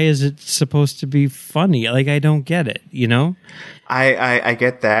why is it supposed to be funny? Like, I don't get it, you know? I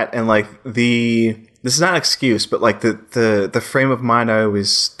get that. And like this is not an excuse, but like the frame of mind I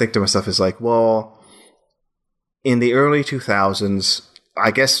always think to myself is like, well, in the early 2000s, I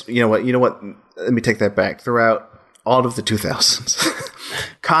guess, you know what, let me take that back. Throughout all of the 2000s,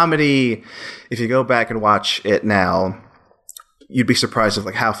 comedy, if you go back and watch it now, you'd be surprised of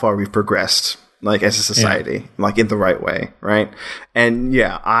like how far we've progressed, like as a society, like in the right way, right? And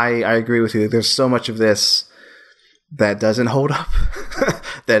yeah, I agree with you. There's so much of this that doesn't hold up.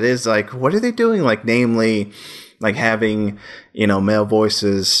 That is like, what are they doing? Like, namely, like having, you know, male voice,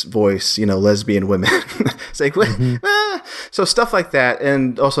 you know, lesbian women. It's like, so stuff like that,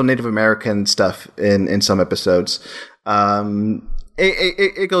 and also Native American stuff in some episodes.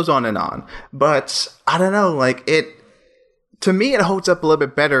 It goes on and on, but I don't know, like to me, it holds up a little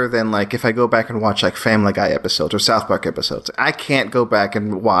bit better than like if I go back and watch like Family Guy episodes or South Park episodes. I can't go back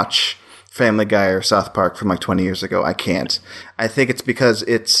and watch Family Guy or South Park from like 20 years ago. I can't. I think it's because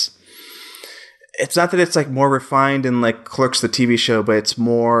it's not that it's like more refined in like Clerks, the TV show, but it's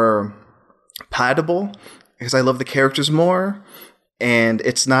more palatable because I love the characters more, and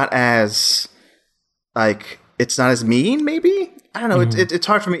it's not as mean, maybe. I don't know. It's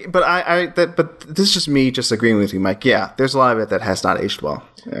hard for me, but but this is just me just agreeing with you, Mike. Yeah, there's a lot of it that has not aged well.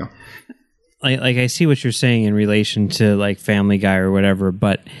 Yeah. Like I see what you're saying in relation to like Family Guy or whatever,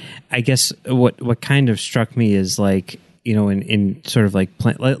 but I guess what kind of struck me is like, you know, in sort of like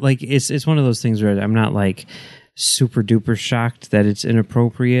it's one of those things where I'm not like super duper shocked that it's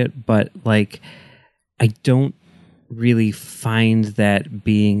inappropriate, but like I don't really find that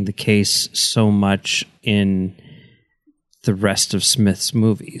being the case so much in the rest of Smith's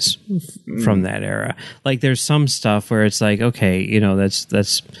movies from that era. Like there's some stuff where it's like, okay, you know,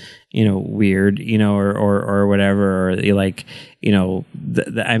 that's you know, weird, you know, or whatever, or like, you know,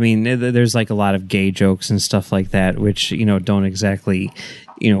 I mean, there's like a lot of gay jokes and stuff like that, which, you know, don't exactly,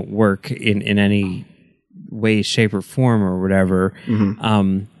 you know, work in any way, shape, or form or whatever.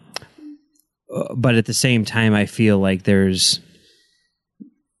 But at the same time, I feel like there's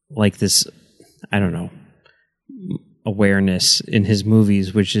like this, I don't know, awareness in his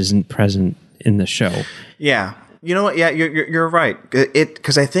movies which isn't present in the show. Yeah. You know what? Yeah, you're right.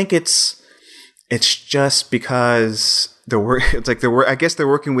 Because I think it's just because I guess they're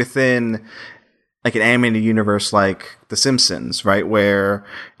working within like an animated universe like The Simpsons, right? Where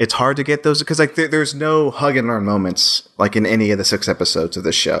it's hard to get those because like there's no hug and learn moments like in any of the 6 episodes of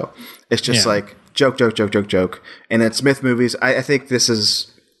the show. It's just like joke, and in Smith movies, I think this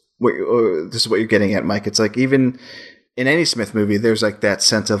is what you're getting at, Mike. It's like even in any Smith movie, there's like that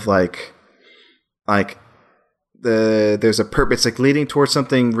sense of like there's a purpose, like leading towards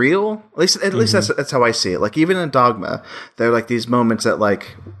something real. At least that's how I see it. Like even in Dogma, there are like these moments that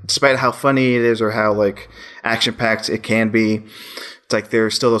like, despite how funny it is or how like action packed it can be, it's like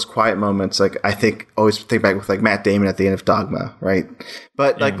there's still those quiet moments. Like I always think back with like Matt Damon at the end of Dogma, right?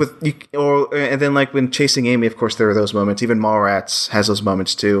 But like and then like when Chasing Amy, of course there are those moments. Even Mallrats has those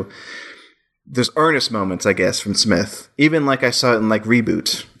moments too. There's earnest moments, I guess, from Smith. Even like I saw it in like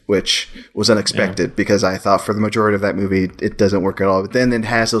Reboot, which was unexpected because I thought for the majority of that movie it doesn't work at all. But then it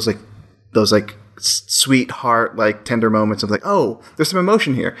has those sweetheart, like tender moments of like, oh, there's some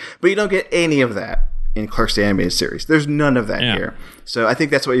emotion here. But you don't get any of that in Clerks the Animated Series. There's none of that here. So I think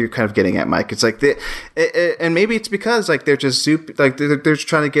that's what you're kind of getting at, Mike. It's like and maybe it's because like they're just they're just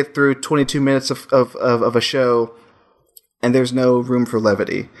trying to get through 22 minutes of a show, and there's no room for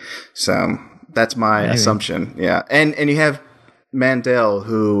levity. So that's my assumption. Yeah, and you have Mandel,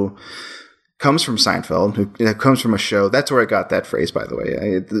 who comes from Seinfeld, who comes from a show. That's where I got that phrase, by the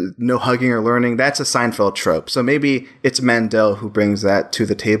way. No hugging or learning. That's a Seinfeld trope. So maybe it's Mandel who brings that to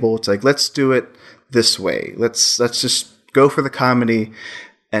the table. It's like, let's do it this way. Let's just go for the comedy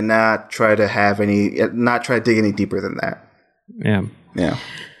and not try to dig any deeper than that. Yeah. Yeah.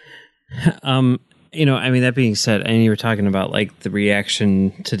 That being said, and you were talking about like the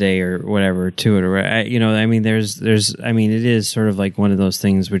reaction today or whatever to it, or it is sort of like one of those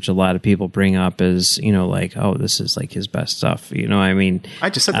things which a lot of people bring up as, like, oh, this is like his best stuff. I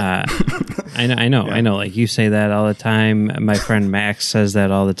just said that. I know. Like you say that all the time. My friend Max says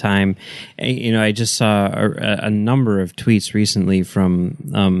that all the time. I just saw a number of tweets recently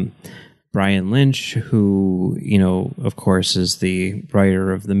from Brian Lynch, who, of course, is the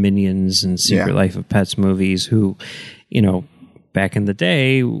writer of the Minions and Secret Life of Pets movies, who, back in the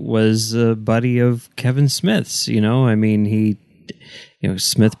day was a buddy of Kevin Smith's.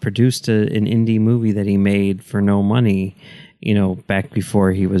 Smith produced an indie movie that he made for no money, back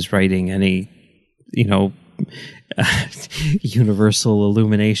before he was writing any, Universal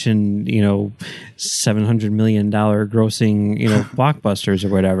Illumination, $700 million grossing, blockbusters or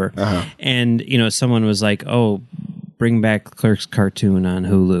whatever. Uh-huh. And, someone was like, oh, bring back Clerks cartoon on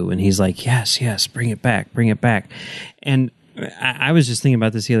Hulu. And he's like, yes, bring it back. And I was just thinking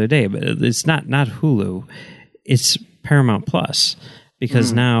about this the other day, but it's not Hulu. It's Paramount Plus,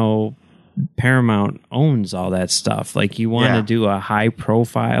 because now Paramount owns all that stuff. Like, you want to do a high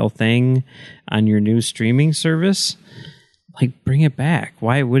profile thing on your new streaming service, like, bring it back.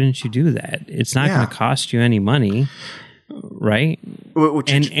 Why wouldn't you do that? It's not going to cost you any money, right?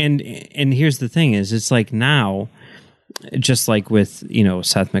 And here's the thing is, it's like now, just like with,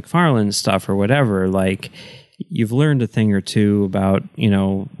 Seth MacFarlane's stuff or whatever, like, you've learned a thing or two about,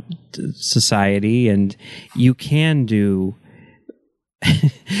 society, and you can do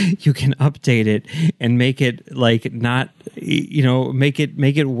you can update it and make it like not, make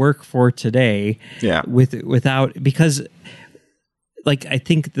it work for today. Yeah. Without, because like, I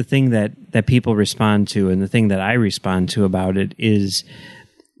think the thing that people respond to, and the thing that I respond to about it, is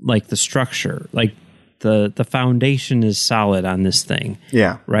like the structure, like the foundation is solid on this thing.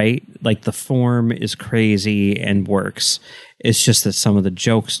 Yeah. Right. Like, the form is crazy and works. It's just that some of the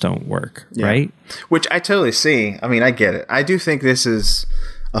jokes don't work, right? Which I totally see. I mean, I get it. I do think this is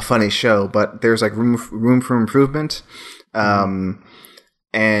a funny show, but there's like room for improvement. And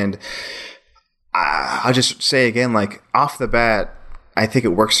I'll just say again, like, off the bat, I think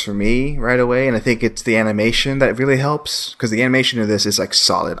it works for me right away. And I think it's the animation that really helps, because the animation of this is like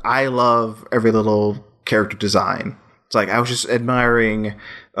solid. I love every little character design. It's like, I was just admiring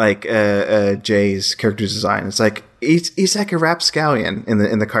like Jay's character design. It's like he's like a rapscallion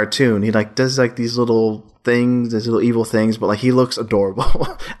in the cartoon. He like does like these little things, these little evil things, but like, he looks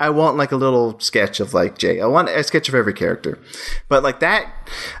adorable. I want like a little sketch of like Jay. I want a sketch of every character. But like that,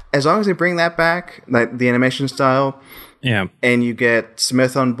 as long as they bring that back, like the animation style, and you get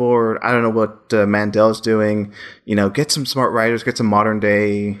Smith on board. I don't know what Mandel's doing. Get some smart writers, get some modern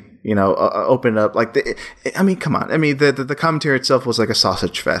day. Open up like come on. I mean, the commentary itself was like a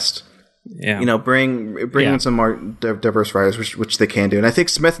sausage fest. Yeah. Bring in some more diverse writers, which they can do. And I think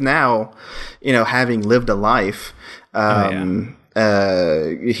Smith now, having lived a life,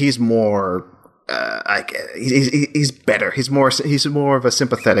 he's more. He's better. He's more of a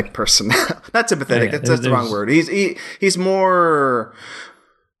sympathetic person. Not sympathetic. That's the wrong word. He's more.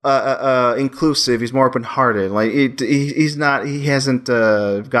 Inclusive. He's more open-hearted. Like, he hasn't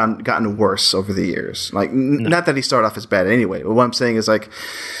gotten worse over the years. Like, not that he started off as bad anyway. But what I'm saying is, like,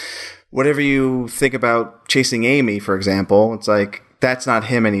 whatever you think about Chasing Amy, for example, it's like, that's not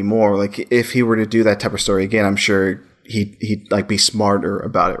him anymore. Like, if he were to do that type of story again, I'm sure he'd like be smarter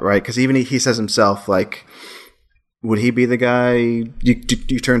about it, right? Because even he says himself, like, would he be the guy you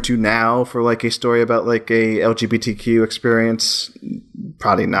turn to now for like a story about like a LGBTQ experience?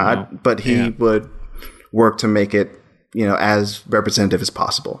 Probably not, no. But he would work to make it, as representative as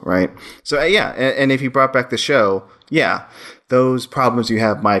possible, right? So and if he brought back the show, those problems you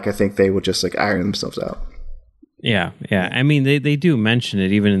have, Mike, I think they would just like iron themselves out. Yeah. I mean, they do mention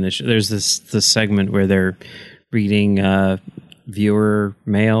it even in the show. There's this segment where they're reading viewer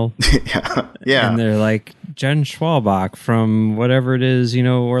mail. Yeah. And they're like, Jen Schwalbach from whatever it is,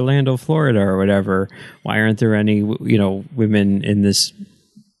 Orlando, Florida or whatever. Why aren't there any, women in this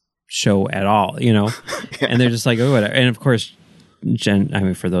show at all, And they're just like, oh, whatever. And of course,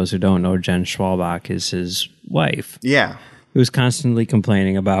 for those who don't know, Jen Schwalbach is his wife. Yeah. Who's constantly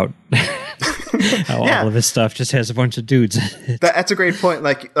complaining about All of his stuff just has a bunch of dudes. That's a great point.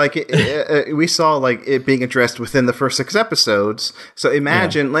 We saw like it being addressed within the first 6 episodes. So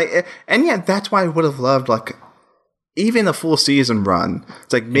imagine that's why I would have loved like even a full season run.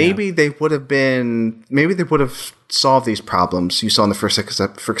 It's like maybe they would have solved these problems you saw in the first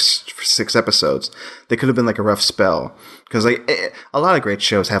 6 episodes. They could have been like a rough spell because like a lot of great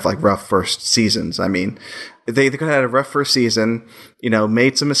shows have like rough first seasons. I mean, they could have had a rough first season,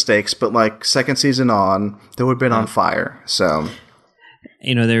 made some mistakes, but like second season on, they would have been on fire. So,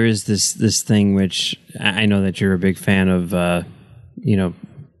 there is this thing which I know that you're a big fan of,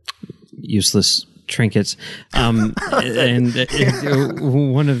 useless trinkets, and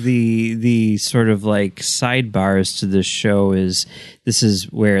one of the sort of like sidebars to this show is this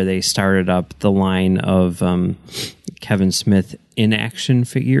is where they started up the line of Kevin Smith in action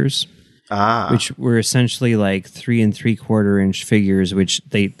figures, which were essentially like 3 3/4 inch figures, which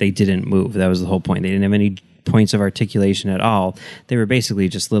they didn't move. That was the whole point. They didn't have any points of articulation at all. They were basically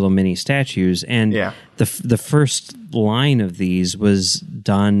just little mini statues, and the first line of these was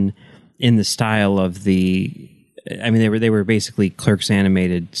done in the style of they were basically Clerks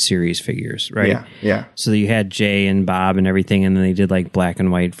animated series figures, right? Yeah, yeah. So you had Jay and Bob and everything, and then they did like black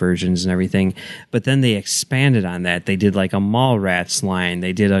and white versions and everything. But then they expanded on that. They did like a Mallrats line.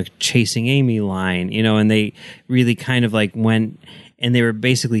 They did a Chasing Amy line, and they really kind of like went, and they were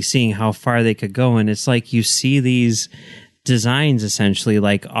basically seeing how far they could go. And it's like you see these designs essentially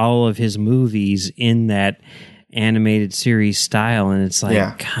like all of his movies in that animated series style, and it's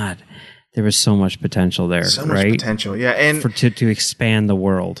like, God, there was so much potential there, so much potential, and to expand the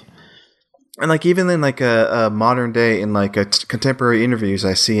world. And like even in like a modern day, in like contemporary interviews,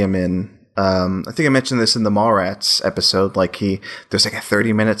 I see him in. I think I mentioned this in the Mallrats episode. Like there's like a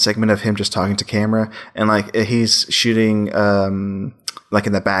 30-minute segment of him just talking to camera, and like he's shooting like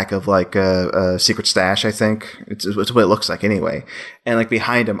in the back of like a secret stash. I think it's what it looks like anyway. And like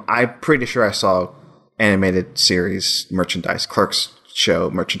behind him, I'm pretty sure I saw animated series merchandise, Clerks show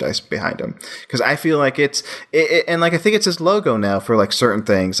merchandise behind him, because I feel like it's and like I think it's his logo now for like certain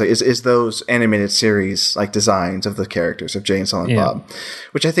things, like is those animated series like designs of the characters of Jay and Silent Bob,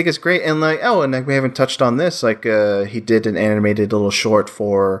 which I think is great. And like and like we haven't touched on this, like he did an animated little short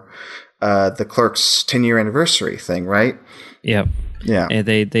for the Clerks 10-year anniversary thing, right? Yep. Yeah. And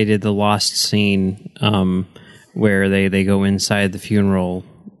they did the lost scene where they go inside the funeral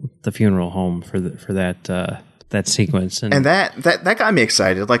home for that sequence, and that got me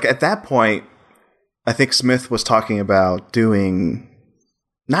excited. Like at that point, I think Smith was talking about doing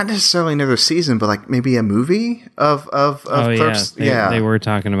not necessarily another season, but like maybe a movie of Clerks. They were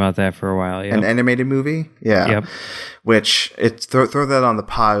talking about that for a while. An animated movie, which it's throw that on the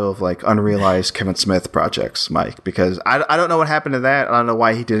pile of like unrealized Kevin Smith projects, Mike, because I don't know what happened to that. I don't know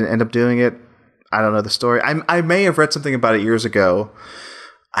why he didn't end up doing it. I don't know the story. I may have read something about it years ago.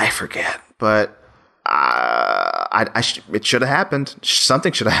 I forget, but. It should have happened.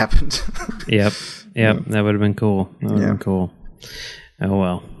 Something should have happened. Yep. That would have been cool. That would have been cool. Oh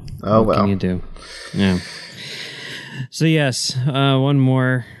well. What can you do? Yeah. So yes, one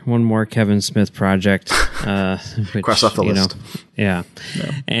more Kevin Smith project. Which, cross off the list. Yeah.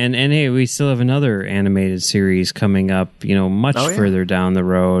 And hey, we still have another animated series coming up, much further down the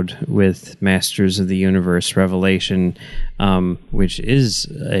road with Masters of the Universe Revelation, which is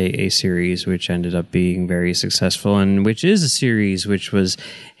a series which ended up being very successful, and which is a series which was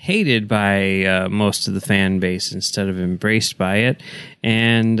hated by most of the fan base instead of embraced by it,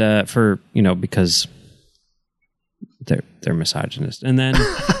 and because they're misogynist. And then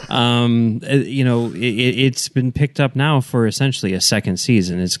it's been picked up now for essentially a second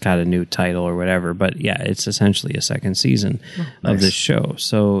season. It's got a new title or whatever, but yeah, it's essentially a second season of this show.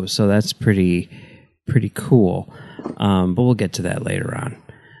 So that's pretty cool. But we'll get to that later on.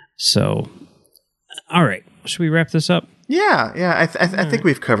 So all right, should we wrap this up? I think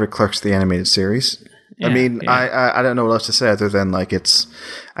we've covered Clerks the animated series. I mean, I don't know what else to say other than like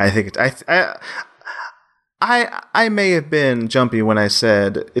I may have been jumpy when I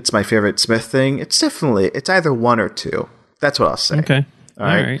said it's my favorite Smith thing. It's either 1 or 2. That's what I'll say. Okay. All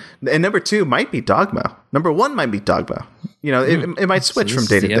right. And number 2 might be Dogma. Number 1 might be Dogma. It might switch from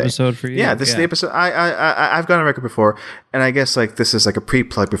day to day. This is the episode for you. Yeah, this is the episode. I've gone on record before, and I guess like this is like a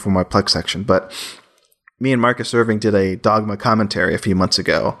pre-plug before my plug section. But me and Marcus Irving did a Dogma commentary a few months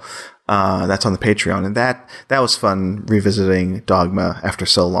ago. That's on the Patreon, and that was fun revisiting Dogma after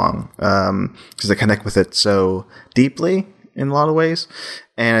so long, because I connect with it so deeply in a lot of ways,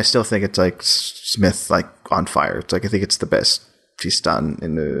 and I still think it's like Smith like on fire. It's like I think it's the best he's done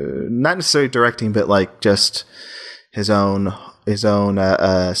in not necessarily directing, but like just his own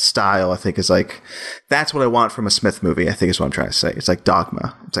style. I think is like that's what I want from a Smith movie. I think is what I'm trying to say. It's like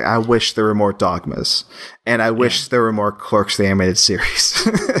Dogma. It's like I wish there were more Dogmas, and I wish there were more Clerks the animated series.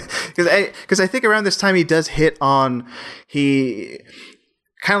 Because I think around this time he does hit on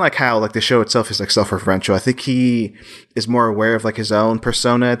kind of like how like the show itself is like self-referential. I think he is more aware of like his own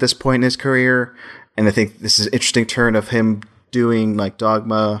persona at this point in his career, and I think this is an interesting turn of him doing like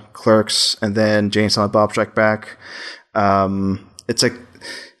Dogma, Clerks, and then Jay and Silent Bob Strike Back. It's like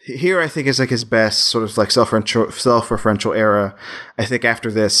here I think is like his best sort of like self-referential era. I think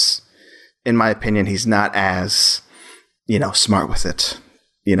after this, in my opinion, he's not as smart with it.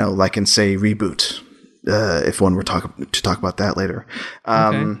 Like in say Reboot. If one were to talk about that later.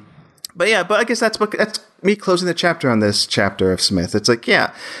 Okay. But I guess that's me closing the chapter on this chapter of Smith. It's like,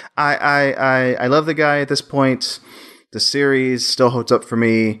 yeah, I love the guy at this point. The series still holds up for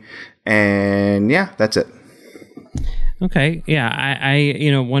me, and yeah, that's it. Okay, yeah, I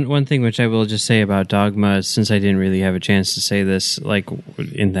one thing which I will just say about Dogma, since I didn't really have a chance to say this, like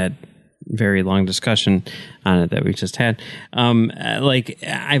in that very long discussion on it that we just had. Like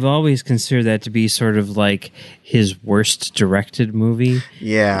I've always considered that to be sort of like his worst directed movie.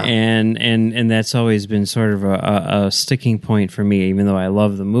 Yeah. And that's always been sort of a sticking point for me, even though I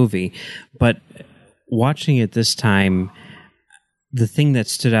love the movie. But watching it this time, the thing that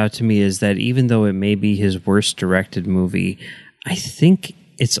stood out to me is that even though it may be his worst directed movie, I think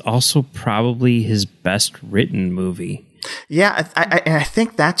it's also probably his best written movie. Yeah, I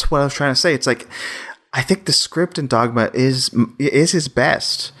think that's what I was trying to say. It's like I think the script in Dogma is his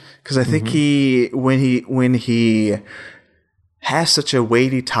best because I think when he has such a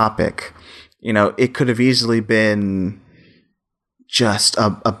weighty topic, it could have easily been just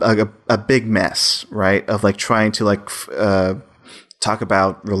a big mess, right? Of like trying to like talk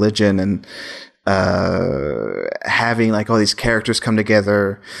about religion and having like all these characters come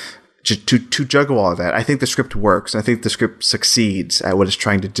together. To juggle all of that, I think the script works. I think the script succeeds at what it's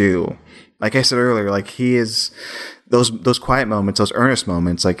trying to do. Like I said earlier, like he is those quiet moments, those earnest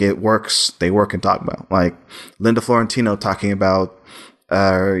moments, like it works. They work in Dogma. Like Linda Florentino talking about,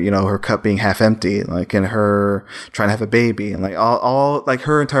 her cup being half empty, like and her trying to have a baby, and like all like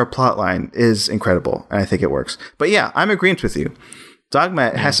her entire plot line is incredible, and I think it works. But yeah, I'm agreeing with you.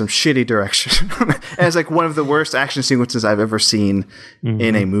 Dogma has some shitty direction. It has like one of the worst action sequences I've ever seen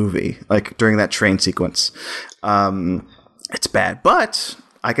in a movie, like during that train sequence. It's bad. But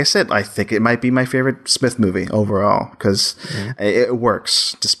like I said, I think it might be my favorite Smith movie overall because it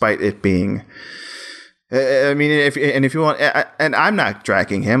works despite it being. I mean, if you want, and I'm not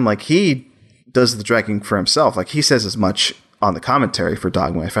dragging him, like he does the dragging for himself. Like he says as much on the commentary for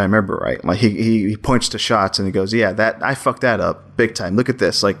Dogma, if I remember right. Like he points to shots and he goes, yeah, that I fucked that up big time. Look at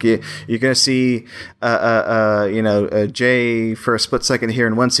this. Like you're going to see, Jay for a split second here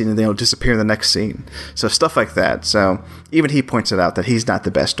in one scene and then he'll disappear in the next scene. So stuff like that. So even he points it out that he's not the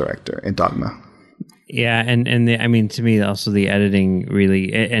best director in Dogma. Yeah. I mean, to me also the editing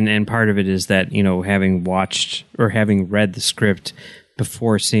really, and part of it is that, having watched or having read the script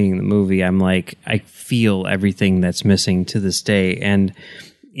before seeing the movie, I'm like, I feel everything that's missing to this day. And,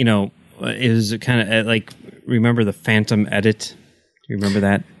 it was kind of like, remember the Phantom edit? Do you remember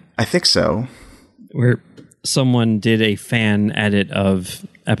that? I think so. Where someone did a fan edit of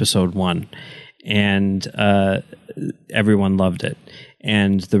episode 1 and everyone loved it.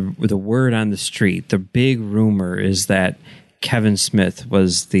 And the word on the street, the big rumor is that Kevin Smith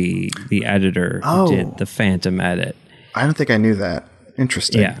was the editor who did the Phantom edit. I don't think I knew that.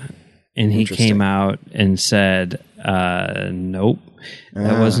 Interesting. Yeah. And he came out and said, nope,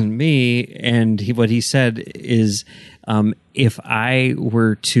 that wasn't me. And what he said is, if I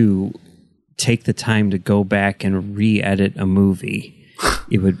were to take the time to go back and re-edit a movie,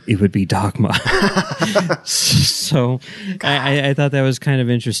 it would be Dogma. So I thought that was kind of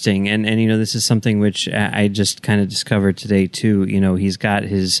interesting. And this is something which I just kind of discovered today too. He's got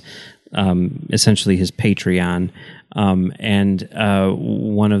his, essentially his Patreon. And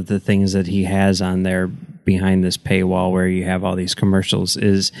one of the things that he has on there behind this paywall where you have all these commercials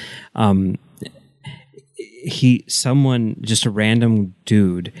is just a random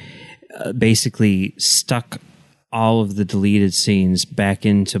dude basically stuck all of the deleted scenes back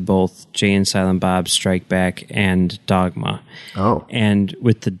into both Jay and Silent Bob Strike Back and Dogma. Oh. And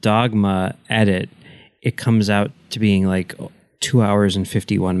with the Dogma edit, it comes out to being like 2 hours and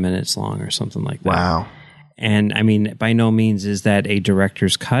 51 minutes long or something like that. Wow. And I mean, by no means is that a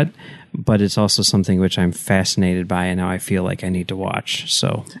director's cut, but it's also something which I'm fascinated by, and now I feel like I need to watch.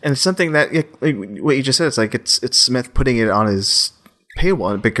 So, and it's something that what you just said. It's like it's Smith putting it on his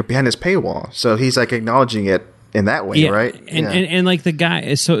paywall, behind his paywall. So he's like acknowledging it in that way, right? And like the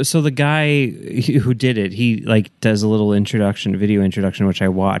guy, so the guy who did it, he like does a little video introduction, which I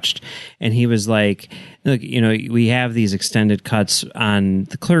watched, and he was like, look, we have these extended cuts on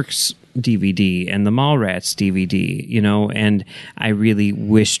the Clerks DVD and the Mallrats DVD, and I really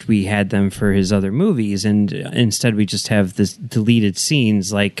wished we had them for his other movies, and instead we just have this deleted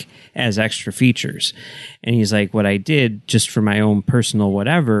scenes like as extra features. And he's like, what I did just for my own personal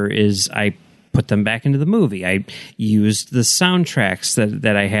whatever is I put them back into the movie. I used the soundtracks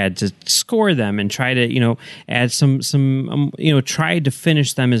that I had to score them and try to, add some tried to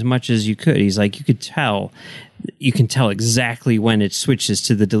finish them as much as you could. He's like, you can tell exactly when it switches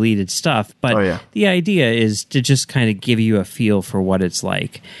to the deleted stuff, but the idea is to just kind of give you a feel for what it's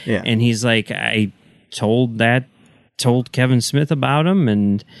like. Yeah. And he's like, I told Kevin Smith about him,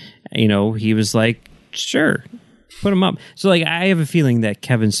 and he was like, sure, put him up. So like, I have a feeling that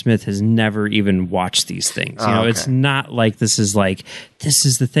Kevin Smith has never even watched these things. It's not like this is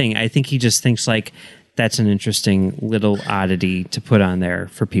the thing. I think he just thinks like that's an interesting little oddity to put on there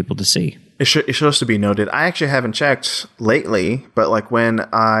for people to see. It should also be noted, I actually haven't checked lately, but like when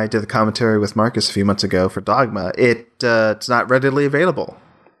I did the commentary with Marcus a few months ago for Dogma, it's not readily available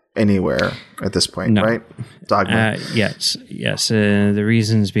anywhere at this point, right? Dogma. Yes. The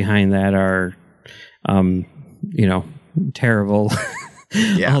reasons behind that are, terrible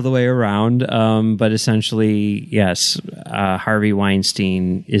all the way around. But essentially, yes, Harvey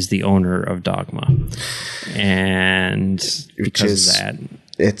Weinstein is the owner of Dogma. And because of that,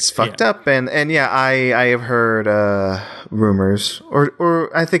 it's fucked up. And I have heard rumors, or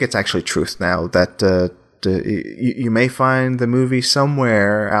I think it's actually truth now, that you may find the movie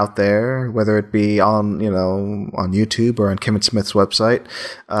somewhere out there, whether it be on YouTube or on Kevin Smith's website.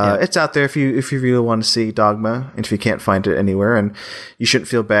 It's out there if you really want to see Dogma, and if you can't find it anywhere, and you shouldn't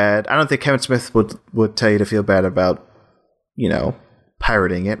feel bad. I don't think Kevin Smith would tell you to feel bad about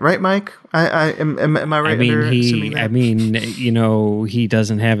pirating it, right, Mike? Am I right? He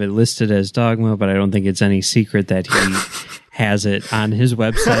doesn't have it listed as Dogma, but I don't think it's any secret that he has it on his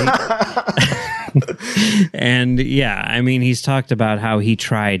website. And he's talked about how he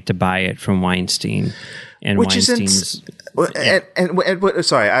tried to buy it from Weinstein, and which Weinstein's.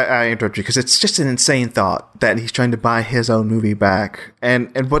 Sorry, I interrupt you because it's just an insane thought that he's trying to buy his own movie back.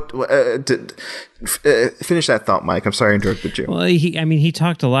 And finish that thought, Mike. I'm sorry I interrupted you. Well, he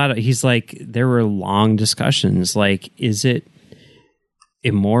talked a lot. He's like, there were long discussions. Like, is it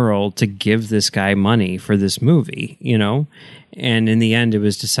immoral to give this guy money for this movie? And in the end, it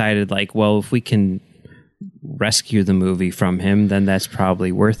was decided like, well, if we can rescue the movie from him, then that's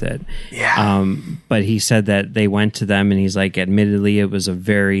probably worth it. Yeah. But he said that they went to them, and he's like, admittedly, it was a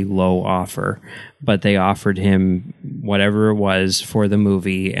very low offer, but they offered him whatever it was for the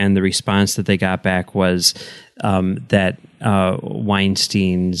movie, and the response that they got back was that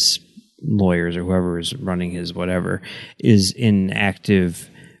Weinstein's lawyers, or whoever is running his whatever, is in active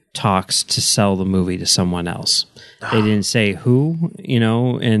talks to sell the movie to someone else. They didn't say who,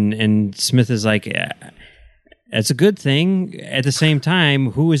 and Smith is like, it's a good thing. At the same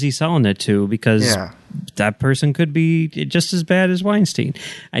time, who is he selling it to? Because that person could be just as bad as Weinstein.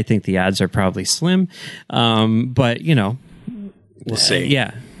 I think the odds are probably slim, but we'll see.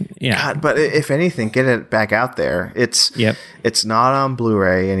 Yeah. God, but if anything, get it back out there. It's not on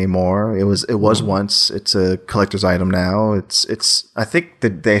Blu-ray anymore. It was once. It's a collector's item now. I think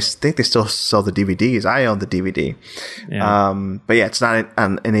that they still sell the DVDs. I own the DVD. Yeah. But it's not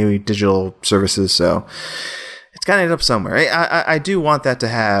on any digital services, so it's got to end up somewhere. I do want that to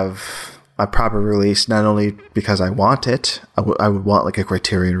have a proper release, not only because I want it. I would want like a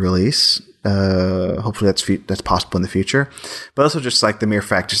Criterion release. Hopefully that's possible in the future, but also just like the mere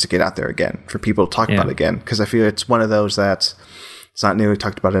fact just to get out there again for people to talk about it again, because I feel it's one of those that's it's not nearly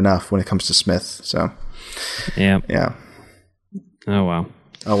talked about enough when it comes to Smith. So yeah. Oh well.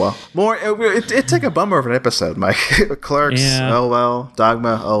 More. It's like a bummer of an episode, Mike. Clerks. Yeah. Oh well.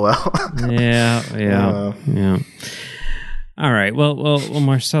 Dogma. Oh well. Yeah. All right. Well,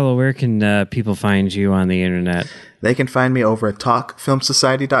 Marcelo, where can people find you on the internet? They can find me over at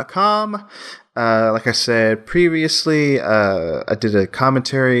talkfilmsociety.com. Like I said previously, I did a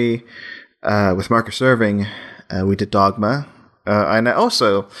commentary with Marcus Irving. We did Dogma. And I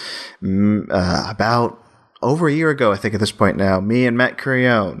also, about over a year ago, I think at this point now, me and Matt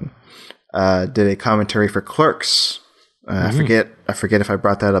Curione did a commentary for Clerks. I forget if I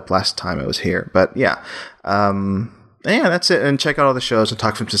brought that up last time I was here. But yeah, that's it. And check out all the shows on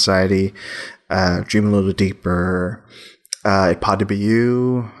Talk Film Society. Dream a Little Deeper, A Pod to Be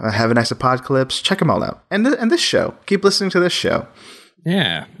You, Have a Nice Apocalypse. Check them all out. And this show. Keep listening to this show.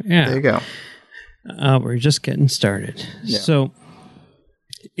 Yeah. There you go. We're just getting started. Yeah. So,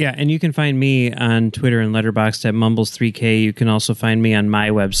 yeah, and you can find me on Twitter and Letterboxd at Mumbles3K. You can also find me on my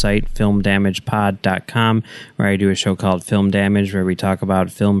website, filmdamagepod.com, where I do a show called Film Damage, where we talk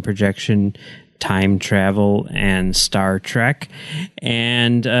about film projection, time travel, and Star Trek.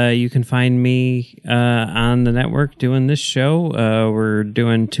 And you can find me on the network doing this show. We're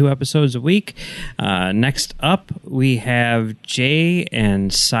doing 2 episodes a week. Next up, we have Jay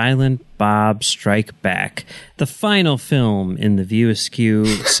and Silent Bob Strike Back, the final film in the View Askew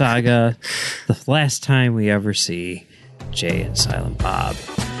saga, the last time we ever see Jay and Silent Bob.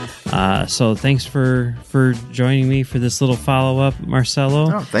 So thanks for joining me for this little follow-up,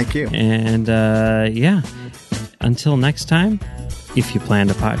 Marcelo. Oh, thank you. And yeah, until next time, if you plan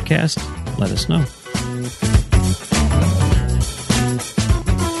to podcast, let us know.